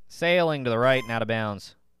 Sailing to the right and out of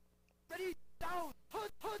bounds.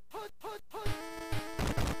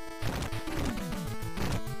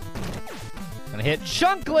 Gonna hit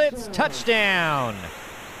Chunklets, touchdown.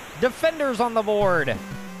 Defenders on the board.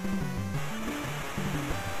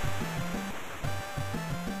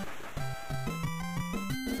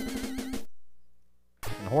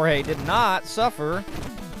 And Jorge did not suffer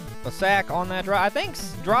a sack on that drive. I think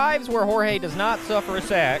drives where Jorge does not suffer a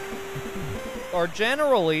sack are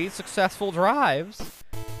generally successful drives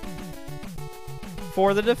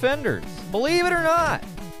for the defenders. Believe it or not.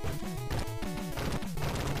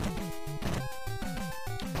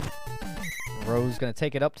 Rose going to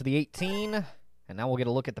take it up to the 18. And now we'll get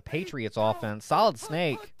a look at the Patriots offense. Solid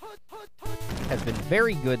Snake has been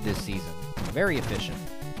very good this season. Very efficient.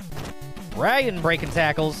 Ryan breaking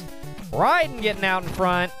tackles. Ryan getting out in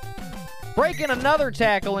front. Breaking another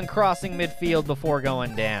tackle and crossing midfield before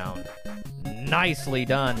going down. Nicely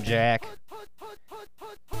done, Jack.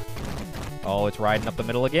 Oh, it's riding up the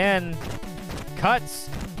middle again. Cuts,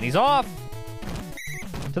 and he's off.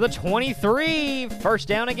 To the 23. First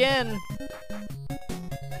down again.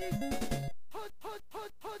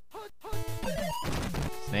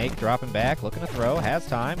 Snake dropping back, looking to throw, has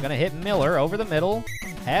time, gonna hit Miller over the middle,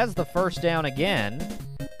 has the first down again,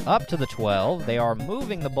 up to the 12. They are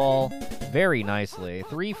moving the ball very nicely.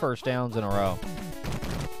 3 first downs in a row.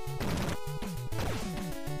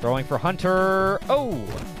 Throwing for Hunter. Oh!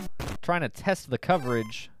 Trying to test the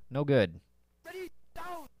coverage. No good.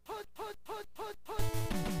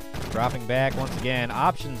 Dropping back once again.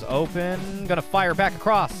 Options open. Gonna fire back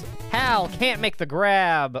across. Hal can't make the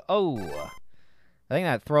grab. Oh. I think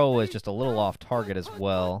that throw was just a little off target as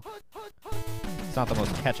well. It's not the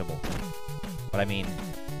most catchable. But I mean,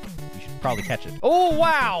 you should probably catch it. Oh,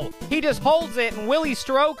 wow! He just holds it, and Willie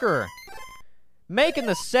Stroker making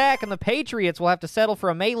the sack, and the Patriots will have to settle for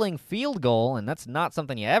a Mayling field goal, and that's not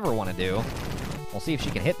something you ever want to do. We'll see if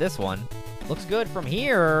she can hit this one. Looks good from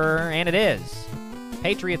here, and it is.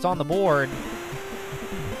 Patriots on the board.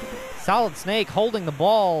 Solid Snake holding the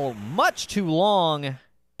ball much too long and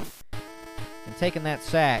taking that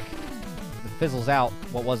sack. It fizzles out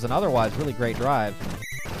what was an otherwise really great drive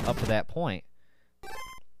up to that point.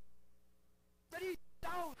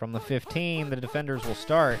 From the 15, the defenders will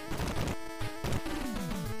start.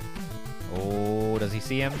 Oh, does he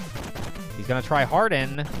see him? He's going to try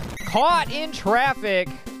Harden. Caught in traffic.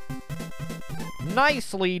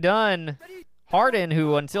 Nicely done. Harden,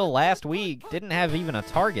 who until last week didn't have even a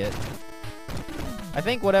target. I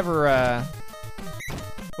think whatever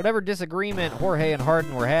disagreement Jorge and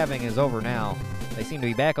Harden were having is over now. They seem to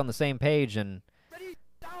be back on the same page and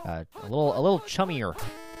a little chummier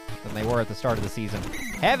than they were at the start of the season.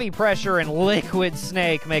 Heavy pressure and Liquid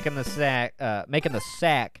Snake making the sack. I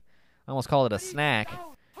almost call it a snack.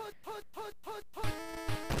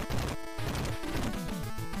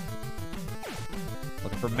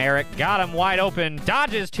 Looking for Merrick. Got him wide open.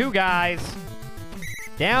 Dodges 2 guys.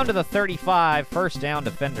 Down to the 35. First down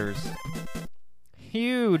defenders.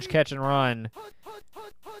 Huge catch and run.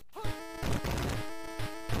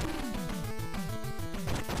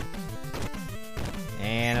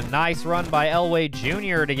 And a nice run by Elway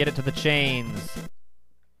Jr. to get it to the chains.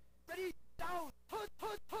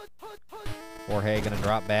 Jorge gonna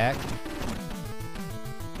drop back.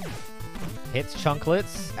 Hits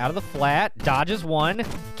Chunklets out of the flat. Dodges 1.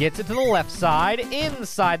 Gets it to the left side.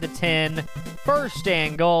 Inside the 10. First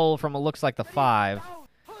and goal from what looks like the 5.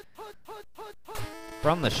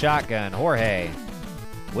 From the shotgun, Jorge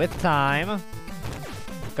with time.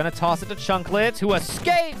 Gonna toss it to Chunklets, who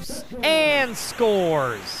escapes and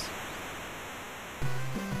scores.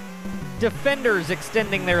 Defenders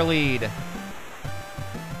extending their lead.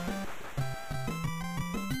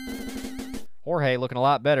 Jorge looking a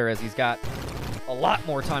lot better as he's got a lot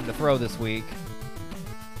more time to throw this week.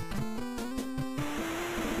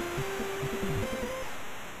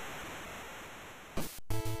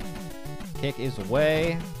 Kick is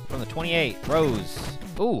away from the 28. Rose.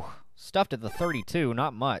 Ooh, stuffed at the 32.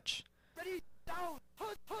 Not much.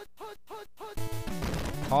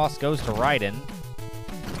 Toss goes to Ryden.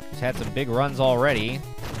 He's had some big runs already.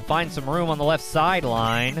 Finds some room on the left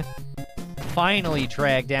sideline. Finally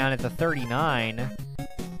tracked down at the 39.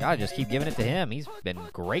 Gotta just keep giving it to him. He's been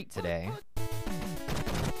great today.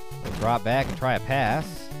 We'll drop back and try a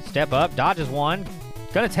pass. Step up, dodges one.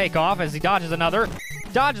 Gonna take off as he dodges another.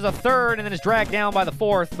 Dodges a third and then is dragged down by the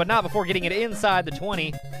fourth, but not before getting it inside the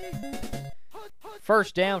 20.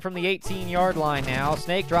 First down from the 18-yard line now.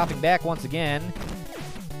 Snake dropping back once again.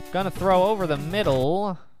 Gonna throw over the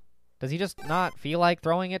middle. Does he just not feel like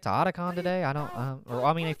throwing it to Otacon today? I don't, or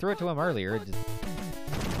I mean, I threw it to him earlier. It just,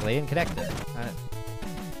 they didn't connect it.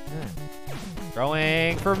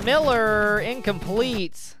 Throwing for Miller,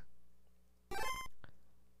 incomplete.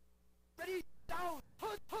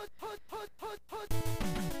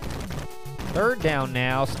 Third down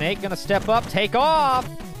now. Snake gonna step up, take off.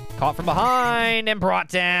 Caught from behind and brought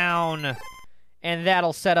down. And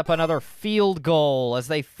that'll set up another field goal as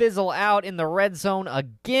they fizzle out in the red zone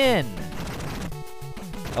again.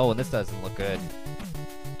 Oh, and this doesn't look good.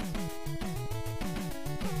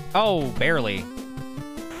 Oh, barely.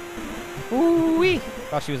 Ooh-wee.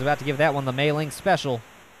 Thought she was about to give that one the Mei-Ling special.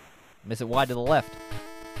 Miss it wide to the left.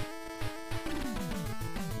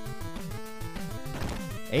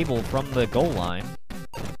 Abel from the goal line.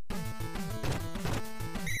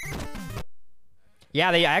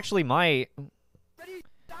 Yeah, they actually might.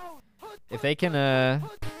 If they can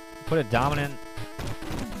put a dominant,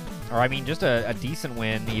 or I mean just a decent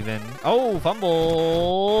win even. Oh,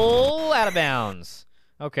 fumble, out of bounds.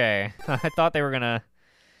 Okay, I thought they were gonna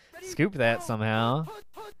scoop that somehow.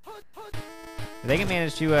 If they can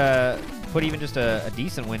manage to put even just a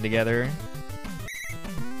decent win together,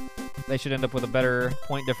 they should end up with a better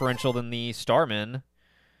point differential than the Starmen.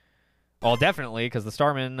 Well, definitely, because the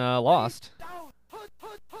Starmen lost.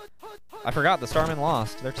 I forgot the Starmen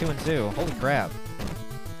lost. They're 2-2. Holy crap.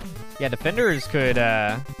 Yeah, defenders could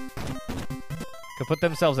put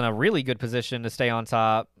themselves in a really good position to stay on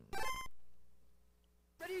top.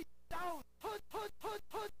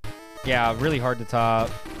 Yeah, really hard to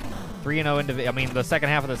top. 3-0 I mean, the second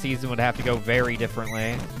half of the season would have to go very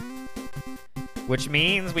differently. Which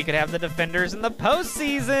means we could have the defenders in the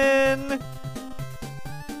postseason!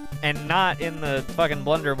 And not in the fucking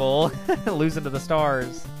Blunder Bowl, losing to the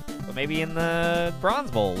Stars. But maybe in the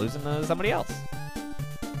Bronze Bowl, losing to somebody else.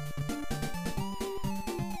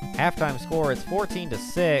 Halftime score, it's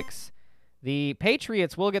 14-6. The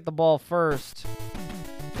Patriots will get the ball first.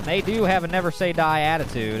 And they do have a never say die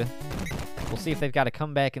attitude. We'll see if they've got a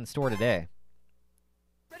comeback in store today.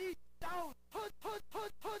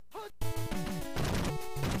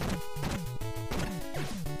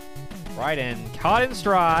 Right in, caught in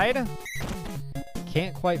stride.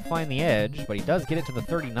 Can't quite find the edge, but he does get it to the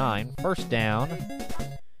 39. First down.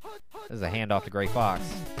 This is a handoff to Gray Fox.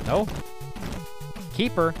 No.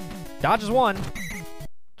 Keeper. Dodges one.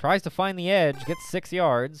 Tries to find the edge. Gets 6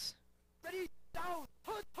 yards.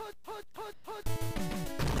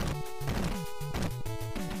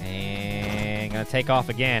 And gonna take off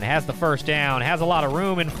again. Has the first down. Has a lot of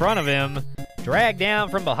room in front of him. Dragged down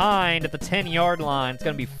from behind at the 10-yard line. It's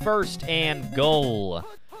going to be first and goal.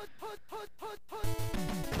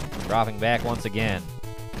 Dropping back once again.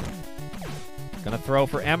 Going to throw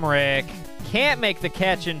for Emmerich. Can't make the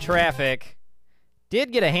catch in traffic.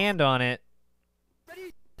 Did get a hand on it.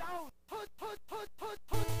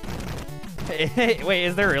 Wait,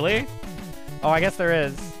 is there really? Oh, I guess there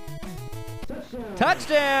is.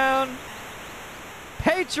 Touchdown!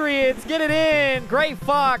 Patriots get it in. Gray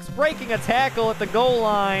Fox breaking a tackle at the goal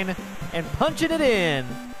line and punching it in.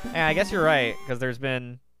 Yeah, I guess you're right, because there's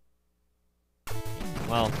been,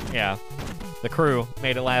 well, yeah, the Crew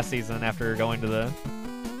made it last season after going to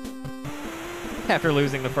after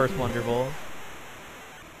losing the first Blunder Bowl.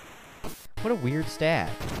 What a weird stat.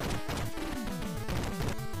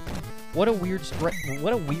 What a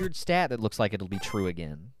weird stat that looks like it'll be true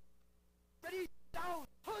again.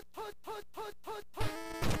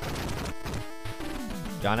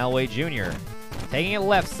 John Elway Jr. taking it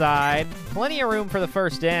left side. Plenty of room for the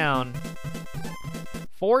first down.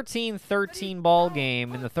 14-13 ball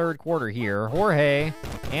game in the third quarter here. Jorge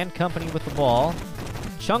and company with the ball.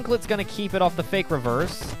 Chunklet's going to keep it off the fake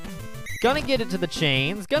reverse. Going to get it to the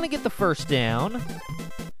chains. Going to get the first down.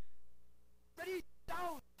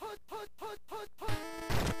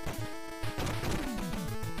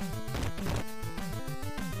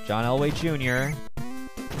 John Elway Jr.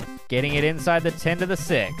 getting it inside the 10 to the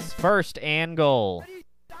 6. First and goal.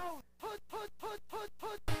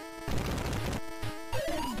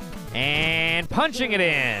 And punching it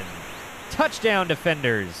in. Touchdown,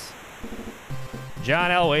 defenders.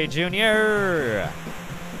 John Elway Jr.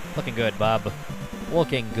 Looking good, bub.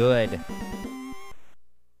 Looking good.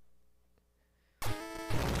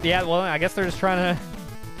 Yeah, well, I guess they're just trying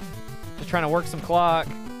to work some clock.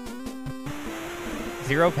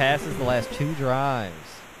 0 passes the last 2 drives.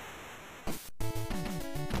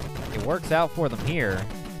 It works out for them here.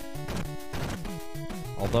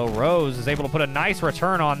 Although Rose is able to put a nice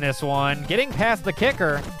return on this one, getting past the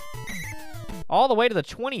kicker all the way to the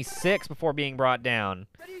 26 before being brought down.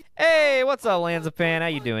 Hey, what's up, Lanzapan? How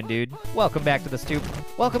you doing, dude? Welcome back to the Stoop.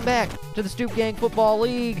 Welcome back to the Stoop Gang Football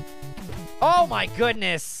League. Oh my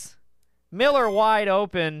goodness. Miller wide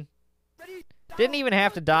open. Didn't even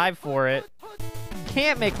have to dive for it.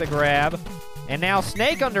 Can't make the grab. And now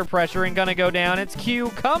Snake under pressure and gonna go down. It's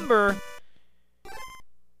Cucumber.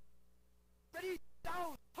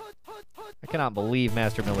 I cannot believe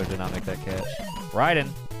Master Miller did not make that catch. Ryden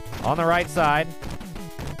on the right side.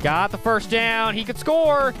 Got the first down. He could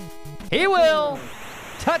score. He will.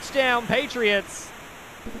 Touchdown, Patriots.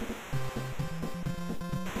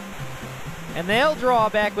 And they'll draw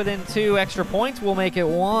back within 2. Extra points will make it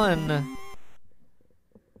 1.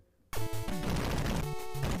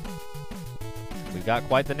 We've got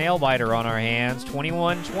quite the nail-biter on our hands.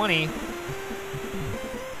 21-20.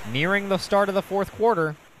 Nearing the start of the 4th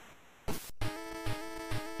quarter.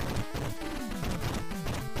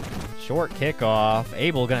 Short kickoff.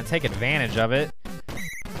 Abel going to take advantage of it.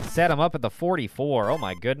 Set him up at the 44. Oh,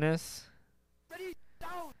 my goodness.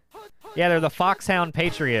 Yeah, they're the Foxhound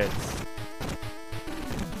Patriots.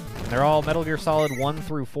 And they're all Metal Gear Solid 1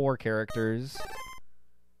 through 4 characters.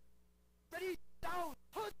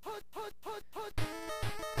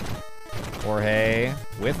 Jorge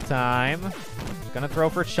with time. Gonna throw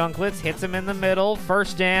for Chunklets. Hits him in the middle.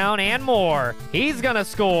 First down and more. He's gonna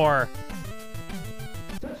score.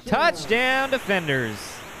 Touchdown, Defenders.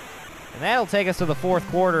 And that'll take us to the 4th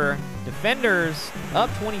quarter. Defenders up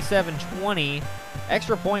 27-20.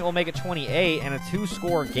 Extra point will make it 28 and a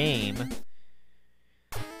 2-score game.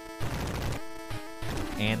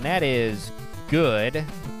 And that is good.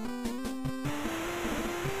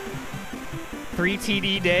 3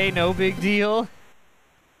 TD day, no big deal.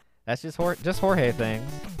 That's just Jorge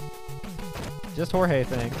things. Just Jorge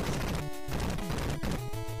things.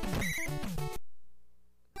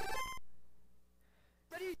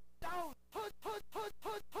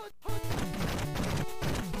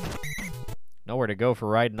 Nowhere to go for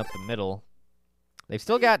riding up the middle. They've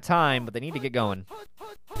still got time, but they need to get going.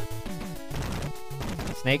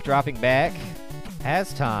 Snake dropping back.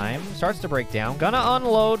 Has time. Starts to break down. Gonna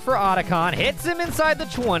unload for Otacon. Hits him inside the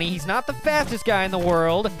 20. He's not the fastest guy in the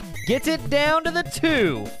world. Gets it down to the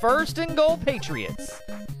 2. 1st and goal, Patriots.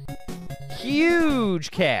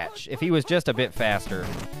 Huge catch if he was just a bit faster.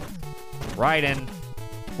 Ryden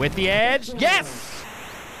with the edge. Yes!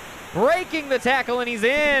 Breaking the tackle, and he's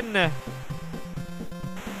in.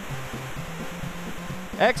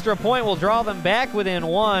 Extra point will draw them back within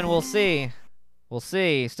 1. We'll see. We'll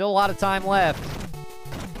see. Still a lot of time left.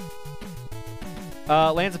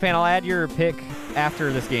 Lanzapan, I'll add your pick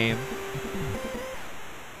after this game.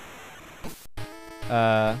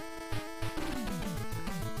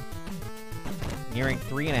 Nearing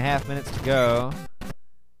 3.5 minutes to go.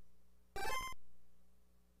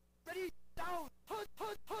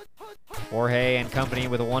 Jorge and company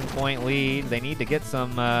with a 1-point lead. They need to get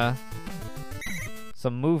some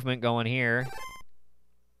movement going here.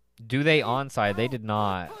 Do they onside? They did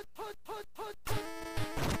not.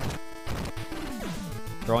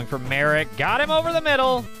 Throwing for Merrick. Got him over the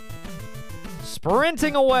middle.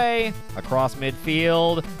 Sprinting away across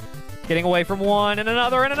midfield. Getting away from one and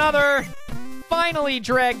another and another. Finally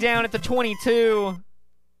dragged down at the 22.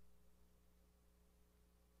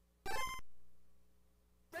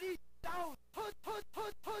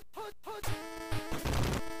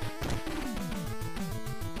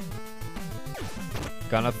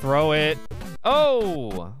 Gonna throw it.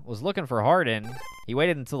 Oh! Was looking for Harden. He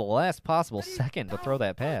waited until the last possible second to throw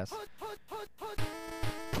that pass.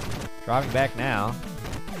 Dropping back now.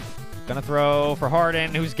 Gonna throw for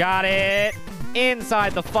Harden, who's got it.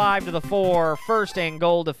 Inside the 5 to the 4. 1st and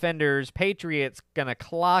goal, Defenders. Patriots gonna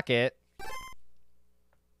clock it.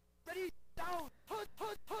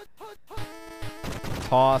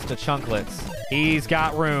 Toss to Chunklets. He's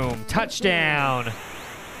got room. Touchdown.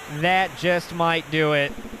 That just might do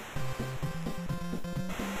it.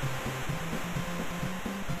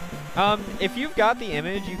 If you've got the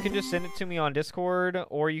image, you can just send it to me on Discord,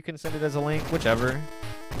 or you can send it as a link, whichever.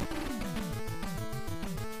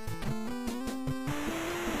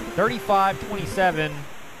 35-27.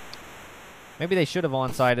 Maybe they should have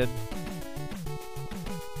onsided.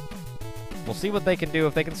 We'll see what they can do.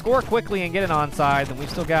 If they can score quickly and get an onside, then we've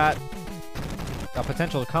still got a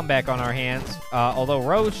potential comeback on our hands. Although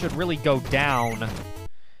Rose should really go down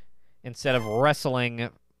instead of wrestling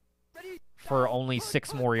for only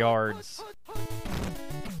 6 more yards.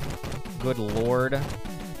 Good Lord.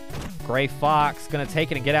 Gray Fox going to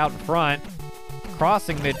take it and get out in front.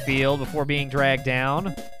 Crossing midfield before being dragged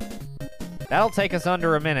down. That'll take us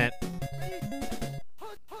under a minute.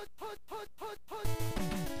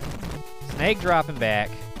 Snake dropping back.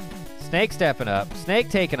 Snake stepping up. Snake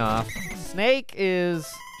taking off. Snake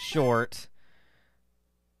is short.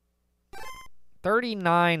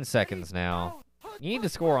 39 seconds now. You need to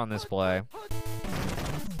score on this play.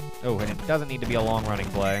 Oh, and it doesn't need to be a long-running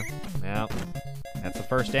play. No. That's the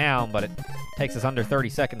first down, but it takes us under 30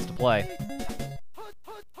 seconds to play.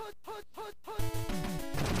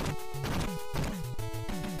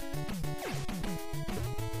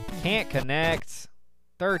 Can't connect.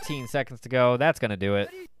 13 seconds to go. That's going to do it.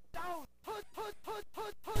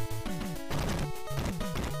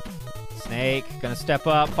 Snake going to step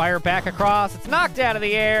up, fire back across. It's knocked out of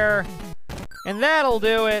the air. And that'll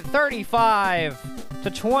do it.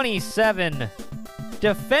 35-27.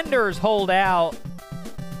 Defenders hold out.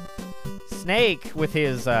 Snake with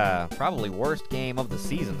his probably worst game of the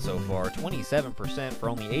season so far. 27% for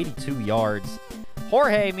only 82 yards.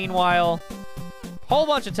 Jorge, meanwhile, whole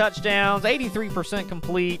bunch of touchdowns, 83%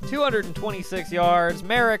 complete, 226 yards.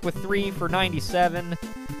 Merrick with 3 for 97.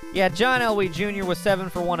 Yeah, John Elway Jr. was 7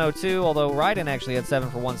 for 102, although Ryden actually had 7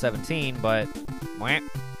 for 117, but wham.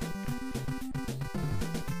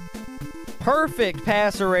 Perfect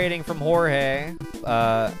passer rating from Jorge.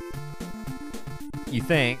 You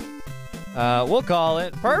think. We'll call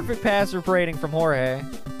it. Perfect passer rating from Jorge.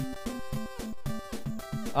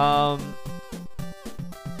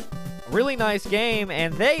 Really nice game,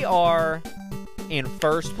 and they are in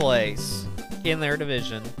first place in their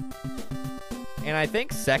division. And I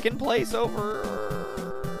think second place overall,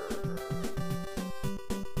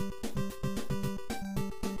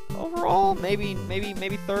 maybe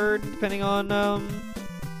third, depending on how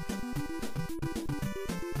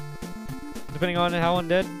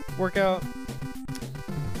Undead work out.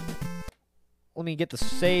 Let me get the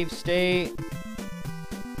save state.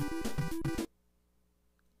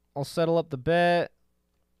 I'll settle up the bet.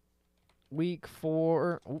 Week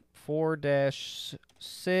 4,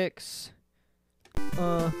 4-6.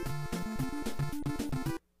 I'm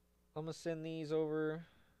gonna send these over.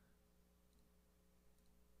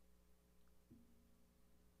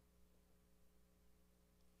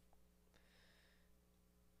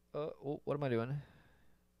 What am I doing?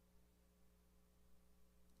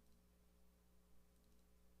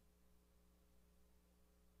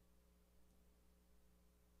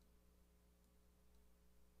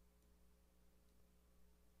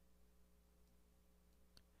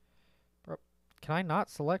 Can I not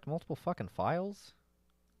select multiple fucking files?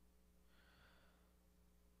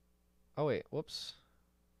 Oh, wait. Whoops.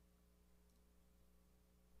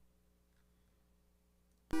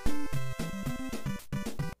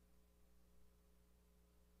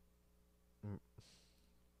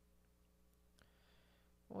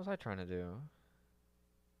 What was I trying to do?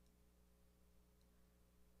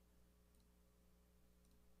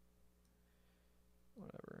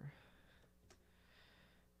 Whatever.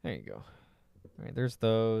 There you go. All right, there's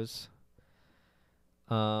those.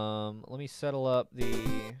 Let me settle up the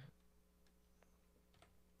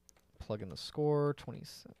plug in the score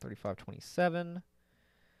 35-27,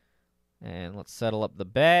 and let's settle up the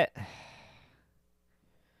bet.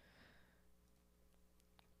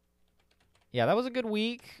 Yeah, that was a good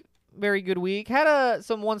week. Very good week. Had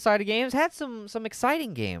some one-sided games. Had some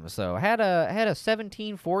exciting games though. Had a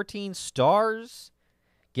 17-14 Stars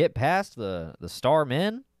get past the Star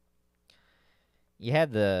Men. You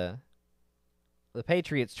had the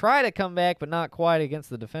Patriots try to come back, but not quite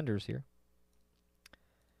against the Defenders here.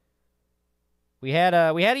 We had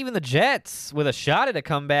even the Jets with a shot at a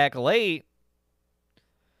comeback late,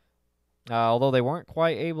 although they weren't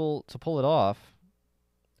quite able to pull it off.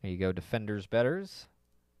 There you go, Defenders betters.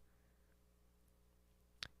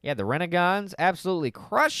 Yeah, the Renegades absolutely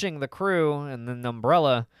crushing the Crew, and then the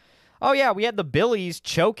Umbrella. Oh, yeah, we had the Billies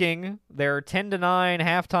choking their 10-9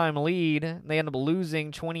 halftime lead. They end up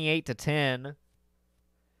losing 28-10.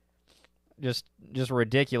 Just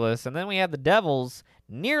ridiculous. And then we had the Devils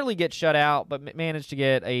nearly get shut out, but managed to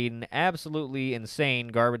get an absolutely insane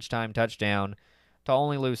garbage time touchdown to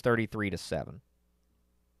only lose 33-7.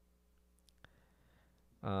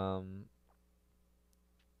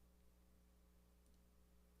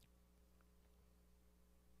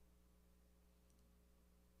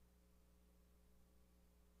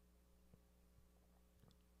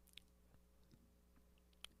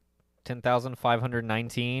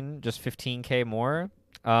 10,519, just 15K more.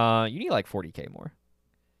 You need like 40K more.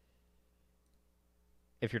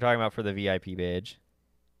 If you're talking about for the VIP badge.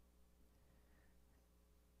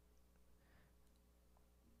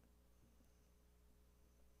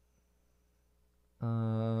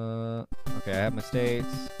 Okay, I have my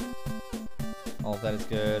states. All of that is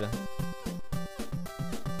good.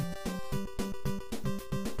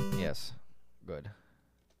 Yes, good.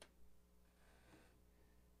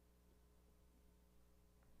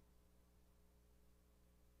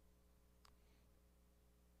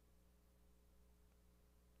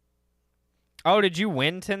 Oh, did you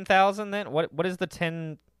win 10,000 then? What is the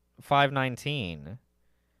 10,519?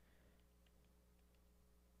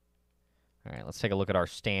 All right, let's take a look at our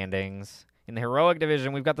standings. In the heroic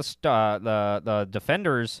division, we've got the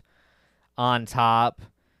defenders on top.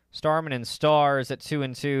 Starman and Stars at 2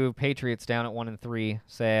 and 2. Patriots down at 1 and 3.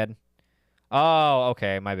 Sad. Oh,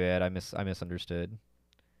 okay, my bad. I misunderstood.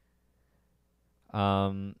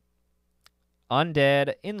 Undead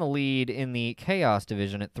in the lead in the Chaos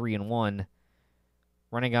division at 3 and 1.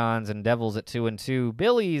 Renegons and Devils at 2 and 2.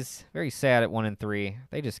 Billies very sad at 1 and 3.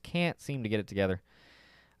 They just can't seem to get it together.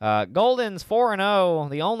 Golden's 4 and 0,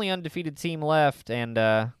 the only undefeated team left, and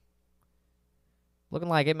looking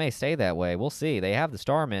like it may stay that way. We'll see. They have the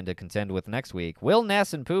Starmen to contend with next week. Will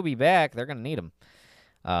Ness and Pooh be back? They're going to need them.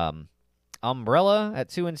 Umbrella at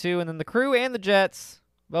 2 and 2, and then the Crew and the Jets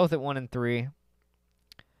both at 1 and 3.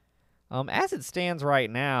 As it stands right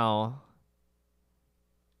now,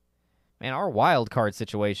 man, our wild card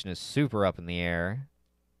situation is super up in the air.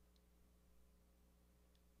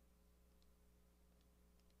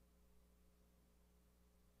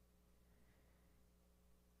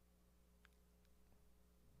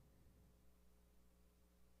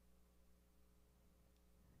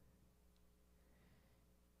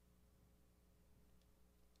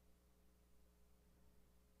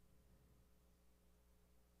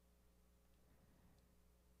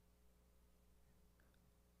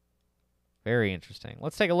 Very interesting.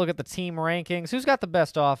 Let's take a look at the team rankings. Who's got the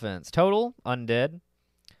best offense? Total, Undead.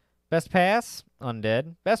 Best pass,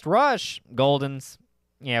 Undead. Best rush, Goldens.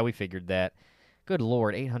 Yeah, we figured that. Good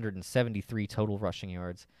Lord, 873 total rushing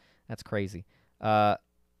yards. That's crazy.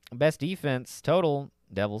 Best defense, total,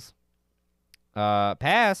 Devils.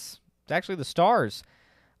 Pass, it's actually the Stars.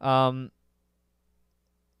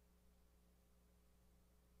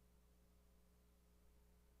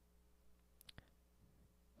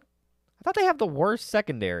 I thought they have the worst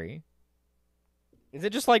secondary. Is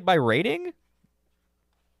it just like by rating?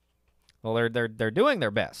 Well, they're doing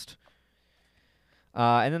their best.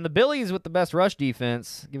 And then the Billies with the best rush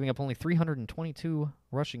defense, giving up only 322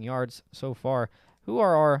 rushing yards so far. Who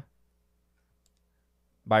are our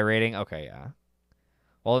by rating? Okay, yeah.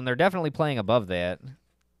 Well, then they're definitely playing above that.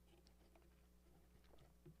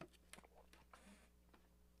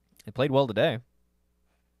 They played well today.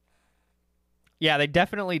 Yeah, they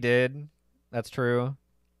definitely did. That's true.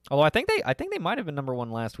 Although I think they might have been number 1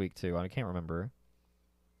 last week too. I can't remember.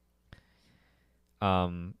 Let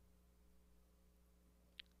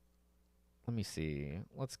me see.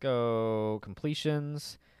 Let's go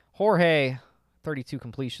completions. Jorge, 32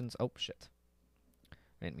 completions. Oh shit.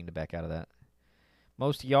 I didn't mean to back out of that.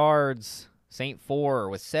 Most yards, St. 4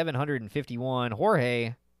 with 751.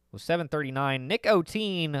 Jorge with 739. Nick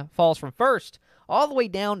O'Teen falls from 1st all the way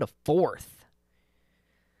down to 4th.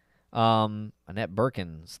 Annette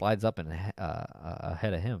Birkin slides up and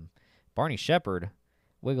ahead of him. Barney Shepard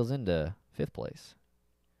wiggles into 5th place.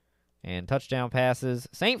 And touchdown passes.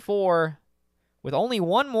 St. 4 with only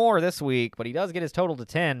 1 more this week, but he does get his total to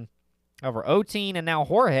 10. However, O'Teen and now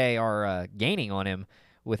Jorge are gaining on him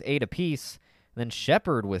with 8 apiece. And then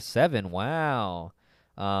Shepard with 7. Wow.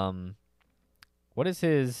 What is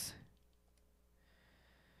his...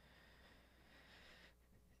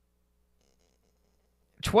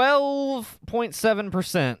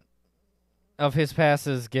 12.7% of his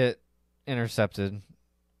passes get intercepted.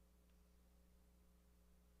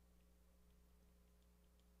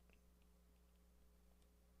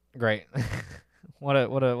 Great. what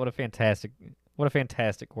a fantastic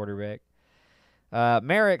quarterback.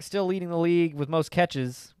 Merrick still leading the league with most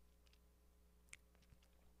catches.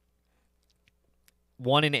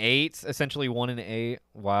 1 in 8, essentially 1 in 8.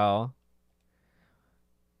 Wow.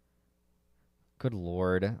 Good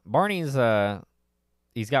Lord. Barney's,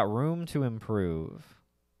 he's got room to improve.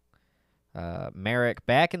 Merrick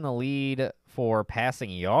back in the lead for passing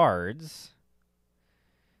yards.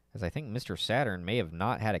 As I think Mr. Saturn may have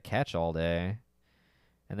not had a catch all day.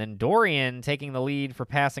 And then Dorian taking the lead for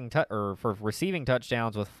for receiving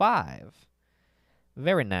touchdowns with 5.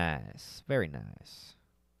 Very nice. Very nice.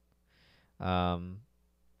 Top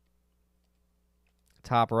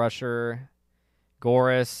rusher,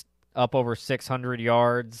 Goris, up over 600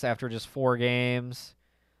 yards after just 4 games.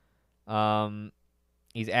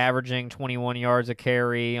 He's averaging 21 yards a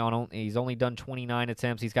carry. He's only done 29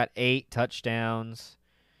 attempts. He's got 8 touchdowns.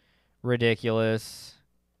 Ridiculous.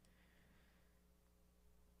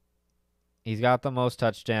 He's got the most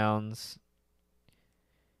touchdowns.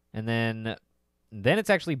 And then it's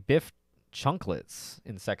actually Biff Chunklets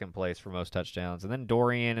in second place for most touchdowns. And then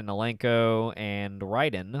Dorian and Alenko and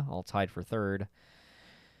Ryden all tied for third.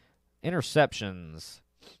 Interceptions.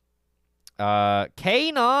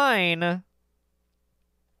 K9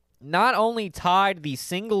 not only tied the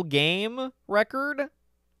single game record,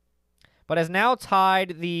 but has now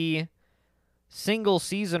tied the single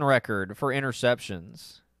season record for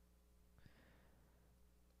interceptions.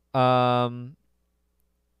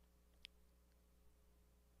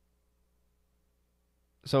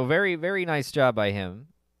 So very, very nice job by him.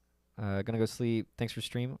 Gonna go sleep. Thanks for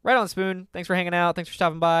stream. Right on, Spoon. Thanks for hanging out. Thanks for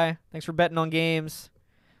stopping by. Thanks for betting on games.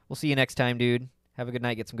 We'll see you next time, dude. Have a good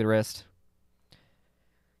night. Get some good rest.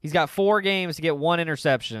 He's got 4 games to get 1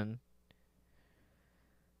 interception.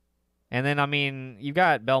 And then, I mean, you've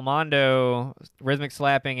got Belmondo, Rhythmic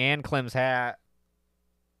Slapping, and Clem's Hat,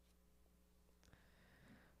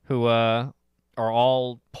 who are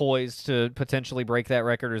all poised to potentially break that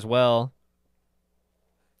record as well.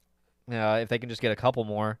 If they can just get a couple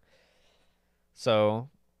more. So,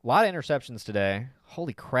 a lot of interceptions today.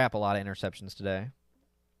 Holy crap, a lot of interceptions today.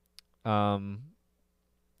 No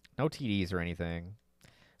TDs or anything.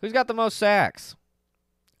 Who's got the most sacks?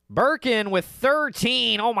 Birkin with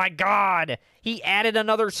 13. Oh, my God. He added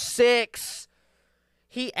another 6.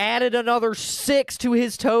 He added another 6 to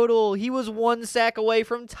his total. He was 1 sack away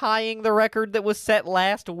from tying the record that was set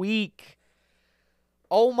last week.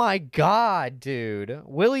 Oh, my God, dude.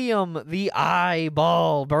 William the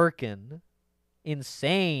Eyeball Birkin.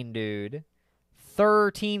 Insane, dude.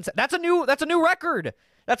 13. That's a new record.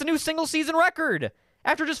 That's a new single season record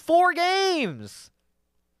after just 4 games.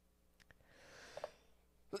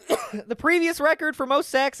 The previous record for most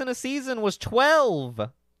sacks in a season was 12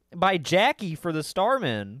 by Jackie for the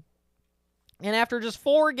Starmen. And after just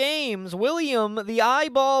 4 games, William the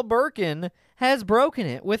Eyeball Birkin has broken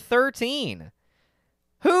it with 13.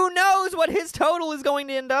 Who knows what his total is going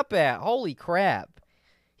to end up at? Holy crap.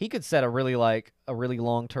 He could set a really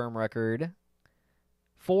long-term record.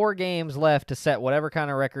 4 games left to set whatever kind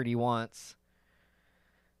of record he wants.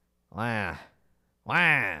 Wow.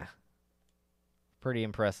 Pretty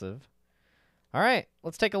impressive. All right,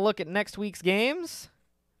 let's take a look at next week's games.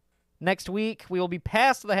 Next week, we will be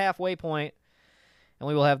past the halfway point, and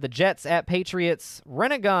we will have the Jets at Patriots,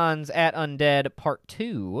 Renegons at Undead Part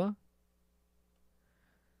 2.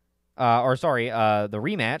 The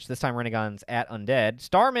rematch. This time, Renegons at Undead.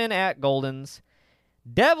 Starmen at Goldens.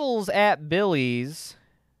 Devils at Billies,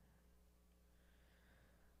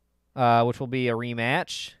 which will be a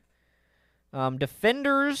rematch.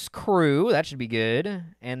 Defenders Crew, that should be good.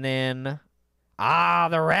 And then,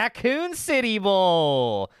 the Raccoon City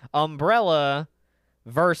Bowl. Umbrella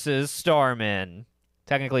versus Starmen.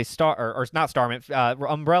 Technically, or not Starmen.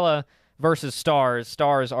 Umbrella versus Stars.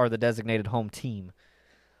 Stars are the designated home team.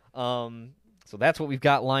 So that's what we've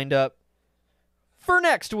got lined up for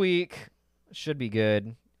next week. Should be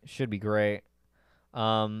good. Should be great.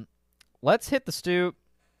 Let's hit the stoop.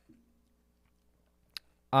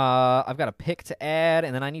 I've got a pick to add,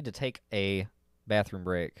 and then I need to take a bathroom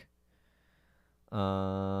break.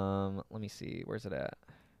 Let me see. Where's it at?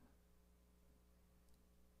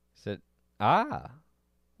 Is it?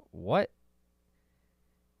 What?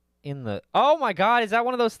 In the... Oh, my God. Is that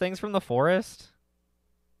one of those things from the forest?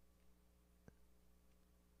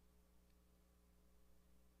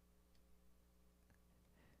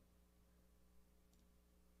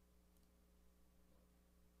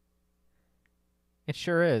 It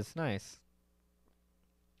sure is. Nice.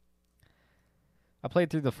 I played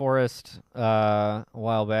through the forest a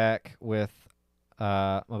while back with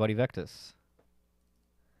my buddy Vectus.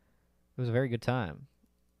 It was a very good time.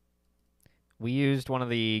 We used one of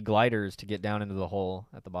the gliders to get down into the hole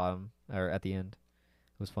at the bottom, or at the end.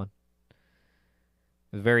 It was fun.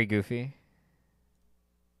 It was very goofy.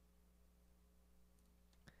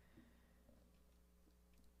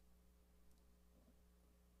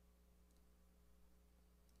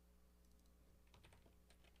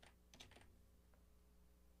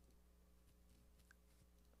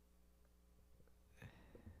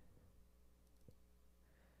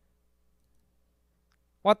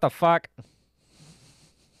 What the fuck?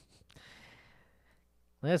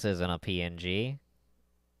 This isn't a PNG.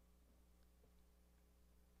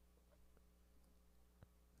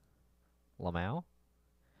 Lamau?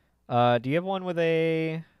 Do you have one with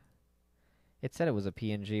a... It said it was a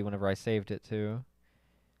PNG whenever I saved it, too.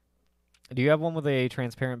 Do you have one with a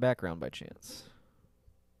transparent background by chance?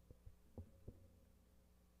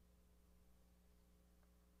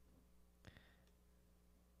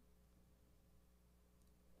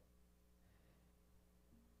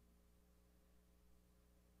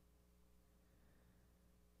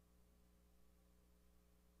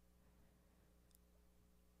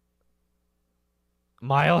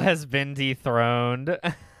 Mile has been dethroned.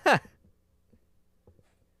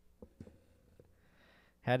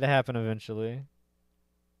 Had to happen eventually.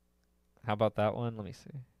 How about that one? Let me see.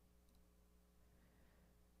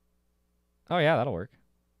 Oh, yeah, that'll work.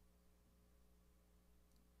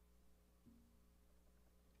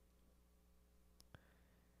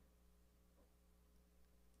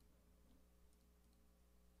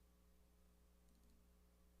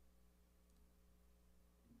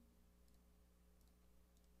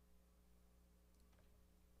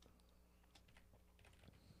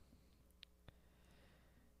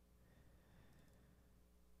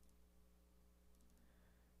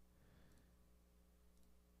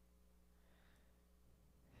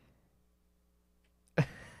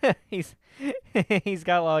 he's he's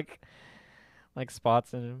got like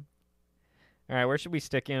spots in him. All right, where should we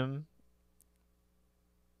stick him?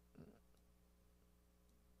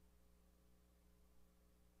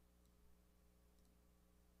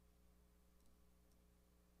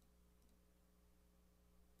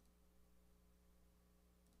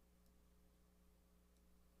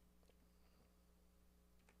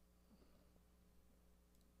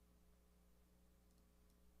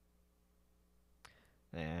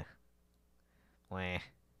 Eh. Wah.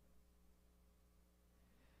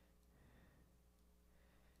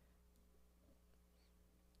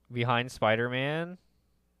 Behind Spider-Man?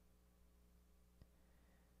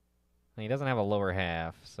 He doesn't have a lower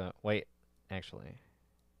half, so... Wait, actually.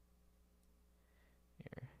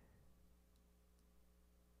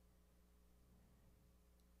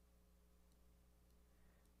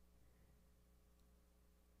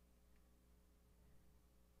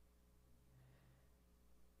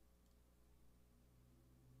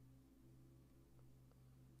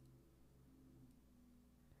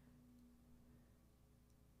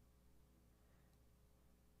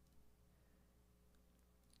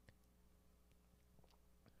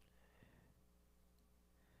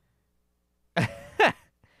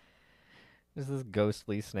 There's this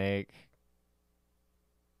ghostly snake.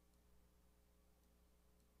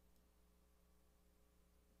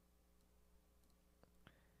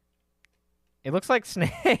 It looks like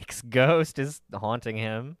Snake's ghost is haunting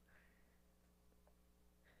him.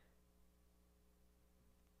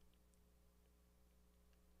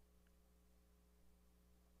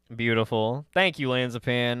 Beautiful. Thank you,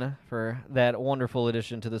 Lanzapan, for that wonderful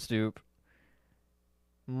addition to the stoop.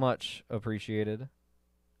 Much appreciated.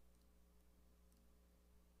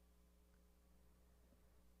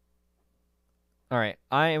 All right,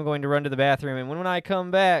 I am going to run to the bathroom, and when I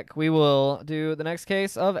come back, we will do the next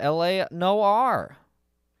case of LA Noir.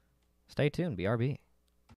 Stay tuned, BRB.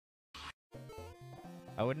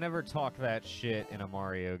 I would never talk that shit in a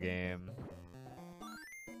Mario game.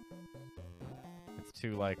 It's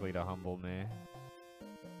too likely to humble me.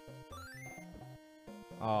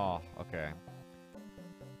 Oh, okay.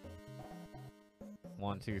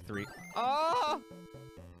 1, 2, 3. Oh!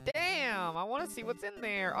 Damn! I want to see what's in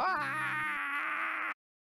there. Ah!